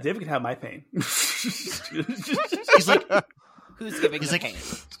 Oh yeah, David can have my pain. He's like, Who's giving He's the like- pain?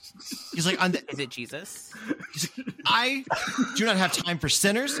 he's like, Is it Jesus? I do not have time for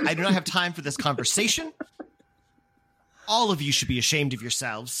sinners. I do not have time for this conversation. All of you should be ashamed of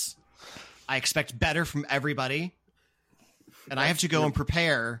yourselves. I expect better from everybody. And I have to go and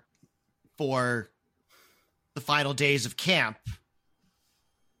prepare for the final days of camp.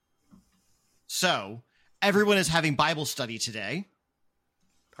 So, everyone is having Bible study today.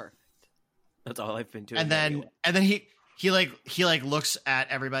 Perfect. That's all I've been doing. And then anyway. and then he looks at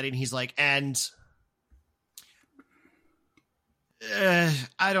everybody and he's like, and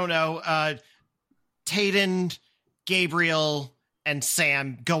I don't know, Tayden, Gabriel, and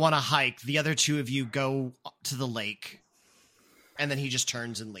Sam go on a hike. The other two of you go to the lake. And then he just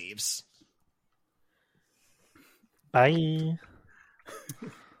turns and leaves. Bye.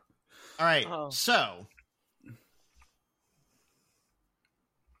 All right. Oh. So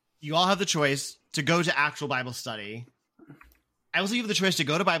you all have the choice to go to actual Bible study. I also give you the choice to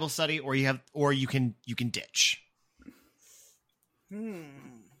go to Bible study, or you can ditch.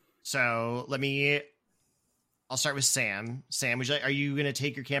 So I'll start with Sam. Sam, are you going to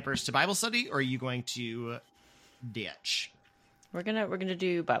take your campers to Bible study, or are you going to ditch? We're gonna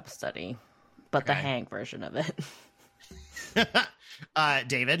do Bible study, but the Okay. hang version of it.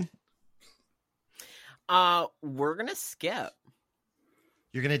 David, we're gonna skip.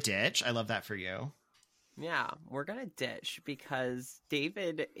 you're going to ditch. I love that for you. Yeah, we're gonna ditch because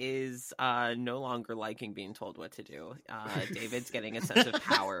David is no longer liking being told what to do. David's getting a sense of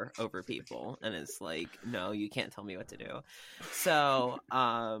power over people, and it's like, no, you can't tell me what to do. So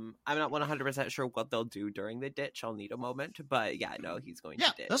I'm not 100% sure what they'll do during the ditch. I'll need a moment, but yeah, no, he's going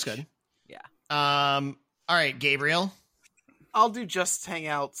to ditch. That's good. Yeah. All right, Gabriel. I'll do just hang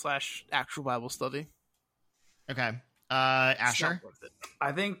out / actual Bible study. Okay. It's Asher. not worth it.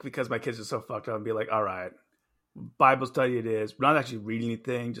 I think because my kids are so fucked up and be like, all right, Bible study it is. We're not actually reading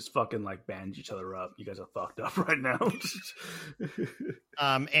anything, just fucking like band each other up. You guys are fucked up right now.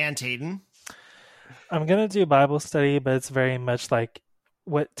 And Tayden. I'm gonna do Bible study, but it's very much like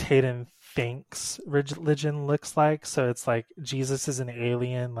what Tatum thinks religion looks like. So it's like Jesus is an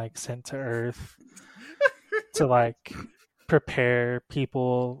alien, like sent to Earth to like prepare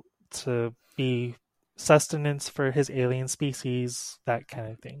people to be sustenance for his alien species, that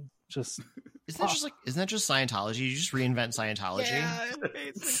kind of thing. Just Isn't that just Scientology? You just reinvent Scientology.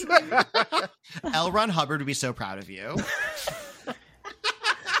 L. Ron Hubbard would be so proud of you.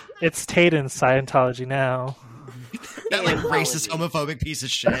 it's Tatum's Scientology now. That like Apology. racist, homophobic piece of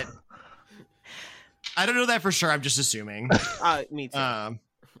shit. I don't know that for sure. I'm just assuming. Me too. I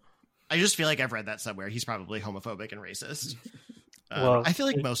just feel like I've read that somewhere. He's probably homophobic and racist. Well, I feel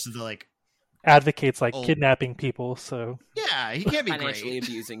like most of the like, Advocates like Old. kidnapping people, so yeah, he can't be Financially great.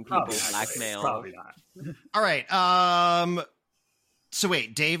 abusing people, Probably not. blackmail. Probably not. All right. So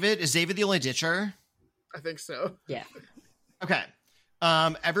wait, is David the only ditcher? I think so. Yeah. Okay.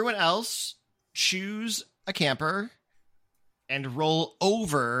 Everyone else choose a camper and roll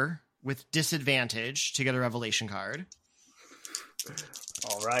over with disadvantage to get a revelation card.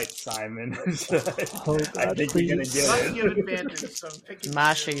 All right, Simon. Oh, I God, think you're gonna please. get Not it. give advantage, so I'm picking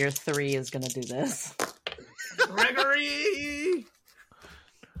Masha, your 3 is going to do this. Gregory.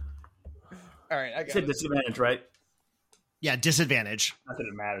 All right, I You got said it. disadvantage, right? Yeah, disadvantage. Not that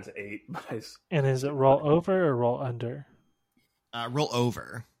it matters. 8, but And is it roll over or roll under? Roll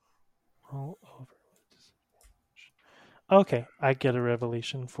over. Roll over. Okay, I get a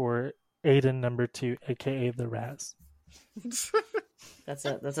revelation for Aiden number 2, aka the Raz. That's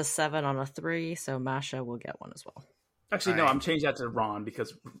a 7 on a 3, so Masha will get one as well. actually, All no. right. I'm changing that to Ron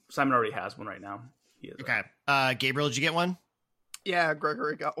because Simon already has one right now. He is Okay. Gabriel, did you get one? Yeah,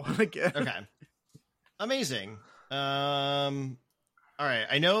 Gregory got one again. Okay. Amazing. All right.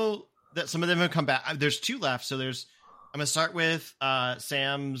 I know that some of them have come back. There's 2 left, so I'm gonna start with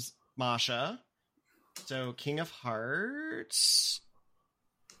Sam's Masha. So King of Hearts.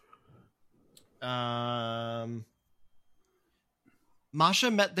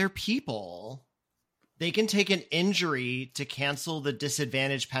 Masha met their people. They can take an injury to cancel the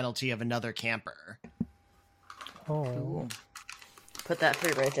disadvantage penalty of another camper. Oh, Put that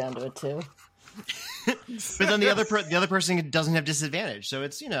 3 right down to a 2. But then the other person doesn't have disadvantage, so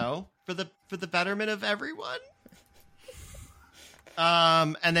it's for the betterment of everyone.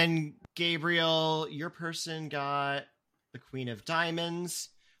 And then Gabriel, your person got the Queen of Diamonds.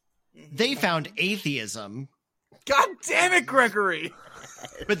 They found atheism, God damn it, Gregory!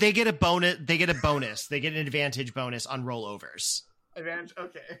 but they get a bonus. They get an advantage bonus on rollovers. Advantage.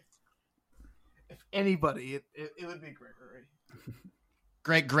 Okay. If anybody, it would be Gregory.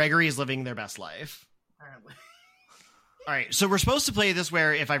 Gregory is living their best life. Apparently. All right, so we're supposed to play this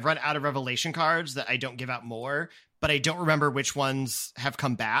where if I've run out of revelation cards that I don't give out more, but I don't remember which ones have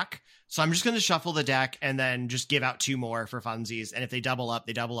come back. So I'm just going to shuffle the deck and then just give out 2 more for funsies. And if they double up,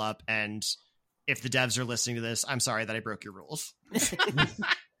 they double up. And if the devs are listening to this, I'm sorry that I broke your rules.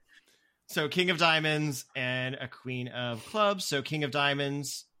 So King of Diamonds and a Queen of Clubs. So King of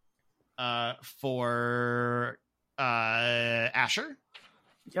Diamonds for Asher.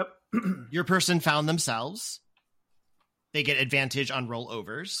 Yep. Your person found themselves. They get advantage on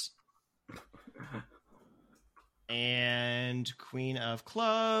rollovers. And Queen of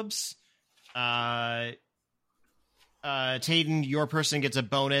Clubs. Tayden, your person gets a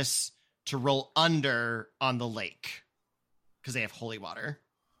bonus to roll under on the lake because they have holy water.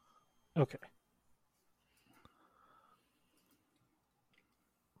 okay.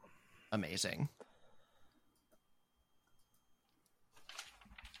 Amazing.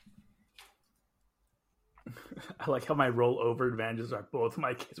 I like how my rollover advantages are both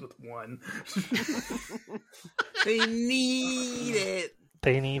my kids with 1. They need it.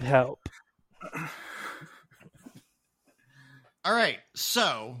 They need help. All right.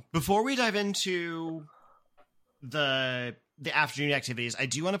 So before we dive into the afternoon activities, I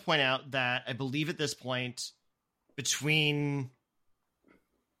do want to point out that I believe at this point, between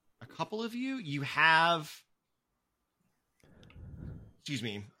a couple of you have, excuse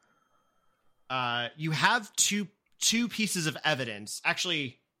me, you have two pieces of evidence.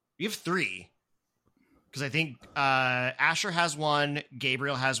 Actually, you have 3. Because I think Asher has 1,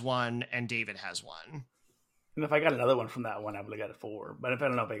 Gabriel has 1, and David has 1. And if I got another one from that one, I would have got a 4. But if I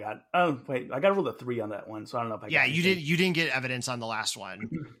don't know if I got, oh wait, I got to roll a 3 on that one, so I don't know if I. Yeah, got you anything. didn't get evidence on the last one. I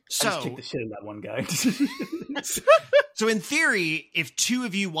just So kicked the shit in that one guy. so in theory, if 2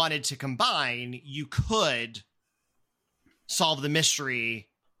 of you wanted to combine, you could solve the mystery.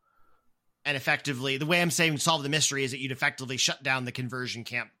 And effectively, the way I'm saying solve the mystery is that you'd effectively shut down the conversion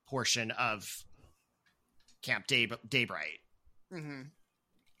camp portion of Camp Daybright.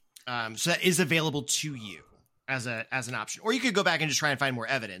 Mm-hmm. So that is available to you as an option, or you could go back and just try and find more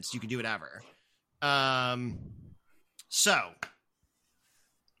evidence. You could do whatever. So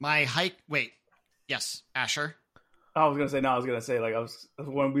my hike. Wait, yes, Asher. I was gonna say like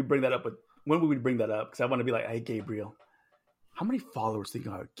when we bring that up, when would we bring that up? Because I want to be like, hey Gabriel, how many followers do you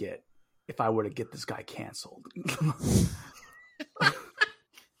think I would get if I were to get this guy canceled?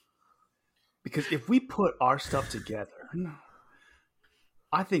 Because if we put our stuff together,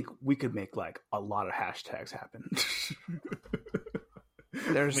 I think we could make like a lot of hashtags happen.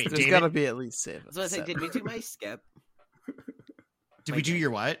 There's David? got to be at least 7. So I was like, did we do my skip? Did we do your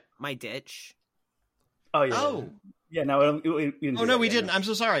what? My ditch? Oh yeah. Oh. Yeah, no, we didn't Oh do no, that we yet, didn't. no. I'm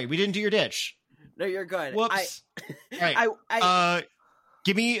so sorry. We didn't do your ditch. No, you're good. Whoops. All right. I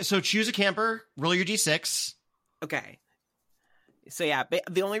Give me. So choose a camper. Roll your d6. okay. So yeah, but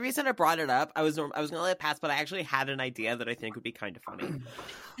the only reason I brought it up, I was gonna let it pass, but I actually had an idea that I think would be kind of funny.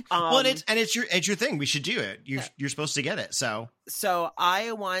 Well, it's your thing. We should do it. You're supposed to get it. So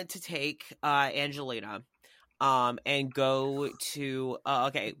I want to take Angelina, and go to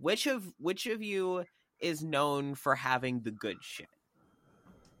okay. Which of you is known for having the good shit?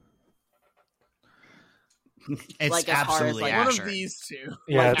 it's Like, as far as, absolutely like, One Asher. of these two.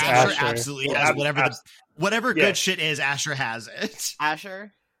 Yeah, it's Asher Asher. absolutely has whatever Yeah. good shit is. Asher has it.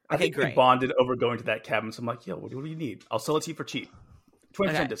 Asher. I Okay, think we great. bonded over going to that cabin. So I'm like, yo, what do you need? I'll sell it to you for cheap. 20%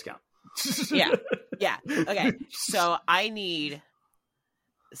 Okay. discount. Yeah. Okay. So I need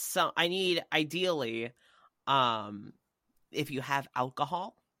ideally, if you have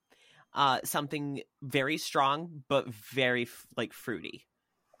alcohol, something very strong but very like fruity.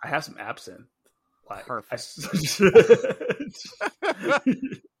 I have some absinthe. Like,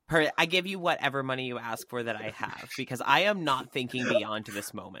 I give you whatever money you ask for that I have, because I am not thinking beyond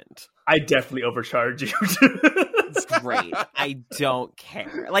this moment. I definitely overcharge you. It's great. I don't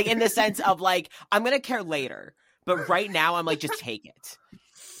care. Like, in the sense of, like, I'm gonna care later, but right now I'm like, just take it.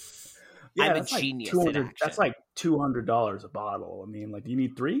 I'm a that's like genius in 200 action. That's like $200 a bottle. I mean, like, do you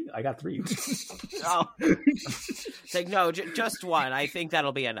need 3? I got 3. Oh. It's like, no, just one. I think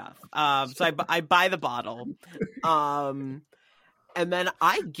that'll be enough. So I buy the bottle, and then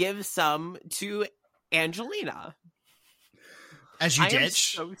I give some to Angelina. As you I am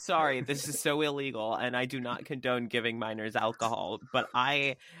ditch. so sorry. This is so illegal, and I do not condone giving minors alcohol. But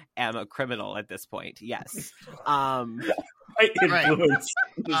I am a criminal at this point. Yes. I influence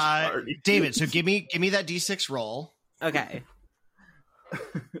this Uh, party. David, so give me that D6 roll. Okay.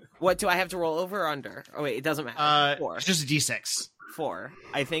 What do I have to roll over or under? Oh wait, it doesn't matter. 4. It's just a D6. 4.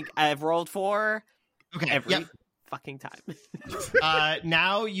 I think I've rolled 4 Okay. every Yep. fucking time.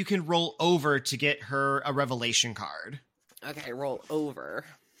 Now you can roll over to get her a revelation card. Okay, roll over.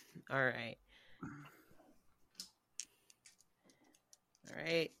 All right. All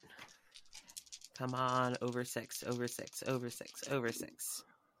right. Come on, over 6, over 6, over 6, over 6.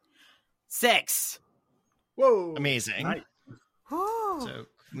 6! Whoa. Amazing. Nice. So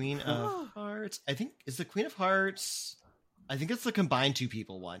Queen of Hearts. I think is the Queen of Hearts. I think it's the combined 2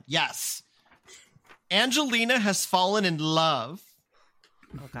 people one. Yes. Angelina has fallen in love.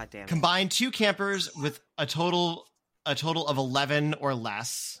 Oh, god damn it. Combine 2 campers with a total of 11 or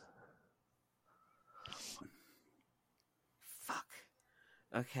less. Fuck.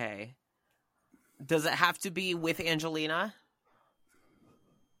 Okay. Does it have to be with Angelina?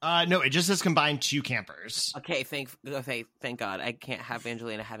 No, it just says combine 2 campers. Okay, thank God. I can't have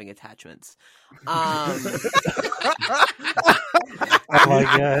Angelina having attachments. Oh my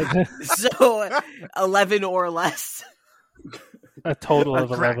god. So 11 or less. A total of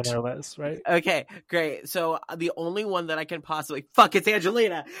Correct. 11 or less, right? Okay, great. So the only one that I can possibly it's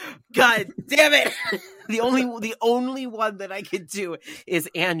Angelina. God damn it! The only one that I could do is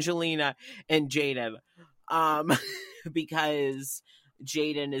Angelina and Jaden, because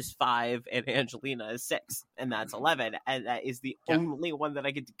Jaden is 5 and Angelina is 6, and that's 11, and that is the only one that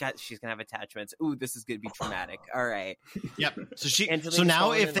I could. God, she's gonna have attachments. Ooh, this is gonna be traumatic. All right. Yep. So Angelina's now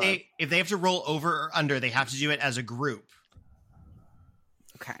fallen if in love. they have to roll over or under, they have to do it as a group.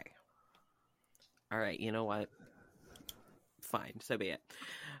 Okay. All right, you know what? Fine, so be it.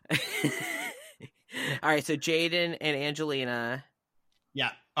 All right, so Jaden and Angelina.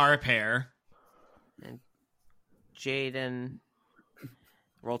 Yeah, are a pair. And Jaden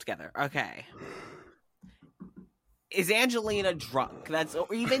roll together. Okay. Is Angelina drunk?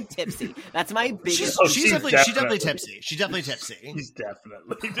 Or even tipsy? That's my biggest. She's definitely tipsy. She's definitely tipsy. He's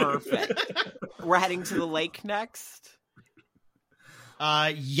definitely Perfect. We're heading to the lake next.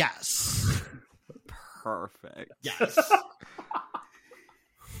 Yes. Perfect. Yes.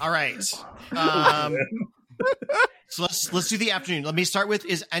 All right. So let's do the afternoon. Let me start with: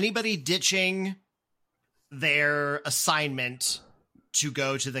 is anybody ditching their assignment to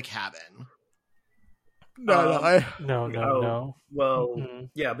go to the cabin? No. Well,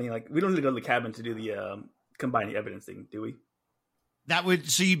 Mhm. yeah, I mean, like, we don't need to go to the cabin to do the combining evidence thing, do we? That would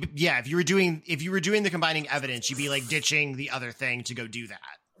if you were doing the combining evidence, you'd be like ditching the other thing to go do that.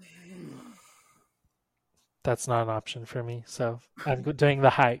 That's not an option for me, so I'm doing the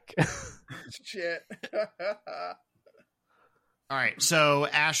hike. Shit. All right. So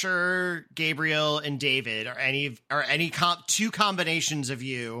Asher, Gabriel, and David are any 2 combinations of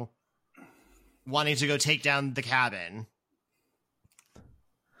you wanting to go take down the cabin.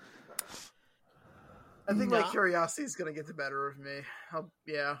 I think my curiosity is going to get the better of me.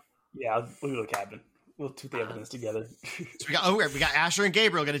 Yeah. Yeah, we'll go to the cabin. We'll do the evidence together. So we got Asher and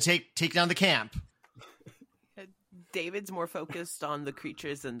Gabriel going to take down the camp. David's more focused on the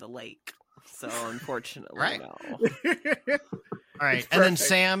creatures in the lake, so unfortunately, Right. no. All right, and then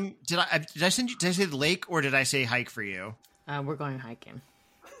Sam, did I say the lake or did I say hike for you? We're going hiking.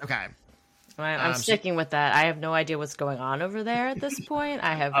 Okay. I'm sticking with that. I have no idea what's going on over there at this point.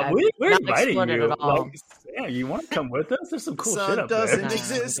 I've we're not inviting explored it you. at all. Like, yeah, you want to come with us? There's some cool shit Sun up doesn't there. No,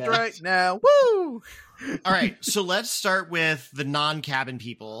 exist okay. right now. Woo! All right, so let's start with the non-cabin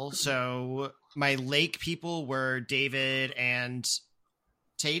people. So my lake people were David and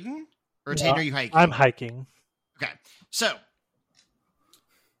Tayden? Or Tayden, are you hiking? I'm hiking. Okay, so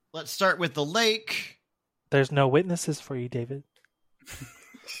let's start with the lake. There's no witnesses for you, David.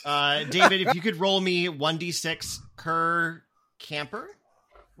 David, if you could roll me 1d6 per camper.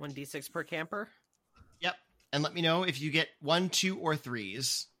 1d6 per camper. Yep. And let me know if you get 1, 2, or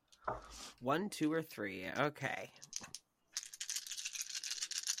 3s. 1, 2, or 3. Okay.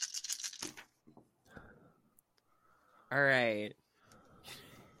 All right.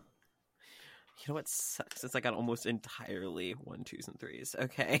 You know what sucks? It's like I got almost entirely 1, 2s, and 3s.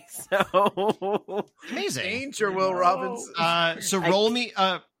 Okay, so Amazing. Danger, Will Robbins. So roll me.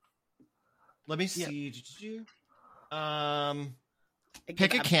 Let me see.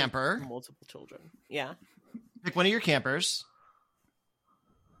 Pick a camper. Multiple children. Yeah. Pick one of your campers.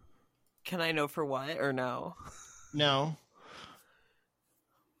 Can I know for what or no? No.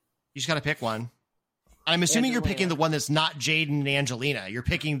 You just got to pick one. I'm assuming you're picking the one that's not Jaden and Angelina. You're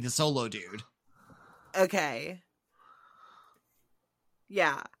picking the solo dude. Okay.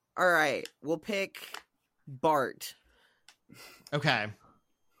 Yeah. All right. We'll pick Bart. Okay.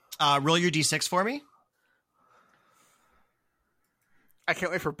 Roll your d6 for me. I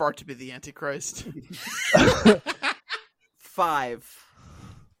can't wait for Bart to be the Antichrist. 5.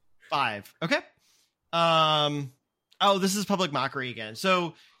 5. Okay. Oh, this is public mockery again.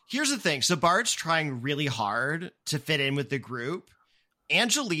 So here's the thing. So Bart's trying really hard to fit in with the group.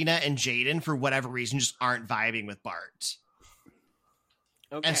 Angelina and Jaden, for whatever reason, just aren't vibing with Bart.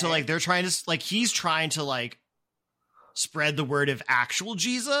 Okay. And so, like, they're trying to, like, he's trying to, like, spread the word of actual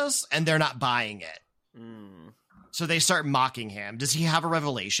Jesus, and they're not buying it. Mm, So they start mocking him. Does he have a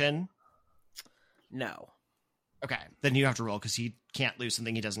revelation? no. Okay, then you have to roll because he can't lose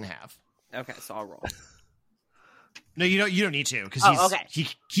something he doesn't have. Okay, so I'll roll. No, you don't need to because Oh, okay.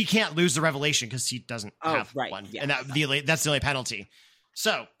 he can't lose the revelation because he doesn't Oh, have right, one, yeah. and that's the only penalty.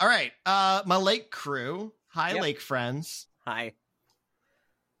 So, all right, my lake crew, hi Yep. lake friends, Hi.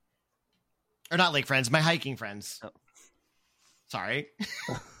 or not lake friends, my hiking friends. Oh. Sorry,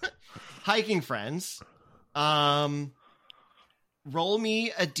 hiking friends. Roll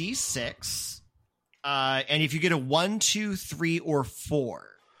me a d6, and if you get a 1, 2, 3, or 4,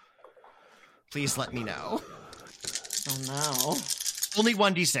 please let me know. Oh no. Only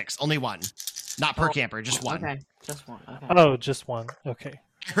 1d6, only one, not per camper, just one. Okay, just one. Okay, Oh, just one. Okay.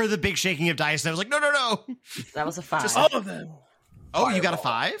 I heard the big shaking of dice, and I was like, no. that was a 5. Just All of them. Oh, you got a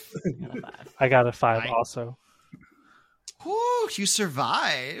 5? Got a 5. I got a 5 Right. also. Whew, you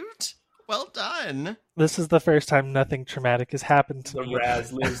survived. Well done. This is the first time nothing traumatic has happened to The me.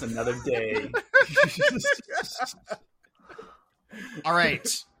 Raz lives another day. All right.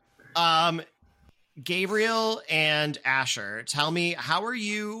 Gabriel and Asher, tell me, how are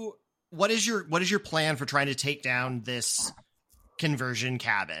you? What is your plan for trying to take down this conversion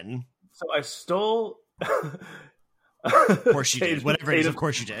cabin? So I stole. Of course you did. Whatever it is, of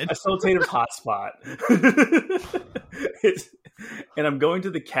course you did. I stole Tatum's hotspot. And I'm going to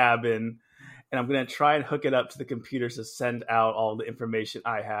the cabin, and I'm going to try and hook it up to the computers to send out all the information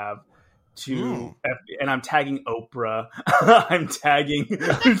I have to and I'm tagging Oprah. I'm tagging.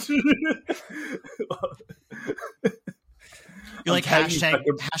 You're like I'm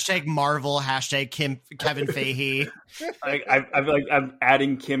tagging hashtag Marvel, hashtag Kevin Feige. I'm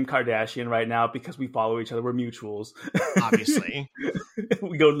adding Kim Kardashian right now because we follow each other. We're mutuals. Obviously.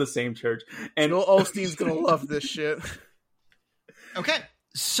 We go to the same church. And Joel Osteen's gonna love this shit. Okay,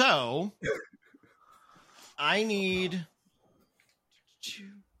 so I need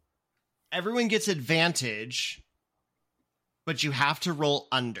everyone gets advantage, but you have to roll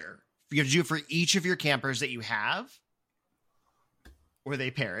under. You have to do it for each of your campers that you have, or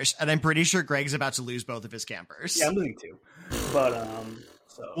they perish. And I'm pretty sure Greg's about to lose both of his campers. yeah, I'm losing two. But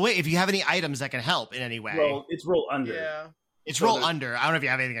so Wait, if you have any items that can help in any way, it's roll under. Yeah. it's so roll there's- under. I don't know if you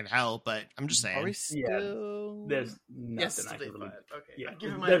have anything that can help, but I'm just saying. Are we still? There's nothing Yes, I still can really, 5. Okay. yeah, I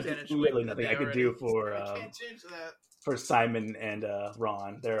give him my there's advantage. literally nothing I could do for I can't change that. for Simon and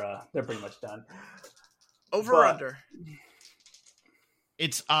Ron. They're pretty much done. Over or But- under?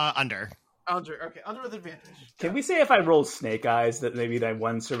 It's under. Under. Okay, under with advantage. Can we say if I rolled snake eyes that maybe that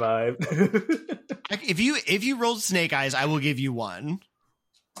one survived? If you rolled snake eyes, I will give you one.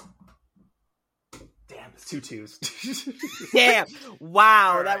 Damn, it's 2 twos. Damn!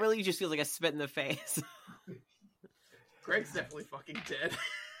 Wow, All that right. really just feels like a spit in the face. Greg's definitely fucking dead.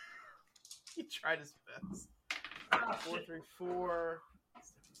 He tried his best. 4, 3, 4.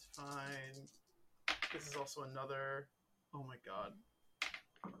 Stephen's fine. This is also another. Oh my god.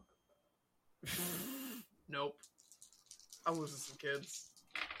 Nope. I'm losing some kids.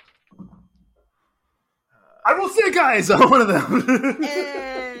 I rolled snake eyes on one of them.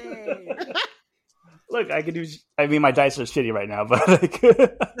 Hey! Look, I can do. I mean, my dice are shitty right now, but like,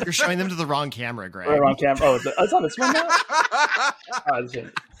 You're showing them to the wrong camera, Greg. we're on camera. Oh, it's on this one now. Oh,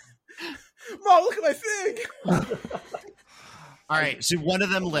 shit. Mom, look at my thing! All right, so one of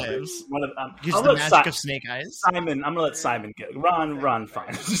them lives. One of Use I'll the let magic of snake eyes. Simon. I'm gonna let Simon get. Ron, fine.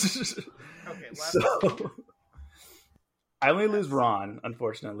 Okay, last So, I only lose Ron,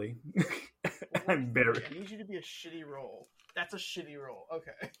 unfortunately. I'm very. I need you to be a shitty roll. That's a shitty roll.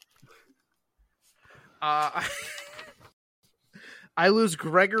 Okay. I lose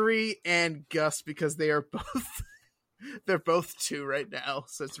Gregory and Gus because they are both they're both 2 right now,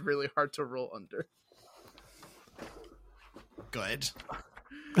 so it's really hard to roll under. Good.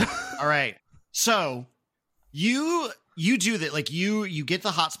 All right. So you do that, like you get the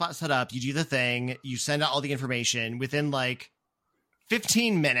hotspot set up, you do the thing, you send out all the information. Within like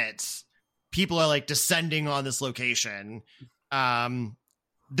 15 minutes, people are like descending on this location.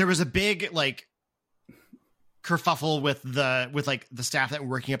 There was a big like kerfuffle with the staff that were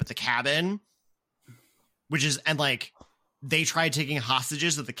working up at the cabin, and like they tried taking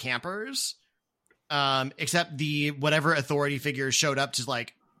hostages of the campers. Except the whatever authority figures showed up to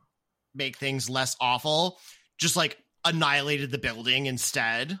like make things less awful, just like annihilated the building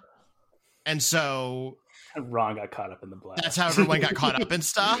instead. And so Ron got caught up in the blast. that's how everyone got caught up and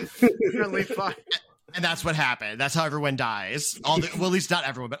stuff. Really fine. And that's what happened. That's how everyone dies. Well, at least not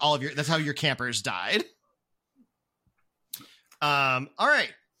everyone, but all of that's how your campers died. All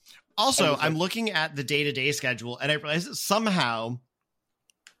right. Also, I'm looking at the day-to-day schedule, and I realized that somehow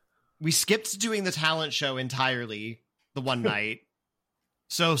we skipped doing the talent show entirely the one night.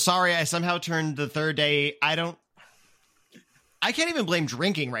 So sorry, I somehow turned the third day. I can't even blame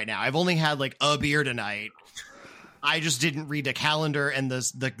drinking right now. I've only had like a beer tonight. I just didn't read the calendar and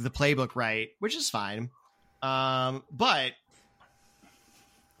the playbook right, which is fine. But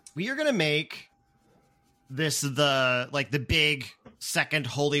we are gonna make this the big second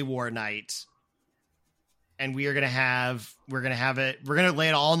Holy War night. And we're gonna lay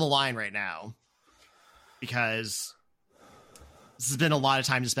it all on the line right now. Because this has been a lot of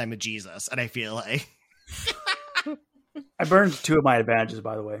time to spend with Jesus, and I feel like I burned 2 of my advantages,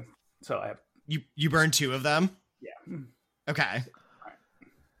 by the way. So I have you burned 2 of them? Yeah. Okay.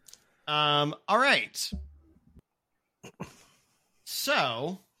 All right.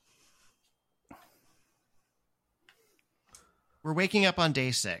 So we're waking up on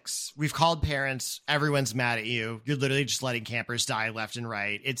day 6. We've called parents. Everyone's mad at you. You're literally just letting campers die left and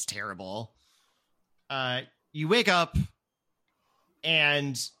right. It's terrible. You wake up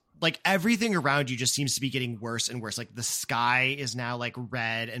and like everything around you just seems to be getting worse and worse. Like the sky is now like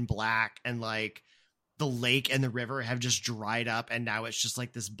red and black, and like the lake and the river have just dried up, and now it's just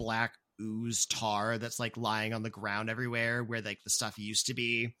like this black ooze tar that's like lying on the ground everywhere where like the stuff used to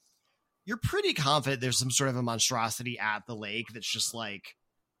be. You're pretty confident there's some sort of a monstrosity at the lake that's just like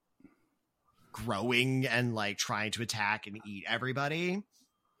growing and like trying to attack and eat everybody.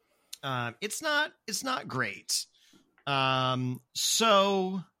 It's not great.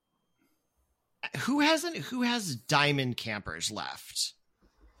 So who has diamond campers left?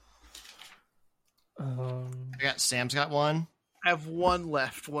 Sam's got one. I have 1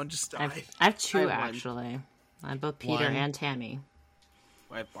 left. 1 just I died. have 2 I have one. actually. I'm both Peter One. and Tammy.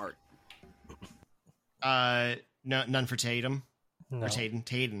 I have Bart. No, none for Tatum. No. Or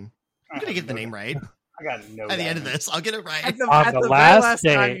Taden. I'm gonna get the name right. I got no. At the end of this, I'll get it right. At the, On at the the last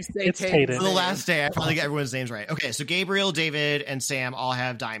very last time day, you say it's Tatum's Tatum. For the name. last day, I probably get everyone's names right. Okay, so Gabriel, David, and Sam all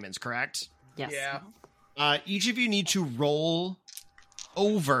have diamonds, correct? Yes. Yeah. Each of you need to roll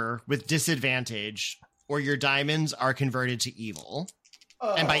over with disadvantage, or your diamonds are converted to evil.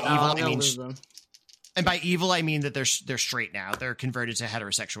 And by evil, I They'll mean lose them. that they're straight now. They're converted to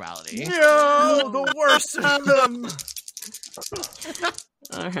heterosexuality. No, the worst of them.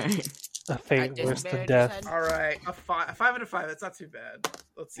 All right. A fate I worse just than barely death. said- All right, a 5 out of 5. That's not too bad.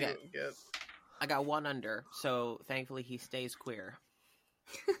 Let's see Yeah. what we get. I got 1 under, so thankfully he stays queer.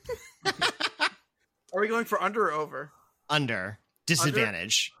 Are we going for under or over? Under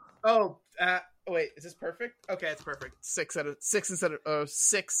disadvantage. Oh, Wait, is this perfect? Okay, it's perfect. 6 instead of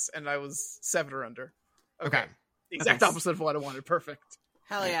 6, and I was 7 or under. Okay. The exact opposite of what I wanted. Perfect.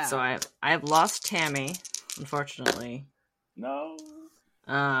 Hell yeah. So I have lost Tammy, unfortunately. No.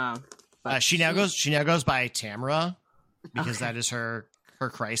 But She now goes by Tamara because Okay. that is her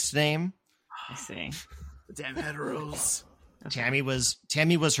Christ name. I see. The damn heteros. Tammy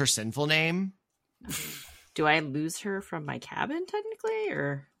was her sinful name. Do I lose her from my cabin technically,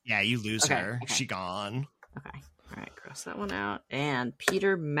 or Yeah, you lose Okay, her. okay. She gone. okay? All right, cross that one out. And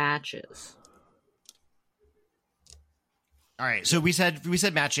Peter matches. All right. So we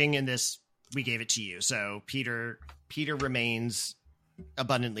said matching in this. We gave it to you. So Peter remains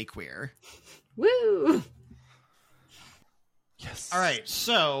abundantly queer. Woo! Yes. All right.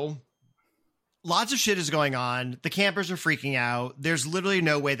 So lots of shit is going on. The campers are freaking out. There's literally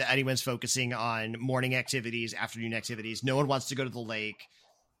no way that anyone's focusing on morning activities, afternoon activities. No one wants to go to the lake.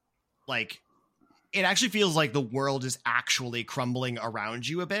 Like, it actually feels like the world is actually crumbling around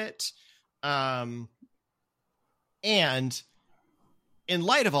you a bit. And in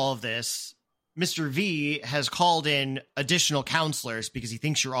light of all of this, Mr. V has called in additional counselors because he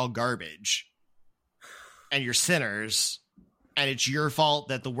thinks you're all garbage and you're sinners. And it's your fault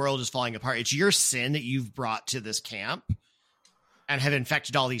that the world is falling apart. It's your sin that you've brought to this camp and have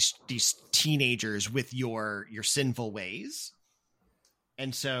infected all these teenagers with your sinful ways.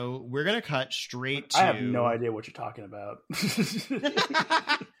 And so we're going to cut straight to... I have no idea what you're talking about.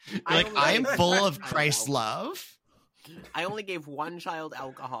 I am full of Christ's love. I only gave one child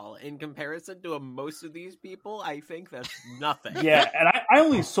alcohol. In comparison to most of these people, I think that's nothing. Yeah, and I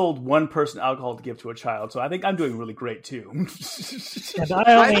only sold one person alcohol to give to a child, so I think I'm doing really great too. And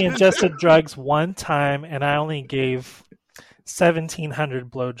I only ingested drugs one time, and I only gave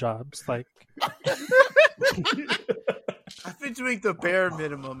 1,700 blowjobs. Like, I've been doing the bare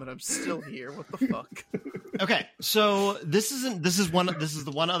minimum, and I'm still here. What the fuck? Okay, so this is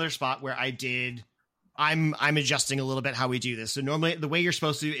the one other spot where I'm adjusting a little bit how we do this. So normally the way you're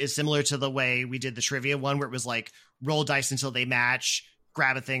supposed to is similar to the way we did the trivia one, where it was like roll dice until they match,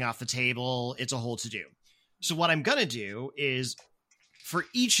 grab a thing off the table. It's a whole to do. So what I'm going to do is for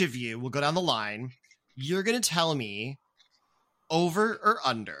each of you, we'll go down the line. You're going to tell me over or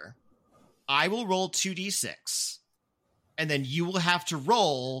under. I will roll 2d6 and then you will have to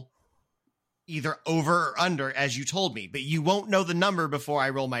roll either over or under as you told me, but you won't know the number before I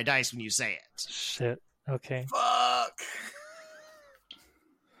roll my dice when you say it. shit. Okay. Fuck.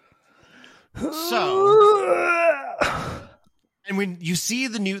 So, and when you see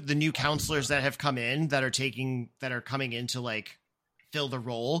the new counselors that have come in that are coming in to like fill the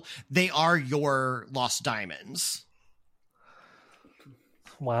role, they are your lost diamonds.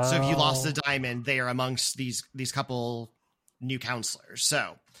 Wow. So if you lost a diamond, they are amongst these couple new counselors.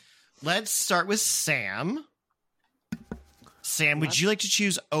 So let's start with Sam. Sam, would you like to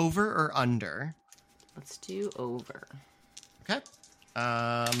choose over or under? Let's do over. Okay.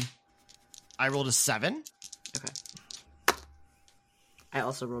 I rolled a 7. Okay. I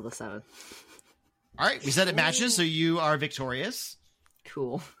also rolled a 7. All right, we said it matches, so you are victorious.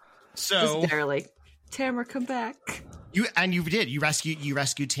 Cool. So Just barely. Tamara, come back. you did. You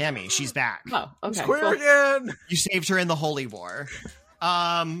rescued Tammy. She's back. Oh, okay. Queer cool. again. You saved her in the Holy War.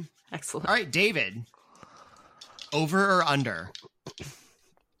 Excellent. All right, David. Over or under?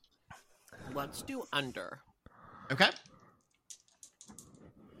 Let's do under. Okay.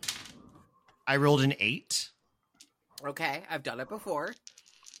 I rolled an 8. Okay, I've done it before.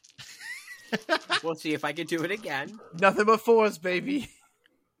 We'll see if I can do it again. Nothing but 4s, baby.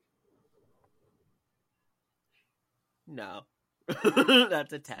 No.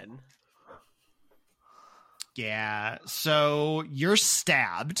 That's a 10. Yeah. So you're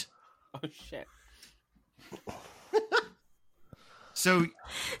stabbed. Oh, shit. So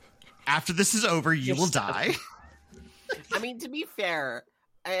after this is over, you will die. I mean, to be fair,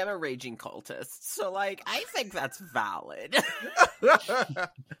 I am a raging cultist, so, like, I think that's valid.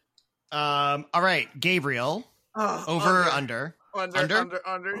 All right, Gabriel. Oh, Over or under?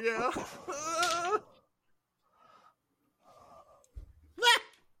 Under, yeah.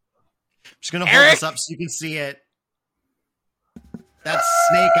 Just gonna hold this up so you can see it. That's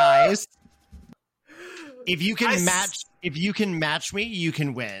Snake Eyes. If you can match me, you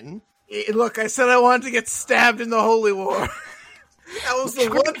can win. Look, I said I wanted to get stabbed in the Holy War. That was the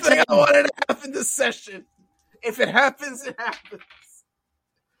one thing I wanted to happen this session. If it happens, it happens.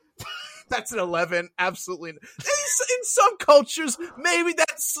 That's an 11. Absolutely. In some cultures, maybe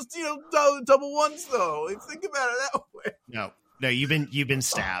that's, double ones, though. Think about it that way. No, you've been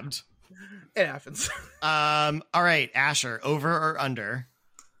stabbed. It happens. All right, Asher, over or under?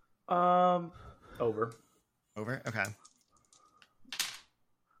 Over. Over. Okay.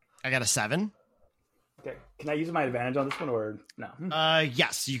 I got a 7. Okay. Can I use my advantage on this one or no?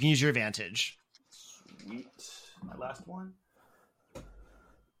 Yes, you can use your advantage. Sweet. My last one. You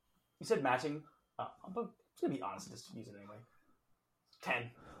said matching. I'm just gonna be honest and just use it anyway. 10.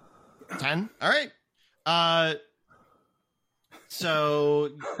 10. All right. So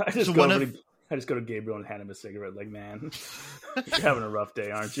I just so go one over of to, I just go to Gabriel and hand him a cigarette. Like, man, you're having a rough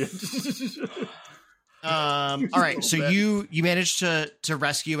day, aren't you? all right. So you managed to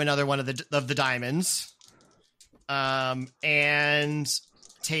rescue another one of the diamonds. And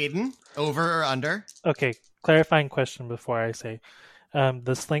Tayden, over or under? Okay, clarifying question before I say.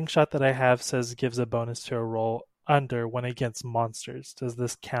 The slingshot that I have says gives a bonus to a roll under when against monsters. Does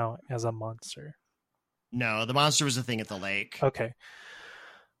this count as a monster? No, the monster was a thing at the lake. Okay.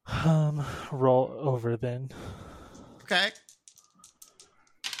 Roll over then. Okay.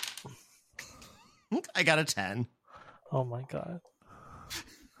 I got a 10. Oh my god.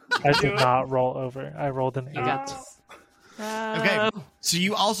 I did not roll over. I rolled an 8. You got Okay. So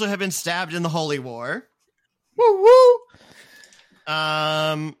you also have been stabbed in the Holy War. Woo woo.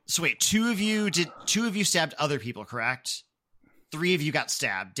 So wait, two of you stabbed other people, correct? 3 of you got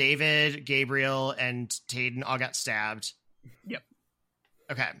stabbed. David, Gabriel, and Tayden all got stabbed. Yep.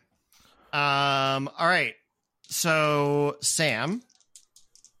 Okay. All right. So Sam,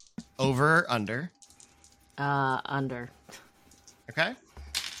 over or under? Under. Okay.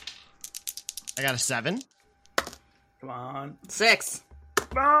 I got a 7. Come on. 6.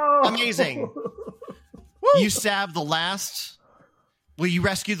 No! Amazing. You stabbed the last. Well, you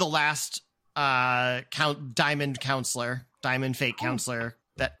rescued the last diamond fake counselor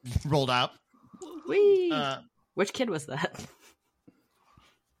that rolled up. Whee! Which kid was that?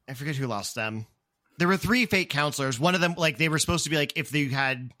 I forget who lost them. There were 3 fake counselors. One of them, like, they were supposed to be like, if you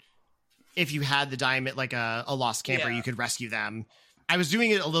had the diamond, like a lost camper, you could rescue them. I was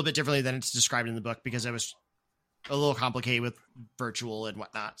doing it a little bit differently than it's described in the book because I was a little complicated with virtual and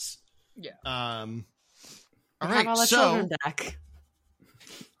whatnots. Yeah. All Have right. all the So children back.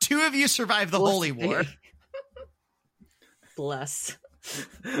 2 of you survived the Holy War. Bless.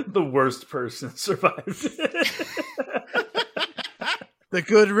 The worst person survived. The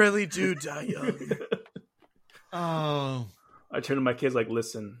good really do die young. Oh. I turn to my kids like,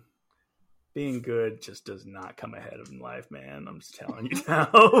 listen, being good just does not come ahead in life, man. I'm just telling you now.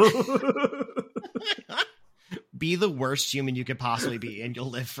 Be the worst human you could possibly be, and you'll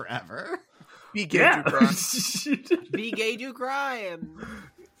live forever. Be gay, do crime. Be gay, do crime.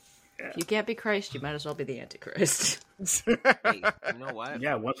 If you can't be Christ, you might as well be the Antichrist. Hey, you know what?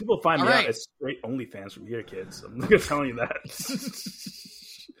 Yeah, once people find All me right. out, it's straight OnlyFans from here, kids. I'm gonna tell you that.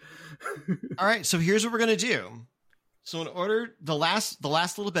 All right, so here's what we're gonna do. So in order, the last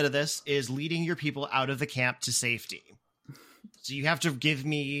little bit of this is leading your people out of the camp to safety. So you have to give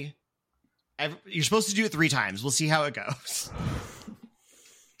me. You're supposed to do it 3 times. We'll see how it goes.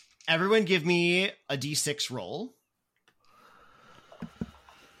 Everyone, give me a D6 roll.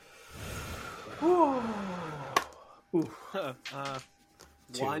 Two.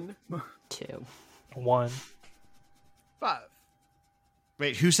 1. 2. 1. 5.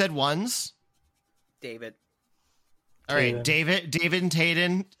 Wait, who said ones? David. All right, Tayden. David and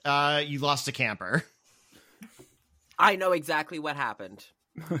Tayden, you lost a camper. I know exactly what happened.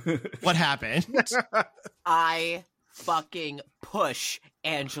 What happened? I fucking push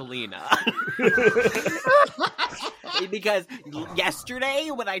Angelina. Because yesterday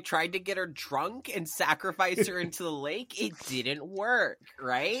when I tried to get her drunk and sacrifice her into the lake, it didn't work,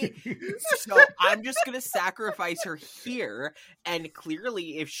 right? So I'm just going to sacrifice her here, and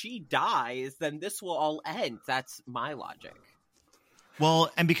clearly if she dies, then this will all end. That's my logic. Well,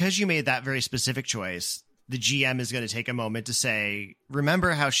 and because you made that very specific choice, the GM is going to take a moment to say,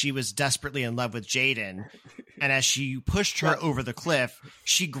 remember how she was desperately in love with Jaden, and as she pushed her over the cliff,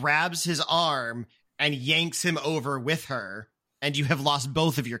 she grabs his arm and yanks him over with her, and you have lost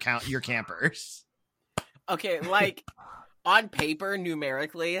both of your campers. Okay, like, on paper,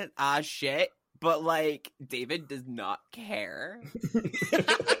 numerically, shit, but, like, David does not care.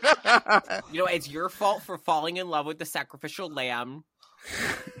 You know, it's your fault for falling in love with the sacrificial lamb.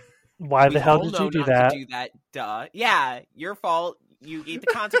 Why We the hell all did know you do not that? to do that, duh. Yeah, your fault. You eat the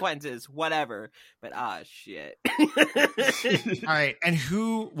consequences, whatever. But, shit. All right, and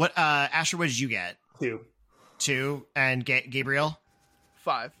Asher, what did you get? 2. 2, and Gabriel?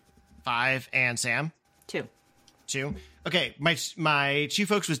 5. 5, and Sam? 2. 2. Okay, my 2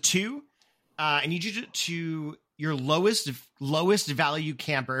 folks was 2. I need you to your lowest value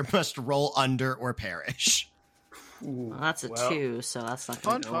camper must roll under or perish. Well, that's a Well, 2, so that's not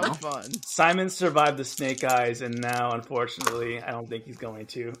Fun, going to go fun, well. fun. Simon survived the snake eyes, and now, unfortunately, I don't think he's going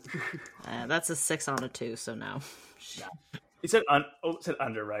to. That's a 6 on a 2, so no. He said it said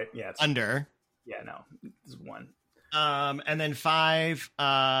under, right? Yeah, it's Under. Yeah, no, it's 1. And then 5,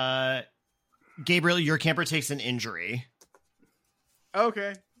 Gabriel, your camper takes an injury.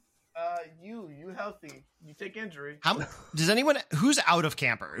 Okay. You healthy. You take injury. Who's out of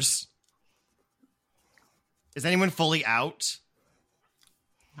campers? Is anyone fully out?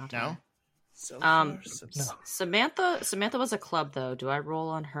 Not No? her. So Um, far, so- No. Samantha was a club though. Do I roll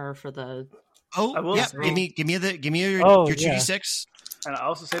on her for the? Oh, I will yeah. say- Give me your Oh, your yeah. 2d6. And I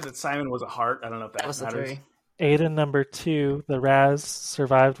also say that Simon was a heart. I don't know if that That was a matters. 3. Aiden number 2, the Raz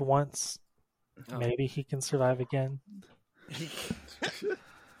survived once. Oh. Maybe he can survive again.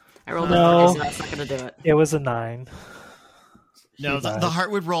 I rolled No. a 3, so that's not going to do it. It was a 9. No, He the died.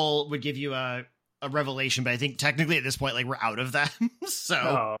 Heartwood roll would give you a revelation, but I think technically at this point, like, we're out of them. So,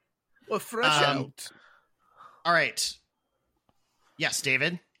 Oh, Well, fresh out. all right. Yes,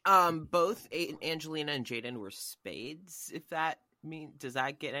 David. Both Angelina and Jaden were spades. If that does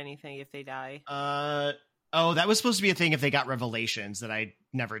that get anything if they die? That was supposed to be a thing if they got revelations that I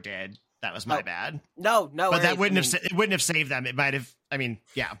never did. That was my Oh. bad. No, But that wouldn't have it wouldn't have saved them. It might have. I mean,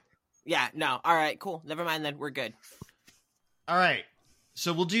 yeah. Yeah, no. All right, cool. Never mind then. We're good. All right.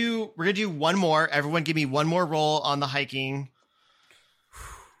 So we're gonna do one more. Everyone, give me one more roll on the hiking.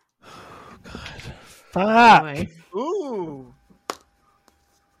 Fuck! Anyway, Ooh.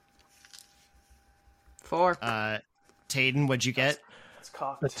 4. Taden, what'd you get? it's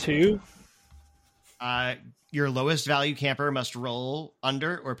cocked. A 2? Your lowest value camper must roll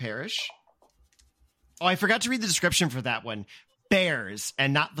under or perish. Oh, I forgot to read the description for that one. Bears,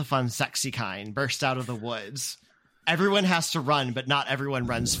 and not the fun, sexy kind, burst out of the woods. Everyone has to run, but not everyone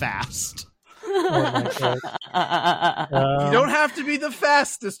runs fast. Oh my god. You don't have to be the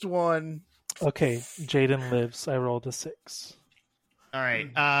fastest one. Okay, Jaden lives. I rolled a 6. All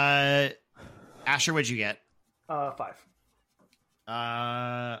right. Asher, what'd you get? 5.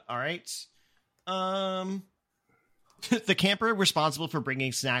 All right. The camper responsible for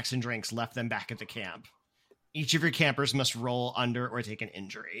bringing snacks and drinks left them back at the camp. Each of your campers must roll under or take an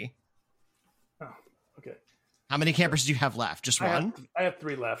injury. Oh, okay. How many campers do you have left? Just one? I have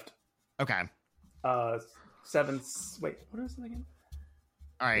 3 left. Okay. 7. Wait, what is it again?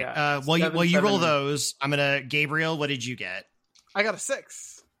 All right. Yeah, While you roll 7. those, I'm gonna Gabriel. What did you get? I got a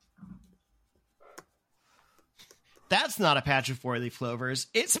 6. That's not a patch of 4-leaf clovers.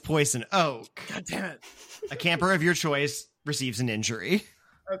 It's poison oak. God damn it. A camper of your choice receives an injury.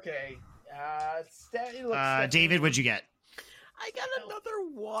 Okay. David, what'd you get? I got another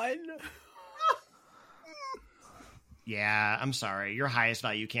 1. Yeah, I'm sorry. Your highest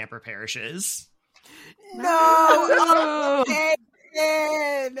value camper perishes. No!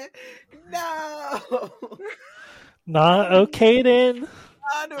 Jaden! No! Not okay then.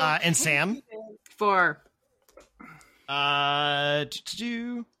 And Sam? 4.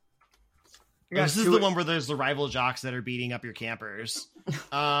 This is the one where there's the rival jocks that are beating up your campers.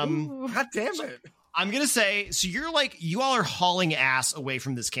 God damn it. I'm gonna say, so you all are hauling ass away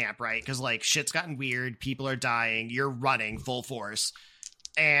from this camp, right? Because like shit's gotten weird, people are dying, you're running full force,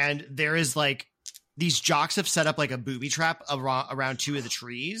 and there is like these jocks have set up like a booby trap around 2 of the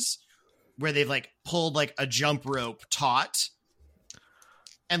trees, where they've like pulled like a jump rope taut,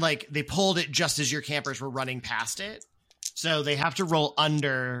 and like they pulled it just as your campers were running past it, so they have to roll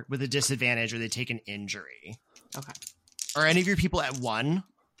under with a disadvantage, or they take an injury. Okay. Are any of your people at 1?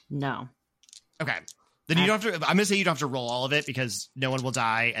 No. Okay. Then you don't have to. I'm gonna say you don't have to roll all of it because no one will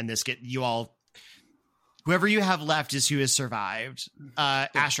die, and whoever you have left is who has survived.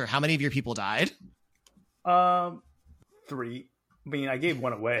 Asher, how many of your people died? 3. I mean, I gave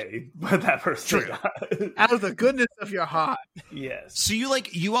 1 away, but that person True. died. Out of the goodness of your heart. Yes. So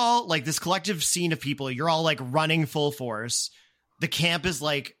you all like this collective scene of people. You're all like running full force. The camp is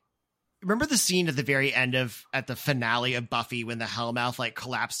like. Remember the scene at the very end at the finale of Buffy when the Hellmouth like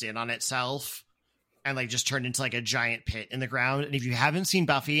collapsed in on itself and like just turned into like a giant pit in the ground? And if you haven't seen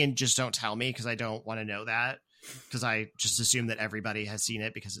Buffy, and just don't tell me because I don't want to know that, because I just assume that everybody has seen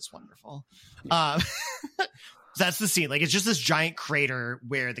it because it's wonderful. That's the scene. Like it's just this giant crater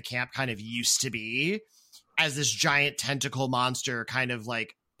where the camp kind of used to be, as this giant tentacle monster kind of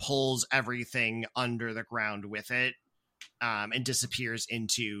like pulls everything under the ground with it. And disappears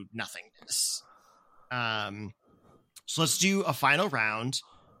into nothingness. So let's do a final round,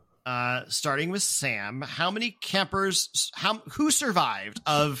 starting with Sam. How many campers? Who survived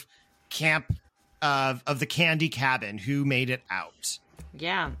of camp of the Candy Cabin? Who made it out?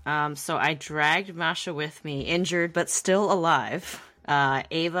 Yeah. So I dragged Masha with me, injured but still alive.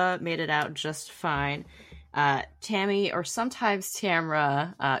 Ava made it out just fine. Tammy, or sometimes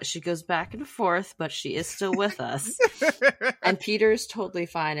Tamra, she goes back and forth, but she is still with us. And Peter's totally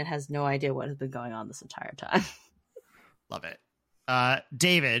fine and has no idea what has been going on this entire time. Love it.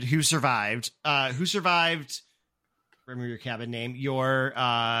 David, who survived? Remember your cabin name? Your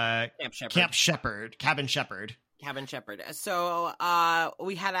cabin shepherd. Cabin shepherd. So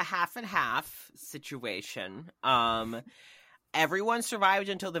we had a half and half situation. Everyone survived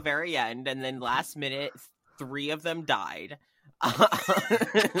until the very end, and then last minute, 3 of them died.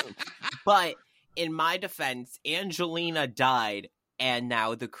 But in my defense, Angelina died, and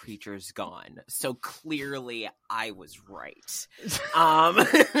now the creature's gone. So clearly, I was right.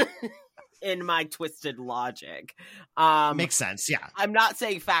 In my twisted logic. Makes sense, yeah. I'm not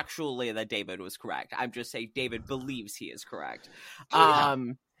saying factually that David was correct. I'm just saying David believes he is correct.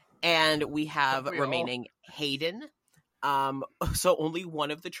 And we have remaining Hayden. So only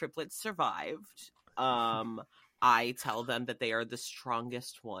one of the triplets survived. I tell them that they are the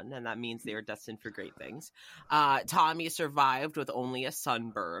strongest one, and that means they are destined for great things. Tommy survived with only a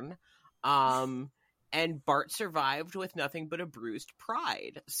sunburn. And Bart survived with nothing but a bruised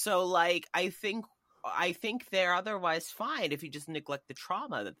pride. So, like, I think they're otherwise fine if you just neglect the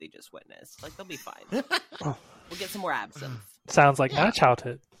trauma that they just witnessed. Like, they'll be fine. We'll get some more absinthe. Sounds like my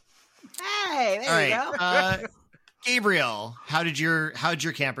childhood. Hey, there you go. Gabriel, how did your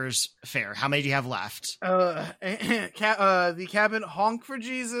campers fare? How many do you have left? The cabin honk for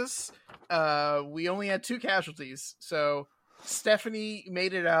Jesus. We only had 2 casualties, so Stephanie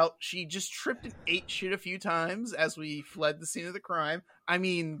made it out. She just tripped and ate shit a few times as we fled the scene of the crime. I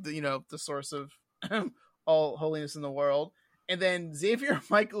mean, the source of all holiness in the world. And then Xavier,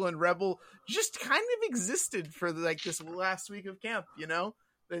 Michael, and Rebel just kind of existed for this last week of camp.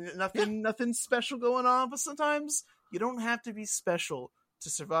 Nothing special going on, but sometimes you don't have to be special to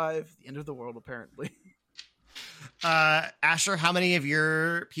survive the end of the world, apparently. Asher, how many of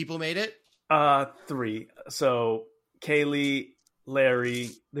your people made it? 3. So Kaylee, Larry,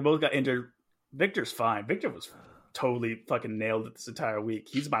 they both got injured. Victor's fine. Victor was totally fucking nailed it this entire week.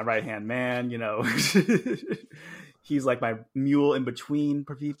 He's my right-hand man, He's like my mule in between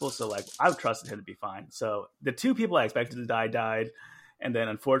for people, so like I've trusted him to be fine. So the 2 people I expected to die died. And then,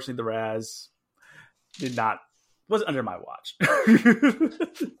 unfortunately, the Raz wasn't under my watch.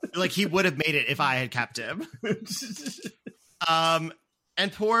 Like, he would have made it if I had kept him.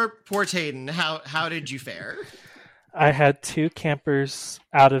 And poor Tayden, how did you fare? I had 2 campers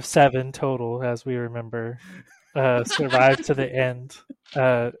out of 7 total, as we remember, survived to the end.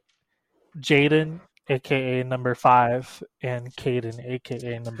 Jaden, a.k.a. number 5, and Caden,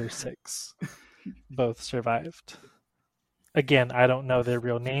 a.k.a. number 6, both survived. Again, I don't know their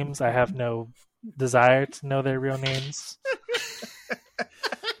real names. I have no desire to know their real names.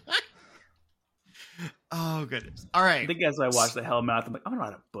 Oh, goodness. All right. I think as I watched the Hellmouth, I'm like, I'm going to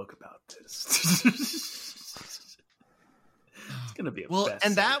write a book about this. It's going to be a bestseller.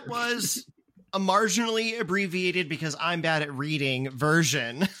 And that was a marginally abbreviated, because I'm bad at reading,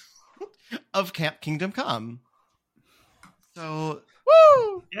 version of Camp Kingdom Come. So,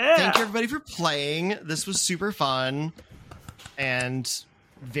 woo! Yeah! Thank you, everybody, for playing. This was super fun and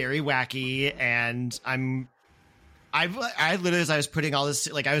very wacky, and I literally, as I was putting all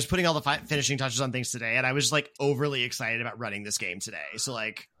this, like, I was putting all the finishing touches on things today, and I was like overly excited about running this game today. So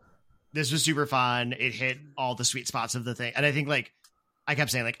like, this was super fun. It hit all the sweet spots of the thing, and I think, like, I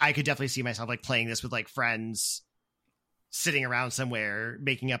kept saying, like, I could definitely see myself like playing this with like friends, sitting around somewhere,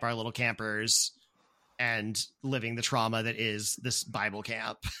 making up our little campers, and living the trauma that is this Bible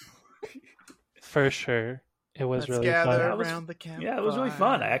camp. For sure. It was Let's really gather fun. around the campfire. Yeah, it was really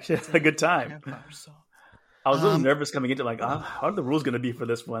fun. I actually had a good time. I was a little nervous coming into like, how are the rules going to be for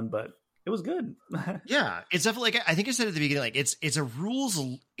this one? But it was good. Yeah, it's definitely, like, I think I said at the beginning, like, it's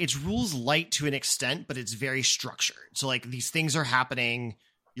rules light to an extent, but it's very structured. So like, these things are happening,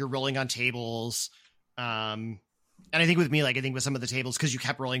 you're rolling on tables. And I think with me, like, I think with some of the tables, because you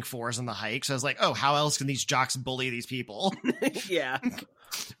kept rolling 4s on the hike, so I was like, oh, how else can these jocks bully these people? Yeah.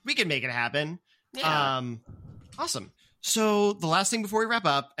 We can make it happen. Yeah. Awesome. So the last thing before we wrap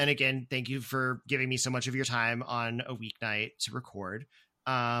up, and again, thank you for giving me so much of your time on a weeknight to record.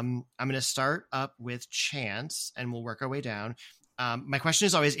 I'm going to start up with Chance, and we'll work our way down. My question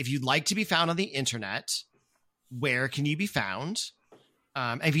is always, if you'd like to be found on the internet, where can you be found?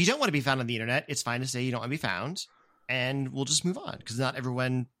 And if you don't want to be found on the internet, it's fine to say you don't want to be found, and we'll just move on, because not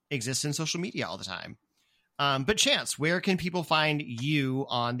everyone exists in social media all the time. But Chance, where can people find you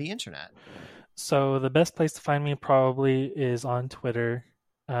on the internet? So the best place to find me probably is on Twitter.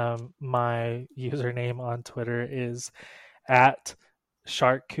 My username on Twitter is at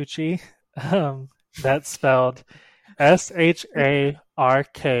Sharkcoochie. That's spelled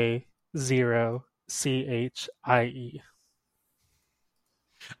SHARK0CHIE.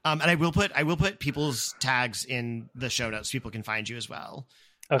 And I will put people's tags in the show notes so people can find you as well.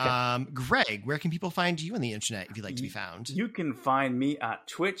 Okay. Greg, where can people find you on the internet if you'd like to be found? You can find me at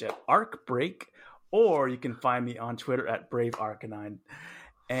Twitch at ArcBreak, or you can find me on Twitter at BraveArcanine.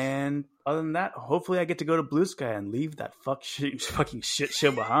 And other than that, hopefully I get to go to Blue Sky and leave that fucking shit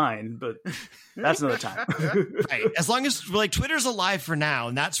show behind, but that's another time. Right. As long as Twitter's alive for now,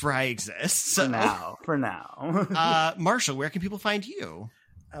 and that's where I exist. So. For now. Marshall, where can people find you?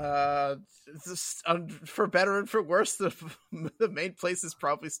 For better and for worse, the main place is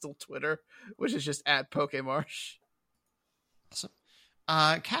probably still Twitter, which is just at PokeMarsh. Awesome.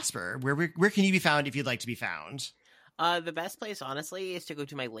 Casper, where can you be found if you'd like to be found? The best place, honestly, is to go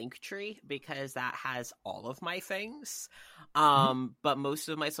to my Linktree because that has all of my things. But most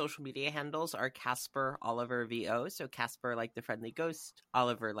of my social media handles are Casper Oliver VO. So Casper like the friendly ghost,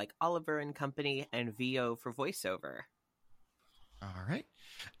 Oliver like Oliver and Company, and VO for voiceover. All right.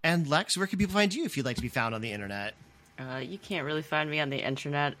 And Lex, where can people find you if you'd like to be found on the internet? You can't really find me on the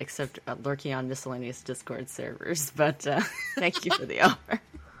internet except lurking on miscellaneous Discord servers. But thank you for the offer.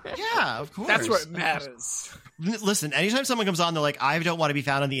 Yeah, of course. That's where it matters. Listen, anytime someone comes on, they're like, I don't want to be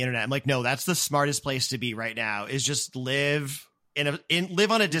found on the internet. I'm like, no, that's the smartest place to be right now, is just live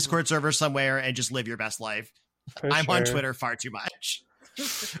live on a Discord server somewhere and just live your best life. I'm on Twitter far too much.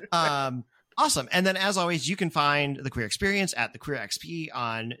 Awesome. And then as always, you can find The Queer Experience at The Queer XP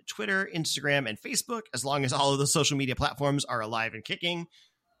on Twitter, Instagram, and Facebook, as long as all of the social media platforms are alive and kicking.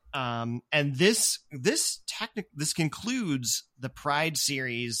 And this concludes the Pride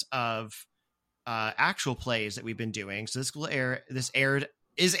series of actual plays that we've been doing. So this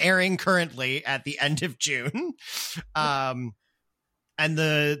is airing currently at the end of June. And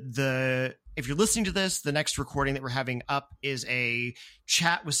if you're listening to this, the next recording that we're having up is a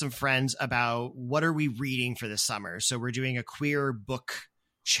chat with some friends about what are we reading for this summer. So we're doing a queer book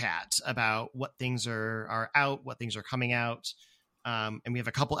chat about what things are out, what things are coming out. And we have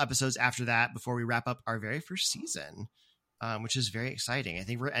a couple episodes after that before we wrap up our very first season, which is very exciting. I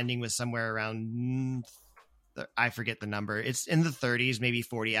think we're ending with somewhere around, I forget the number. It's in the 30s, maybe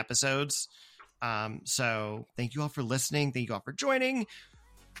 40 episodes. So thank you all for listening. Thank you all for joining.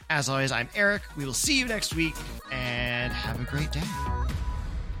 As always, I'm Eric. We will see you next week and have a great day.